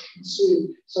that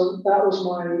ensued. So that was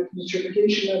my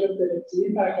interpretation of it, that it's the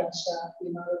impact on staff, the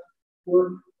amount of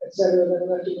work, et cetera, that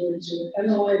have to go into it, and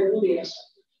the liability aspect.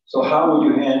 So how would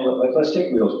you handle, like, let's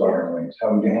take wheels, water, and wings.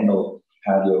 How would you handle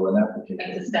patio in that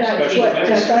particular? It's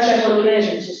a special event.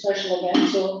 It's a special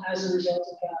event. So as a result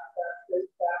of that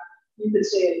you could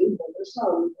say a loophole. There's not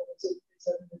a loophole. It's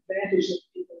an advantage that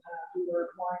people have who are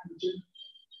applying to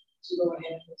go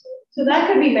ahead with it. So that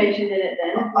could be mentioned in it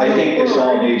then. I think this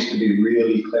all needs to be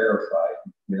really clarified,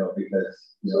 you know,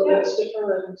 because you know, let's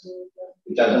defer it until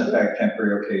it doesn't affect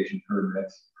temporary occasion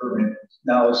permits. Permanent.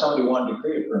 Now, if somebody wanted to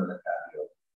create a permanent patio.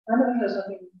 Permanent has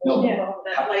nothing. No. Yeah,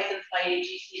 that's licensed by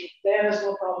AGC. That has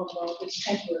no problem at all. It's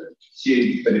temporary.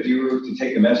 See, but if you were to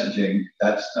take the messaging,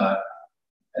 that's not,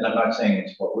 and I'm not saying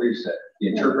it's what we've said. The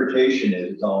interpretation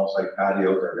is it's almost like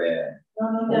patios are banned.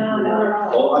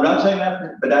 No. Oh, I'm not saying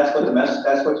that, but that's what the message.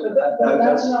 That's what.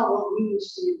 That's not what we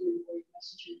used to do with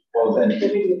messaging. Well, then. The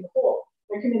committee of the whole.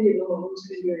 The committee of the whole was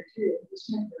very clear. It was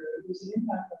temporary. It was an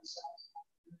impact on staff.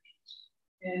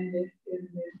 And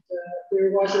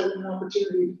there was an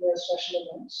opportunity for special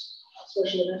events,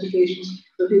 special event occasions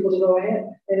for people to go ahead.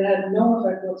 And it had no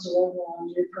effect whatsoever on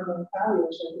your permanent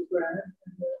patios that we granted.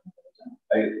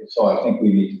 So I think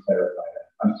we need to clarify that.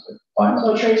 I'm fine.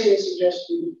 So Tracy has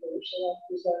suggested we do first. So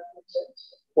does that make sense?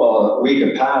 Well, a week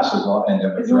had passed as well, and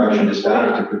the direction to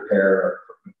staff to prepare,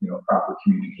 you know, proper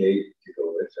communicate to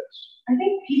go with this. I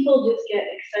think people just get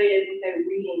excited without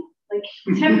reading. Like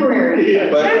temporary,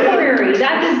 temporary.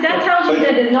 That tells you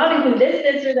that does not include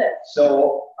this, or this.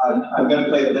 So I'm going to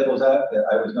play the devil's advocate.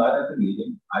 I was not at the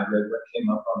meeting. I read what came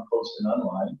up on posted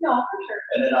online. No, for sure.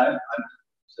 And then I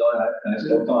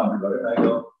spoke to Andre about it, and I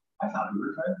go, I thought we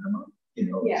were trying to promote,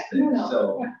 you know, yeah, things. No.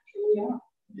 So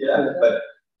yeah, but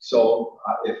so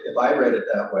if I read it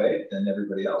that way, then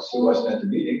everybody else who wasn't at the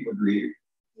meeting could read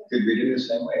it the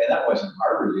same way. And that wasn't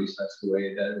our release. That's the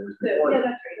way that it was reported. Yeah,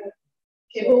 that's right.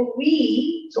 Okay, well,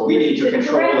 we need to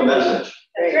control the message.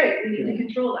 That's right. We need to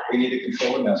control that. We need to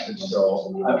control the message.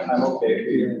 So I'm okay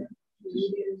if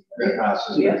we pass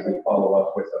this, we follow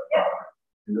up with a proper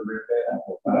delivery data.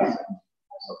 We'll pass it.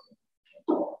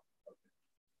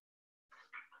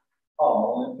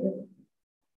 All in favor?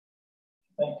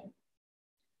 Thank you.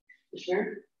 Mr.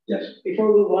 Mayor? Yes.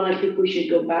 Before we move on, I think we should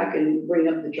go back and bring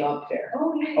up the job fair.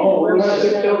 Oh, yeah. Oh, where We was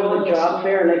skipped it? over the job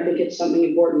fair, and I think it's something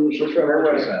important we should throw.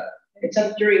 Where was that? It's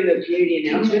up during the community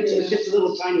announcements. It's just a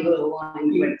little tiny little line.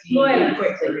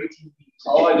 Quickly.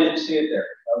 Oh, I didn't see it there.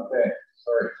 Okay,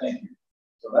 sorry, thank you.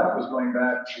 So that was going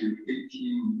back to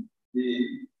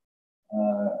 18B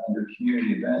under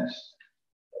community events.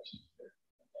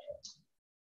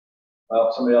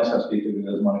 Well, somebody else has to speak who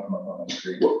doesn't want to come up on the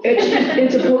screen.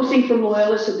 It's a posting from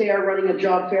Loyalists that they are running a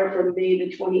job fair from May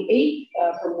the 28th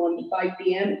from 1 to 5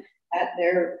 p.m. at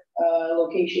their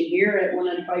location here at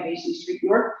 195 AC Street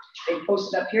North. They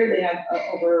posted up here. They have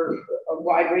over a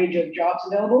wide range of jobs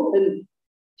available, and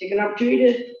take an opportunity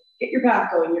to get your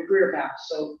path going, your career path.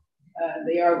 So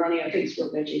they are running, I think it's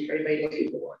worth mentioning for anybody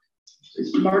looking for work.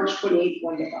 It's March 28th,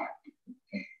 1 to 5.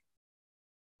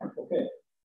 Okay.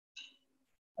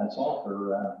 That's all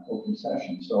for open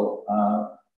session. So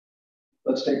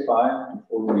let's take 5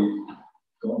 before we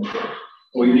go into this.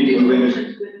 We need to move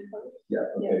in. Yeah,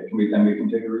 okay. Can we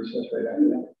take a recess right after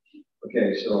that?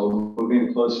 Okay, so moving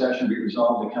to closed session, be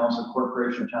resolved, the Council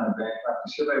Corporation of Town of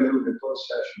Bancroft, hereby move to closed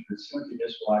session pursuant to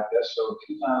Municipal Act SO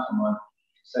 2001,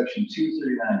 Section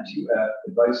 239-2F,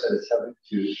 advice that is subject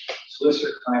to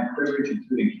solicitor client privilege,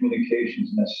 including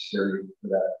communications necessary for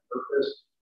that purpose.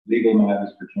 Legal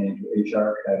matters pertaining to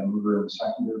HR. Could I have a mover and a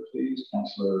seconder, please?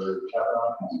 Councillor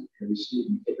Kavanaugh, Councillor Tracy,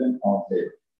 and Gibbon, all in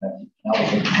favor. Thank you. Now we'll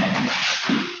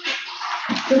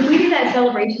So if we do that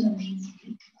celebration of these,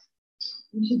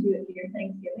 we should do it for your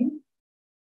Thanksgiving.